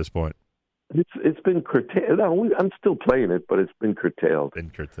burner at this point? It's been curtailed. No, I'm still playing it, but it's been curtailed.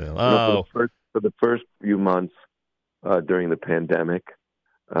 Oh, for the first few months during the pandemic,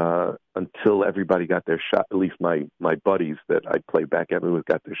 until everybody got their shot. At least my buddies that I play backgammon with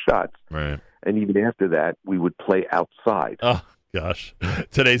got their shots. Right. And even after that, we would play outside. Oh gosh,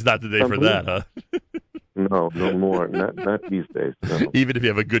 today's not the day for that, huh? No more. Not these days. No. Even if you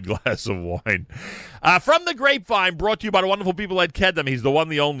have a good glass of wine. From the Grapevine, brought to you by the wonderful people at Kedem. He's the one,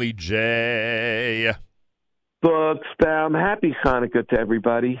 the only Jay. Buchsbaum, happy Chanukah to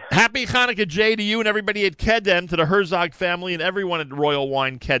everybody. Happy Chanukah, Jay, to you and everybody at Kedem, to the Herzog family and everyone at Royal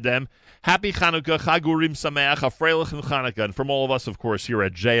Wine Kedem. Happy Chanukah, Chagurim Sameach, a Freilichen Chanukah, and from all of us, of course, here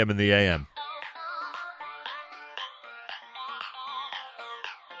at JM in the AM.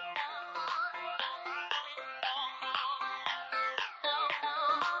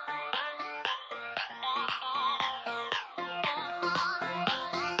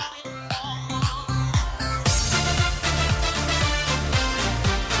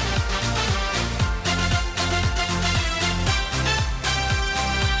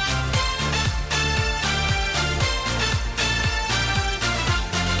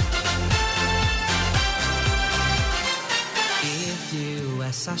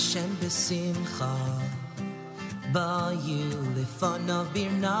 Hashem b'simcha, bayu lefanav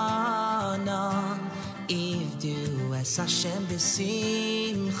birnana. Ivdu es Hashem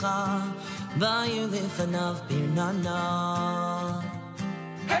b'simcha, bayu lefanav birnana.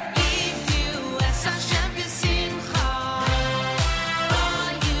 Ivdu es Hashem b'simcha,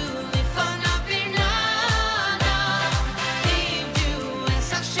 bayu lefanav birnana. Ivdu es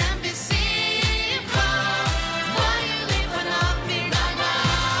Hashem b'simcha, bayu lefanav birnana.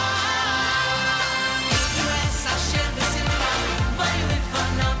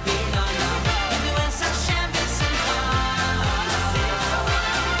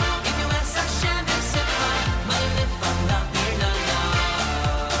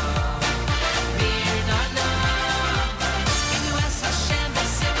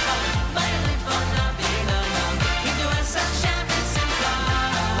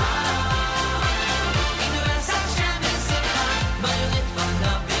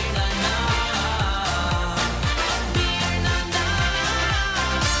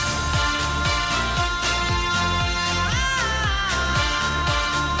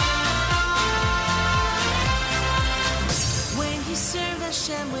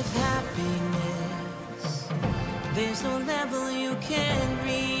 There's no level you can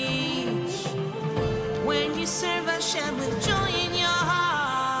reach. When you serve Hashem with joy in your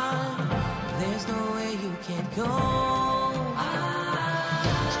heart, there's no way you can't go.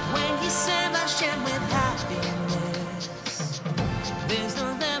 When you serve Hashem with happiness, there's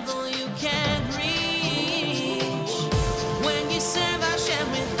no level you can reach. When you serve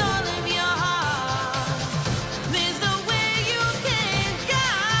Hashem with all of your heart, there's no way you can go.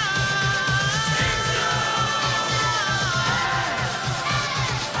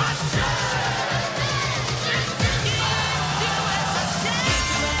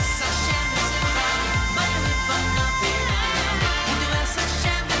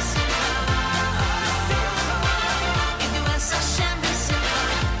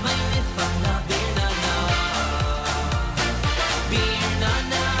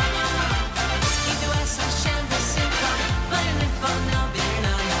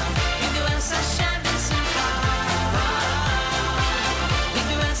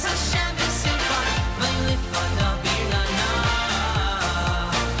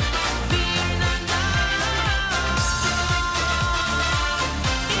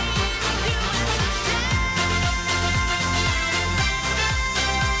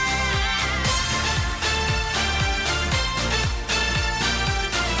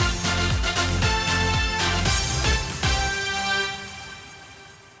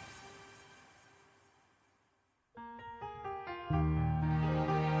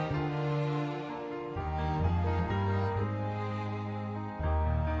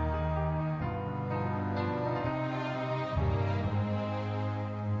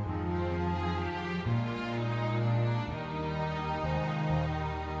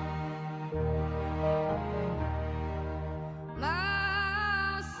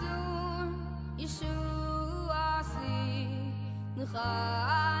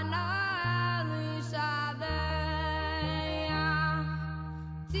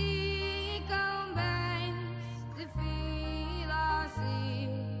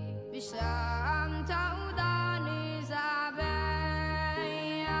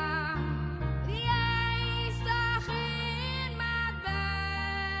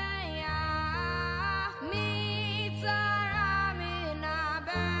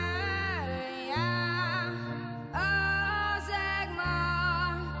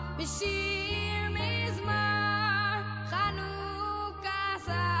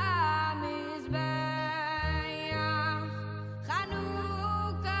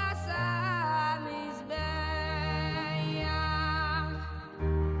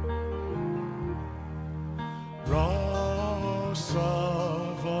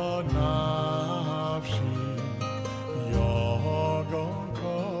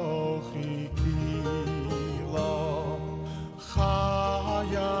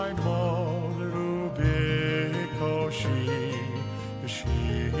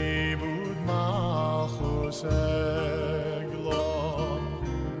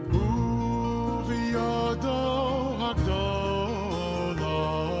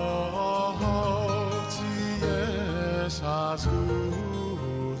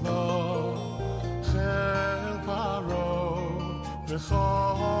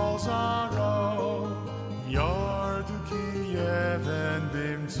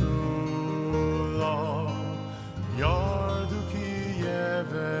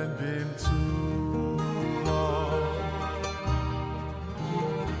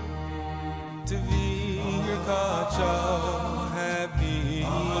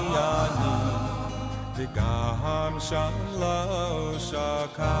 וגם שם לא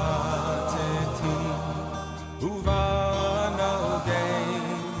שקטתי ובנו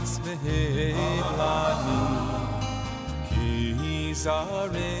גייס והדלני כי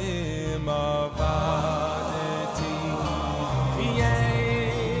זרים עבדתי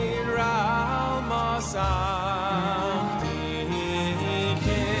ירא מסכתי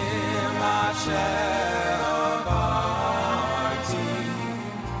כמשל עברתי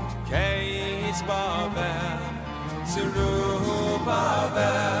קיץ בבל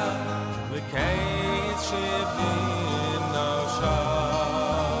Zerubbabel, the Kates Shivim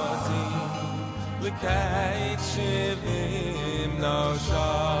Noshati, the Kates Shivim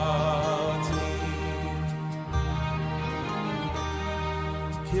Noshati.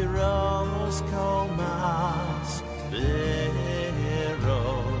 Kiros Komas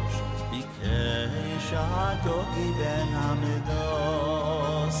Berosh, Bikesh Adoki Ben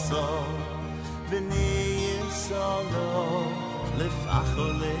Hamidoso, B'ni Solo לפחו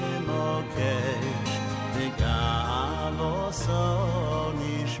למוקש וגבוסו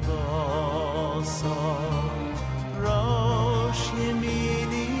נשבוסו ראש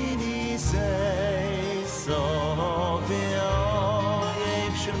ימיני ניסייסו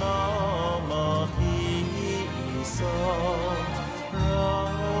ואויב שלו מוכיסו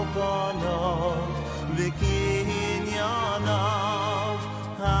רובנו וקנייניו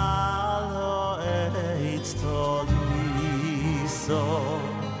הלא עץ תוליסו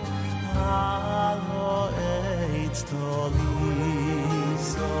הלא עץ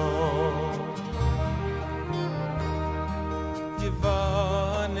תוליסו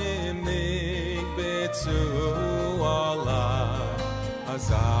יבנים נקבצו עליי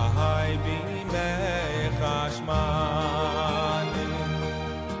אזי בימי חשמלים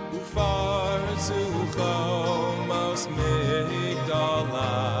ופרצו חומוס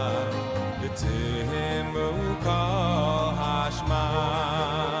מגדולי ותמו כל השמנים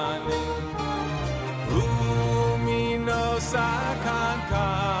ומינוס הקנקנים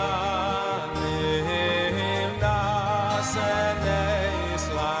נעשה נס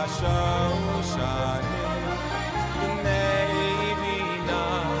לשושנים בני בינה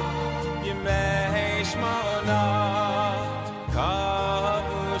ימי שמונה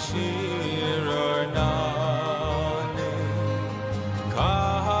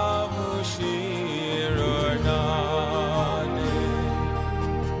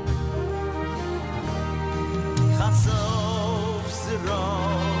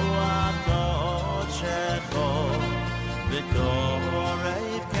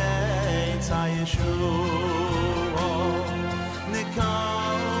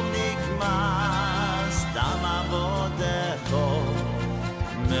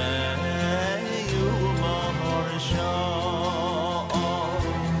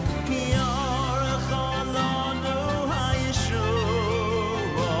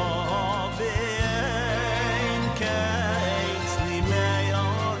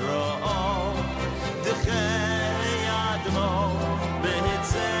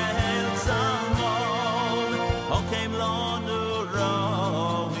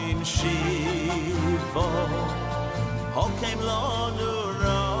Hokem lonu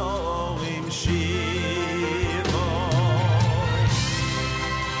roim shivo.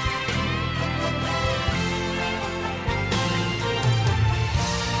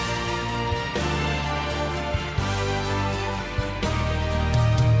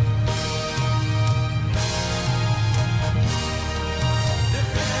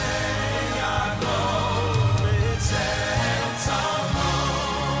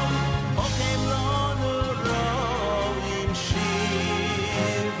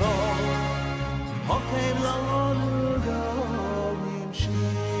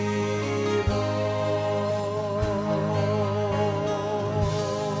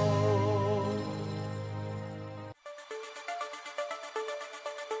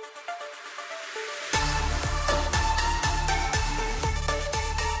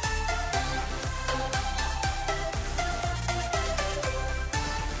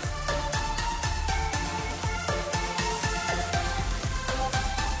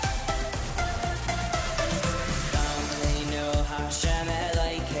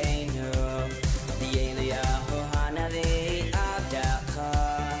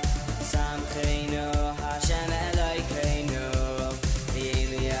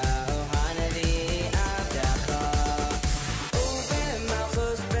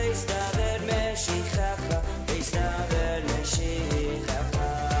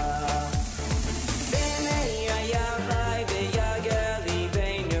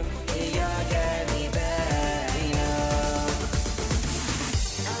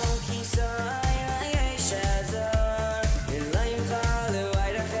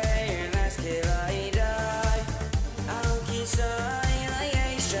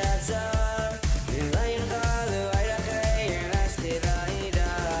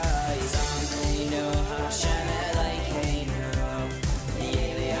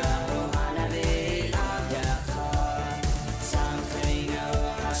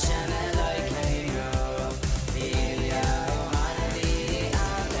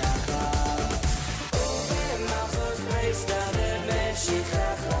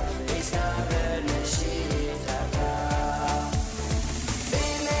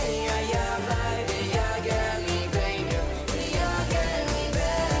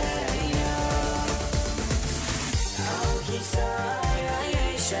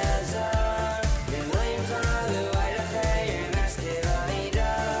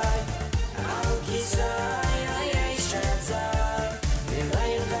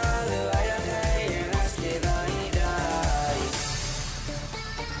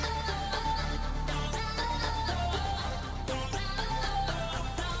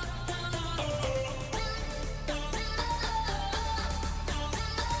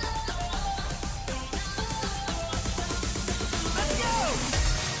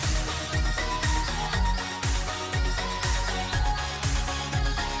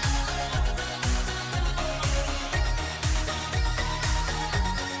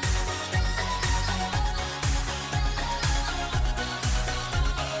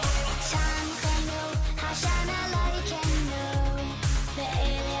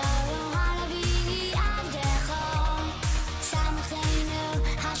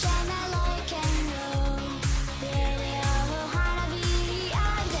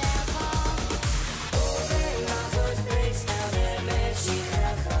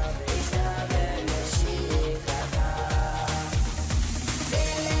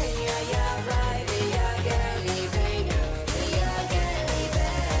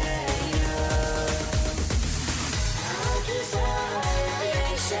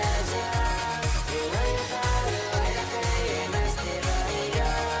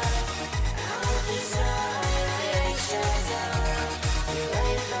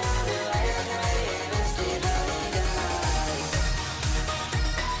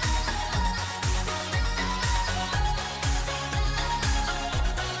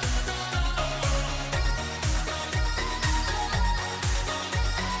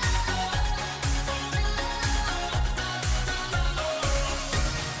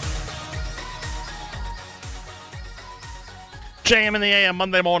 JM in the AM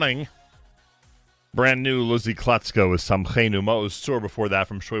Monday morning. Brand new Lizzie Klotzko with Samchenu Mo's tour. Before that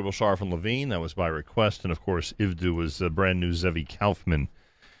from Shoibel Sharf and Levine. That was by request. And, of course, Ivdu was brand new Zevi Kaufman.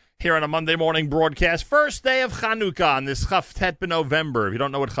 Here on a Monday morning broadcast. First day of Chanukah on this Chavtet b'November. If you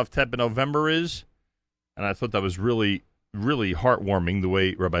don't know what Chavtet b'November is, and I thought that was really, really heartwarming the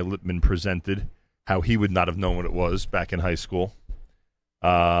way Rabbi Lipman presented how he would not have known what it was back in high school.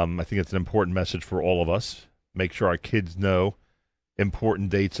 I think it's an important message for all of us. Make sure our kids know important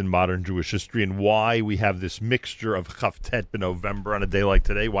dates in modern Jewish history and why we have this mixture of Chavtet b'November on a day like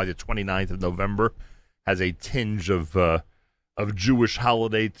today, why the 29th of November has a tinge of Jewish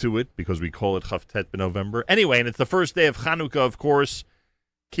holiday to it because we call it Chavtet b'November. Anyway, and it's the first day of Chanukah, of course.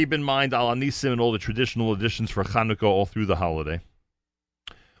 Keep in mind Al Anisim and all the traditional additions for Chanukah all through the holiday.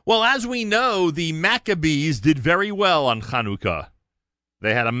 Well, as we know, the Maccabees did very well on Chanukah.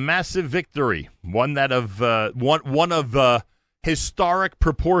 They had a massive victory, one of historic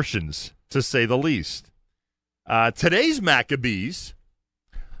proportions, to say the least. Today's Maccabees,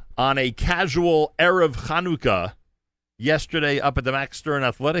 on a casual Erev Chanukah, yesterday up at the Max Stern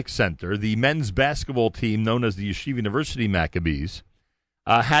Athletic Center, the men's basketball team known as the Yeshiva University Maccabees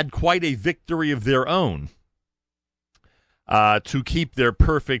had quite a victory of their own to keep their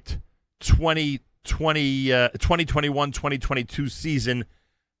perfect 2021-2022 season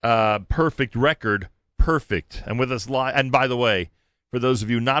perfect record perfect. And with us live, and by the way, for those of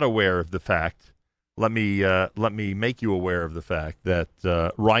you not aware of the fact, let me make you aware of the fact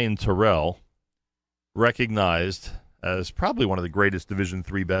that Ryan Terrell, recognized as probably one of the greatest Division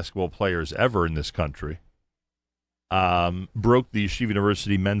III basketball players ever in this country, broke the Yeshiva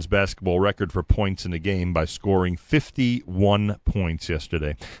University men's basketball record for points in a game by scoring 51 points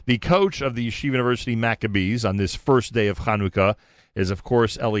yesterday. The coach of the Yeshiva University Maccabees on this first day of Chanukah is, of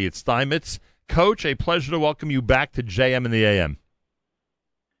course, Elliot Steinmetz. Coach, a pleasure to welcome you back to JM and the AM.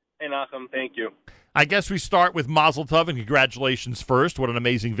 Hey, Nachum, thank you. I guess we start with Mazel Tov and congratulations first. What an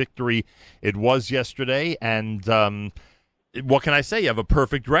amazing victory it was yesterday. And what can I say? You have a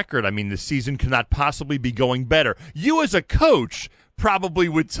perfect record. I mean, the season cannot possibly be going better. You as a coach probably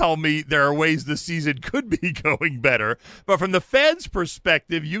would tell me there are ways the season could be going better. But from the fans'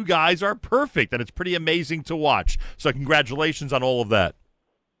 perspective, you guys are perfect, and it's pretty amazing to watch. So congratulations on all of that.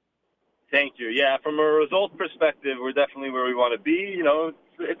 Thank you. Yeah, from a result perspective, we're definitely where we want to be. You know,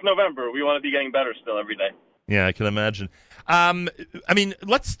 it's November. We want to be getting better still every day. Yeah, I can imagine. I mean,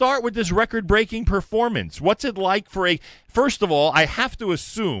 let's start with this record-breaking performance. What's it like first of all, I have to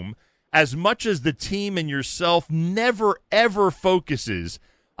assume, as much as the team and yourself never, ever focuses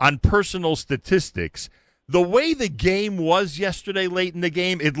on personal statistics, the way the game was yesterday late in the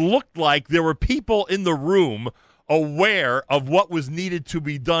game, it looked like there were people in the room aware of what was needed to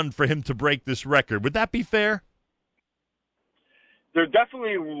be done for him to break this record. Would that be fair? There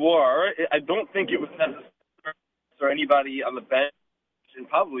definitely were. I don't think it was necessary for anybody on the bench, and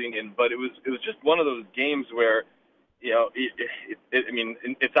probably in, but it was just one of those games where, you know, I mean,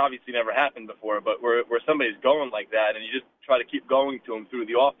 it's obviously never happened before, but where somebody's going like that, and you just try to keep going to him through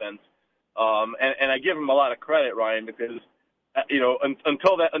the offense. And I give him a lot of credit, Ryan, because you know,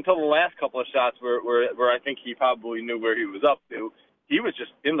 until the last couple of shots where I think he probably knew where he was up to, he was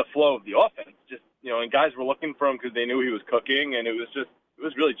just in the flow of the offense. Just, you know, and guys were looking for him because they knew he was cooking, and it was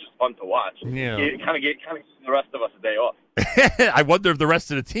really just fun to watch. Yeah. It kind of gave the rest of us a day off. I wonder if the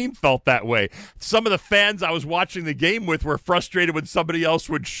rest of the team felt that way. Some of the fans I was watching the game with were frustrated when somebody else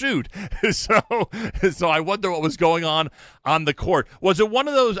would shoot. So I wonder what was going on the court. Was it one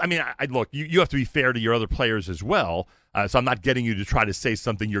of those? I mean, look, you have to be fair to your other players as well. So I'm not getting you to try to say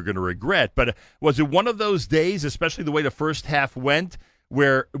something you're going to regret. But was it one of those days, especially the way the first half went,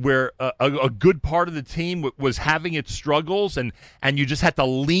 where a good part of the team was having its struggles, and you just had to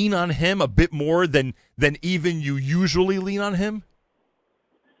lean on him a bit more than even you usually lean on him?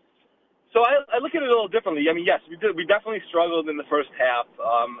 So I look at it a little differently. I mean, yes, we did. We definitely struggled in the first half.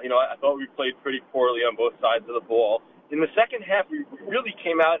 You know, I thought we played pretty poorly on both sides of the ball. In the second half, we really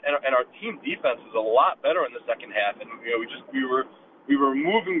came out, and our team defense was a lot better in the second half. And you know, we were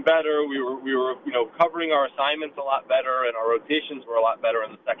moving better. We were you know, covering our assignments a lot better, and our rotations were a lot better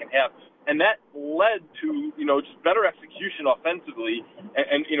in the second half. And that led to, you know, just better execution offensively.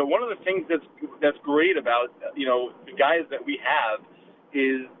 And you know, one of the things that's great about, you know, the guys that we have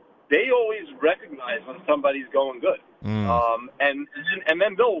is they always recognize when somebody's going good. And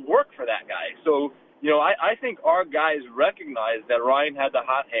then they'll work for that guy. So, you know, I think our guys recognized that Ryan had the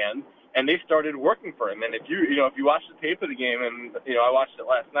hot hand, and they started working for him. And if you watch the tape of the game, and, you know, I watched it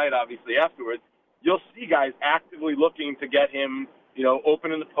last night, obviously, afterwards, you'll see guys actively looking to get him, you know,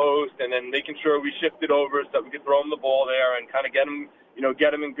 open in the post, and then making sure we shifted over so that we could throw him the ball there and kind of get him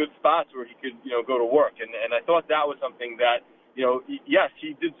in good spots where he could, you know, go to work. And I thought that was something that, you know, yes,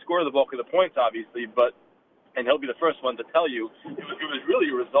 he did score the bulk of the points, obviously, but, and he'll be the first one to tell you, it was really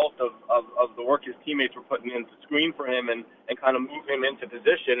a result of the work his teammates were putting in to screen for him and kind of move him into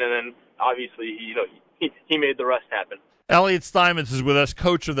position. And then, obviously, he made the rest happen. Elliot Steinmetz is with us,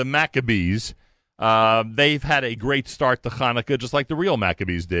 coach of the Maccabees. They've had a great start to Chanukah, just like the real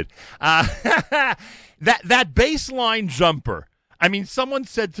Maccabees did. That baseline jumper, I mean, someone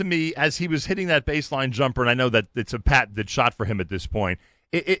said to me as he was hitting that baseline jumper, and I know that it's a patented shot for him at this point,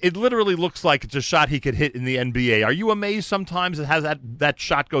 it literally looks like it's a shot he could hit in the NBA. Are you amazed sometimes it has that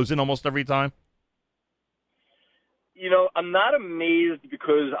shot goes in almost every time? I'm not amazed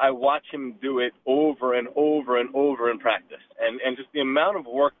because I watch him do it over and over and over in practice. And just the amount of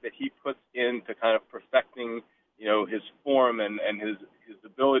work that he puts into kind of perfecting, his form and his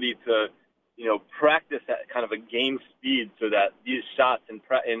ability to, practice at kind of a game speed so that these shots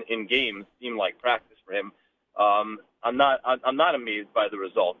in games seem like practice for him. I'm not amazed by the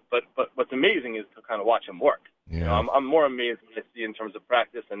result, but what's amazing is to kind of watch him work. Yeah. I'm more amazed when I see in terms of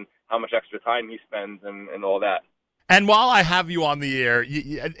practice and how much extra time he spends and all that. And while I have you on the air,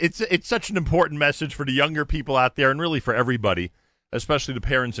 it's such an important message for the younger people out there, and really for everybody, especially the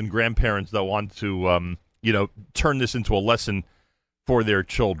parents and grandparents that want to, turn this into a lesson for their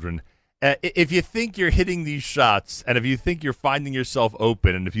children. If you think you're hitting these shots, and if you think you're finding yourself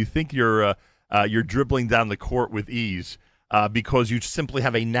open, and if you think you're dribbling down the court with ease because you simply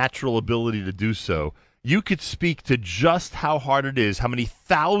have a natural ability to do so, you could speak to just how hard it is, how many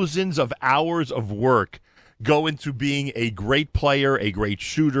thousands of hours of work go into being a great player, a great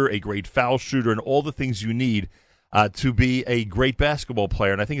shooter, a great foul shooter, and all the things you need to be a great basketball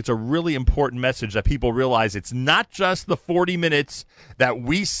player. And I think it's a really important message that people realize it's not just the 40 minutes that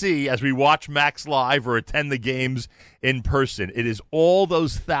we see as we watch Max live or attend the games in person. It is all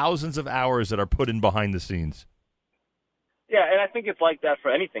those thousands of hours that are put in behind the scenes. Yeah, and I think it's like that for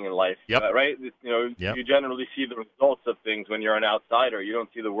anything in life, right? Yep. You generally see the results of things when you're an outsider. You don't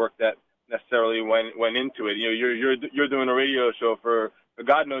see the work that necessarily went into it. You're doing a radio show for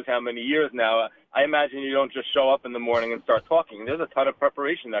God knows how many years now. I imagine you don't just show up in the morning and start talking. There's a ton of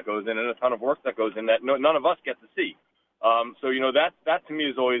preparation that goes in and a ton of work that goes in that none of us get to see. So that to me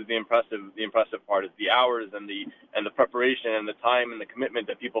is always the impressive part, is the hours and the preparation and the time and the commitment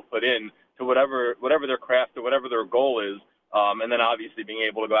that people put in to whatever their craft or whatever their goal is, and then obviously being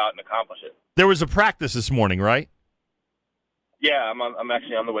able to go out and accomplish it. There was a practice this morning, right? Yeah, I'm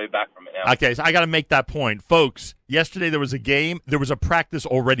actually on the way back from it now. Okay, so I got to make that point. Folks, yesterday there was a game. There was a practice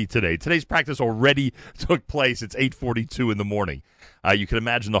already today. Today's practice already took place. It's 8:42 in the morning. You can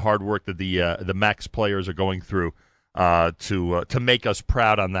imagine the hard work that the Max players are going through to make us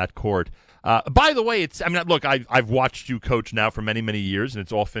proud on that court. By the way, look, I've watched you coach now for many, many years, and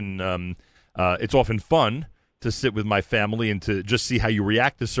it's often fun to sit with my family and to just see how you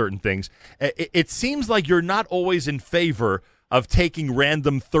react to certain things. It seems like you're not always in favor of taking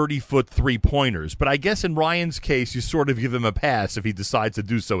random 30-foot three-pointers. But I guess in Ryan's case, you sort of give him a pass if he decides to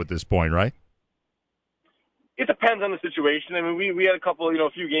do so at this point, right? It depends on the situation. I mean, we had a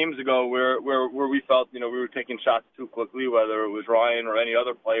few games ago where we felt, we were taking shots too quickly, whether it was Ryan or any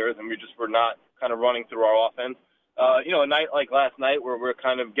other players, and we just were not kind of running through our offense. A night like last night where we're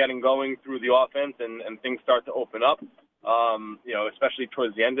kind of getting going through the offense and things start to open up, especially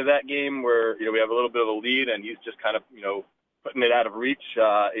towards the end of that game where, we have a little bit of a lead and he's just kind of, putting it out of reach,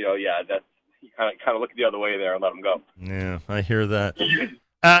 that's, you kind of look the other way there and let him go. Yeah, I hear that.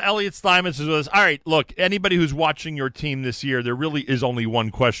 Elliot Steinmetz is with us. All right, look, anybody who's watching your team this year, there really is only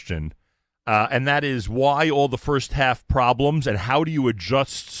one question, and that is why all the first half problems and how do you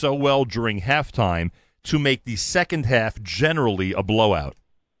adjust so well during halftime to make the second half generally a blowout?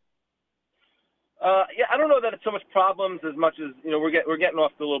 I don't know that it's so much problems as much as, we're getting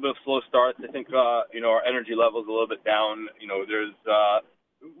off to a little bit of slow starts. I think, our energy level's a little bit down.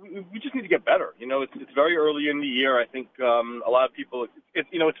 We just need to get better. It's very early in the year. I think a lot of people,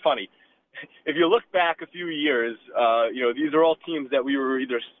 it's funny. If you look back a few years, these are all teams that we were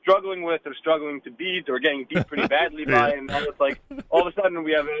either struggling with or struggling to beat or getting beat pretty badly by, and now it's like all of a sudden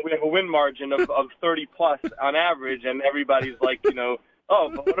we have a win margin of 30 plus on average, and everybody's like, oh,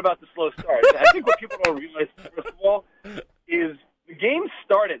 but what about the slow start? I think what people don't realize, first of all, is the games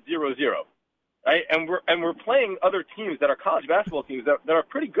start at 0-0, right? And we're playing other teams that are college basketball teams that are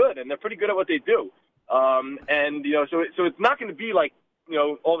pretty good, and they're pretty good at what they do. So it's not going to be like,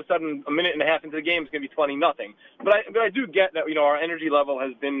 all of a sudden a minute and a half into the game is going to be 20-0. But I do get that, our energy level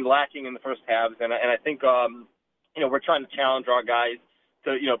has been lacking in the first halves, and I think, we're trying to challenge our guys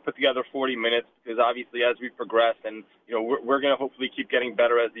to, put together 40 minutes because obviously as we progress and, we're going to hopefully keep getting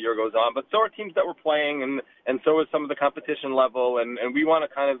better as the year goes on. But so are teams that we're playing and so is some of the competition level. And we want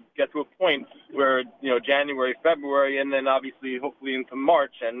to kind of get to a point where, January, February, and then obviously hopefully into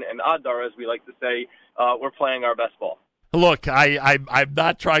March and Adar, as we like to say, we're playing our best ball. Look, I'm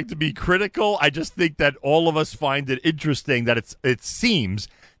not trying to be critical. I just think that all of us find it interesting that it seems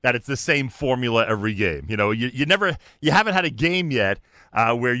that it's the same formula every game. You haven't had a game yet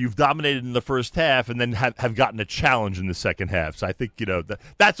where you've dominated in the first half and then have gotten a challenge in the second half. So I think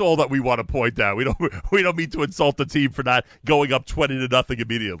that's all that we want to point out. We don't mean to insult the team for not going up 20-0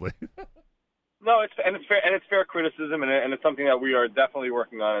 immediately. No, it's fair criticism, and it's something that we are definitely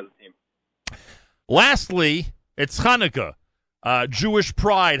working on as a team. Lastly, it's Chanukah. Jewish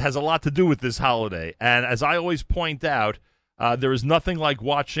pride has a lot to do with this holiday, and as I always point out, there is nothing like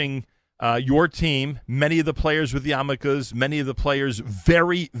watching your team, many of the players with yarmulkes, many of the players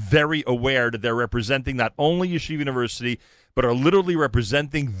very, very aware that they're representing not only Yeshiva University, but are literally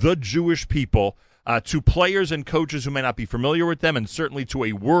representing the Jewish people to players and coaches who may not be familiar with them, and certainly to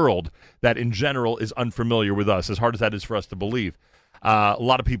a world that in general is unfamiliar with us, as hard as that is for us to believe. A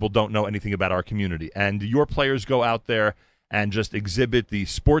lot of people don't know anything about our community, and your players go out there and just exhibit the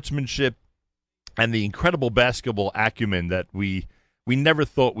sportsmanship and the incredible basketball acumen that we never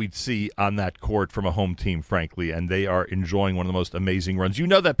thought we'd see on that court from a home team, frankly, and they are enjoying one of the most amazing runs. You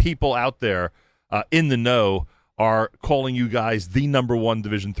know that people out there in the know are calling you guys the number one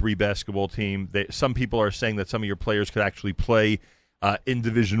Division III basketball team. Some people are saying that some of your players could actually play in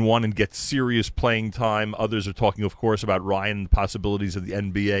Division I and get serious playing time. Others are talking, of course, about Ryan and the possibilities of the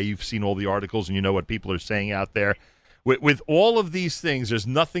NBA. You've seen all the articles, and you know what people are saying out there. With all of these things, there's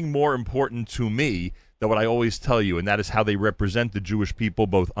nothing more important to me than what I always tell you, and that is how they represent the Jewish people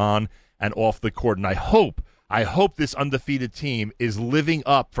both on and off the court. And I hope this undefeated team is living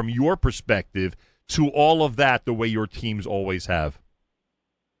up, from your perspective, to all of that the way your teams always have.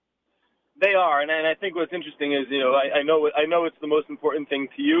 They are, and I think what's interesting is, I know it's the most important thing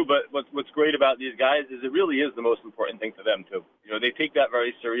to you, but what's great about these guys is it really is the most important thing to them too. They take that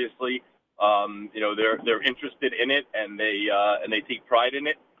very seriously. They're interested in it, and they take pride in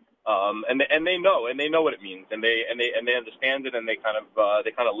it, and they know what it means, and they understand it, and they kind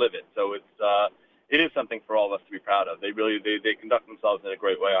of live it. So it is something for all of us to be proud of. They conduct themselves in a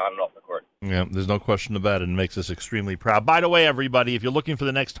great way on and off the court. Yeah, there's no question about it. It makes us extremely proud. By the way, everybody, if you're looking for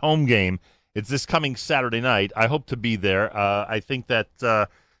the next home game, it's this coming Saturday night. I hope to be there. I think that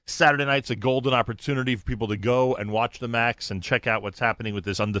Saturday night's a golden opportunity for people to go and watch the Max and check out what's happening with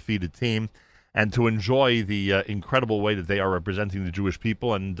this undefeated team and to enjoy the incredible way that they are representing the Jewish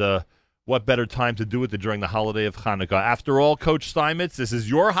people. And what better time to do it than during the holiday of Chanukah? After all, Coach Steinmetz, this is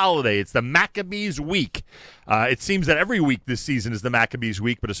your holiday. It's the Maccabees week. It seems that every week this season is the Maccabees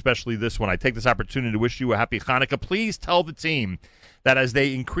week, but especially this one. I take this opportunity to wish you a happy Chanukah. Please tell the team that as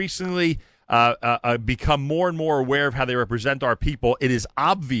they increasingly become more and more aware of how they represent our people, it is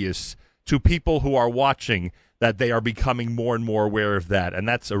obvious to people who are watching that they are becoming more and more aware of that. And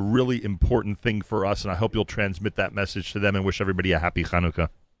that's a really important thing for us, and I hope you'll transmit that message to them and wish everybody a happy Chanukah.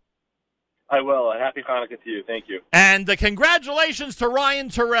 I will. A happy Hanukkah to you. Thank you. And congratulations to Ryan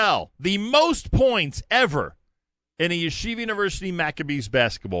Terrell, the most points ever in a Yeshiva University Maccabees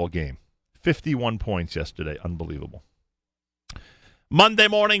basketball game. 51 points yesterday. Unbelievable. Monday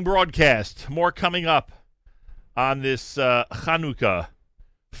morning broadcast. More coming up on this Chanukah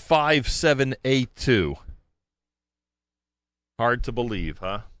 5782. Hard to believe,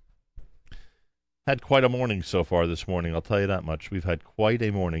 huh? Had quite a morning so far this morning, I'll tell you that much. We've had quite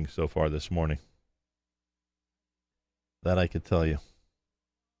a morning so far this morning. That I could tell you.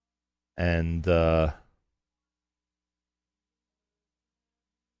 And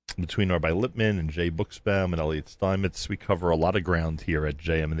between Rabbi Lipman and Jay Buchsbaum and Elliot Steinmetz, we cover a lot of ground here at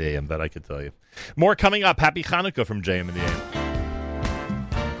JM and the AM, that I could tell you. More coming up. Happy Chanukah from JM and the AM.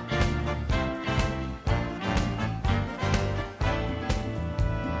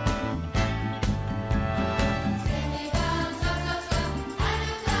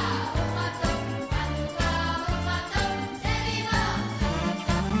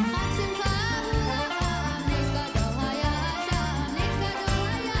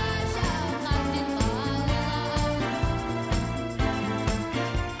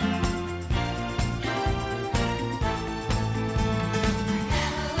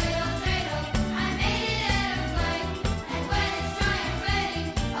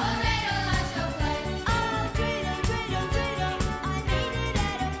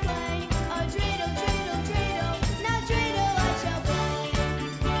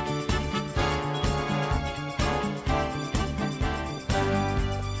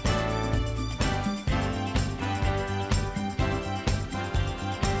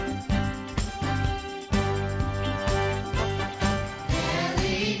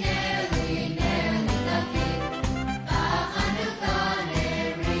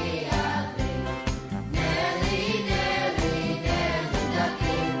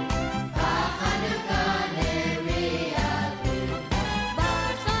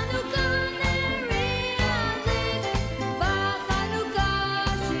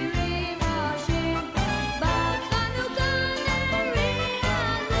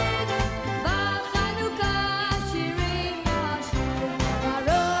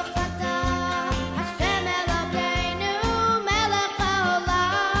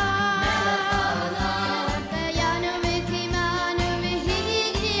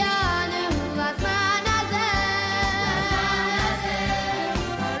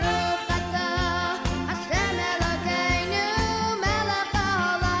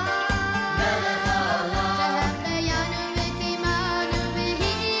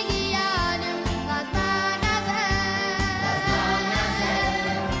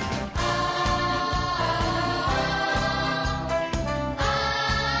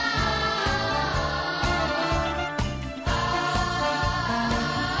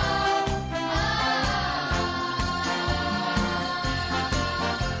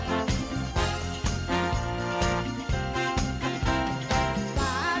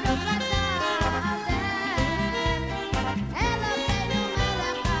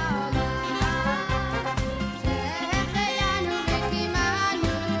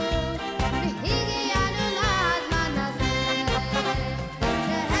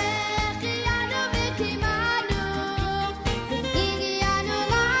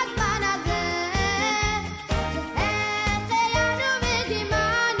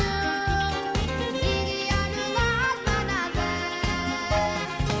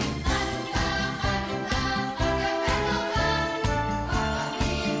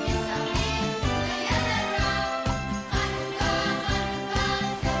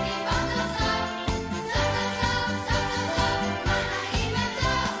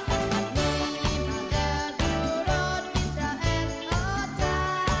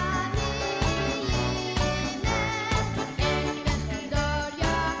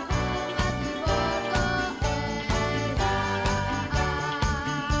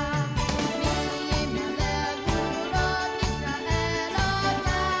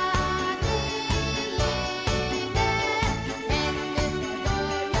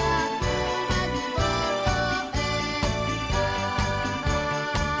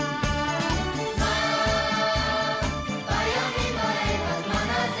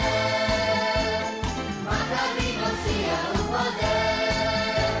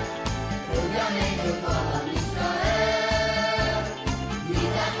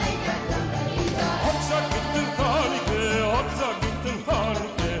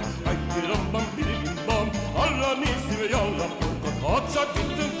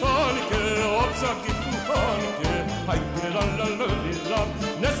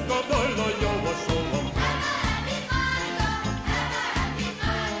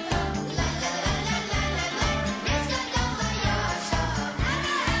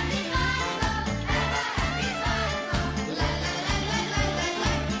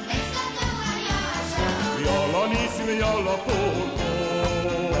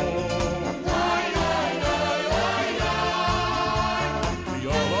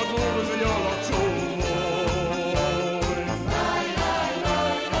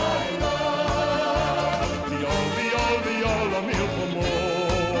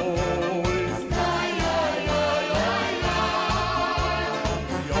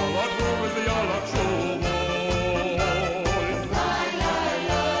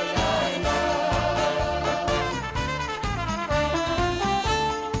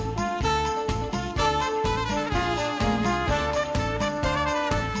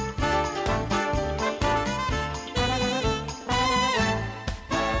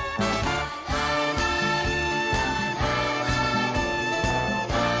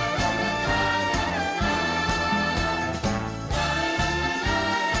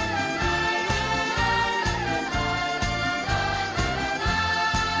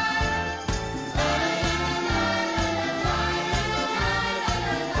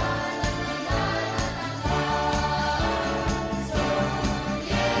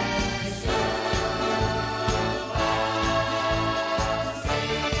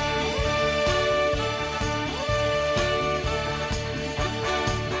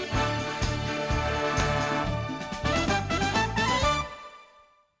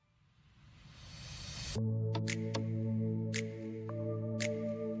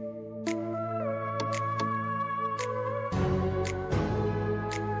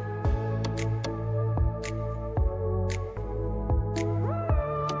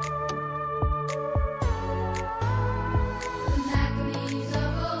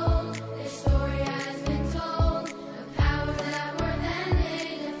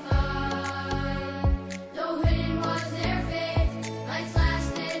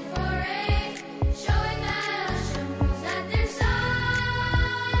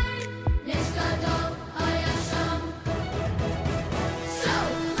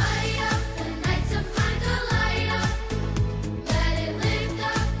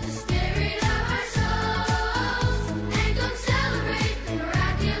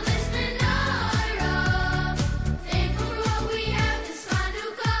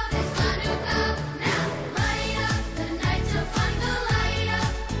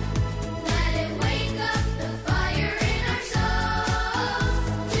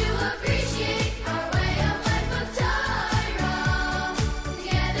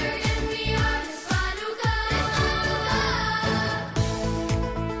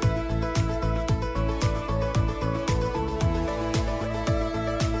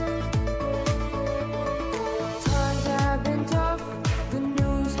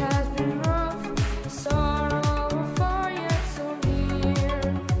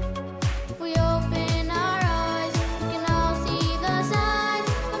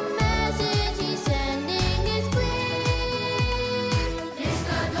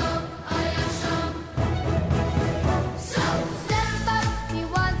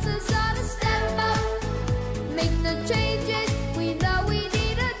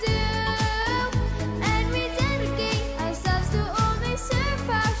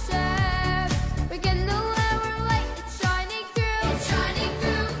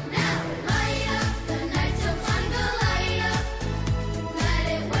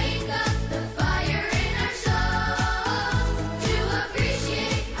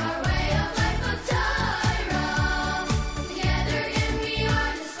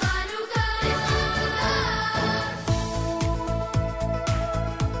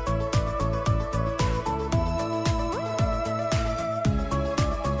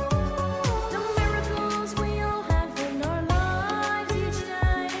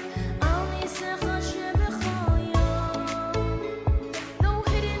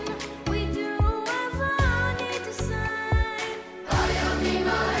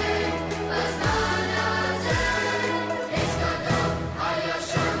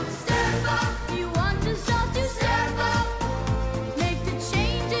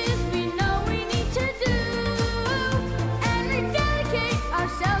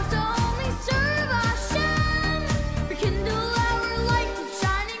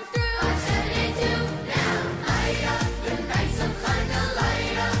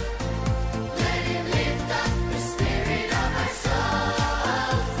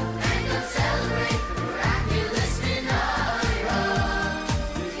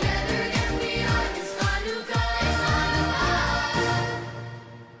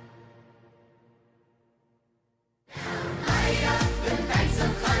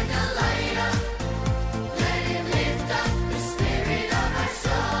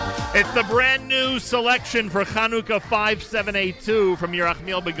 It's the brand new selection for Chanukah 5782 from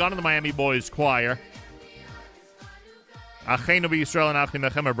Yerachmiel Begun of the Miami Boys Choir. Achenu b'Yisrael and Achim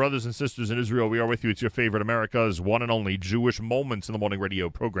Echem, our brothers and sisters in Israel, we are with you. It's your favorite America's one and only Jewish Moments in the Morning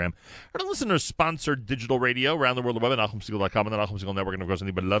radio program. Our listener-sponsored digital radio around the world, the web at NachumSegal.com and the Nachum Segal Network, and of course on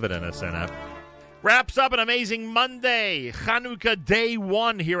the beloved NSN app. Wraps up an amazing Monday, Chanukah Day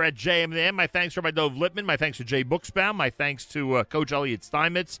 1 here at JMM. My thanks to Rabbi Lipman. My thanks to Jay Buchsbaum. My thanks to Coach Elliot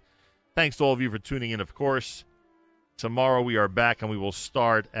Steinmetz. Thanks to all of you for tuning in, of course. Tomorrow we are back, and we will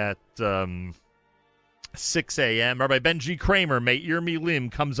start at 6 a.m. Rabbi Benji Kramer, Meir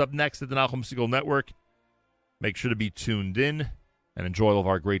Milim, comes up next at the Nachum Segal Network. Make sure to be tuned in and enjoy all of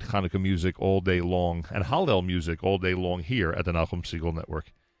our great Chanukah music all day long and Hallel music all day long here at the Nachum Segal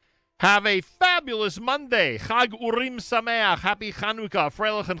Network. Have a fabulous Monday. Chag Urim Sameach. Happy Chanukah.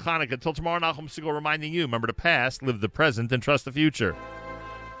 Freilich and Chanukah. Until tomorrow, Nachum Segal reminding you, remember the past, live the present, and trust the future.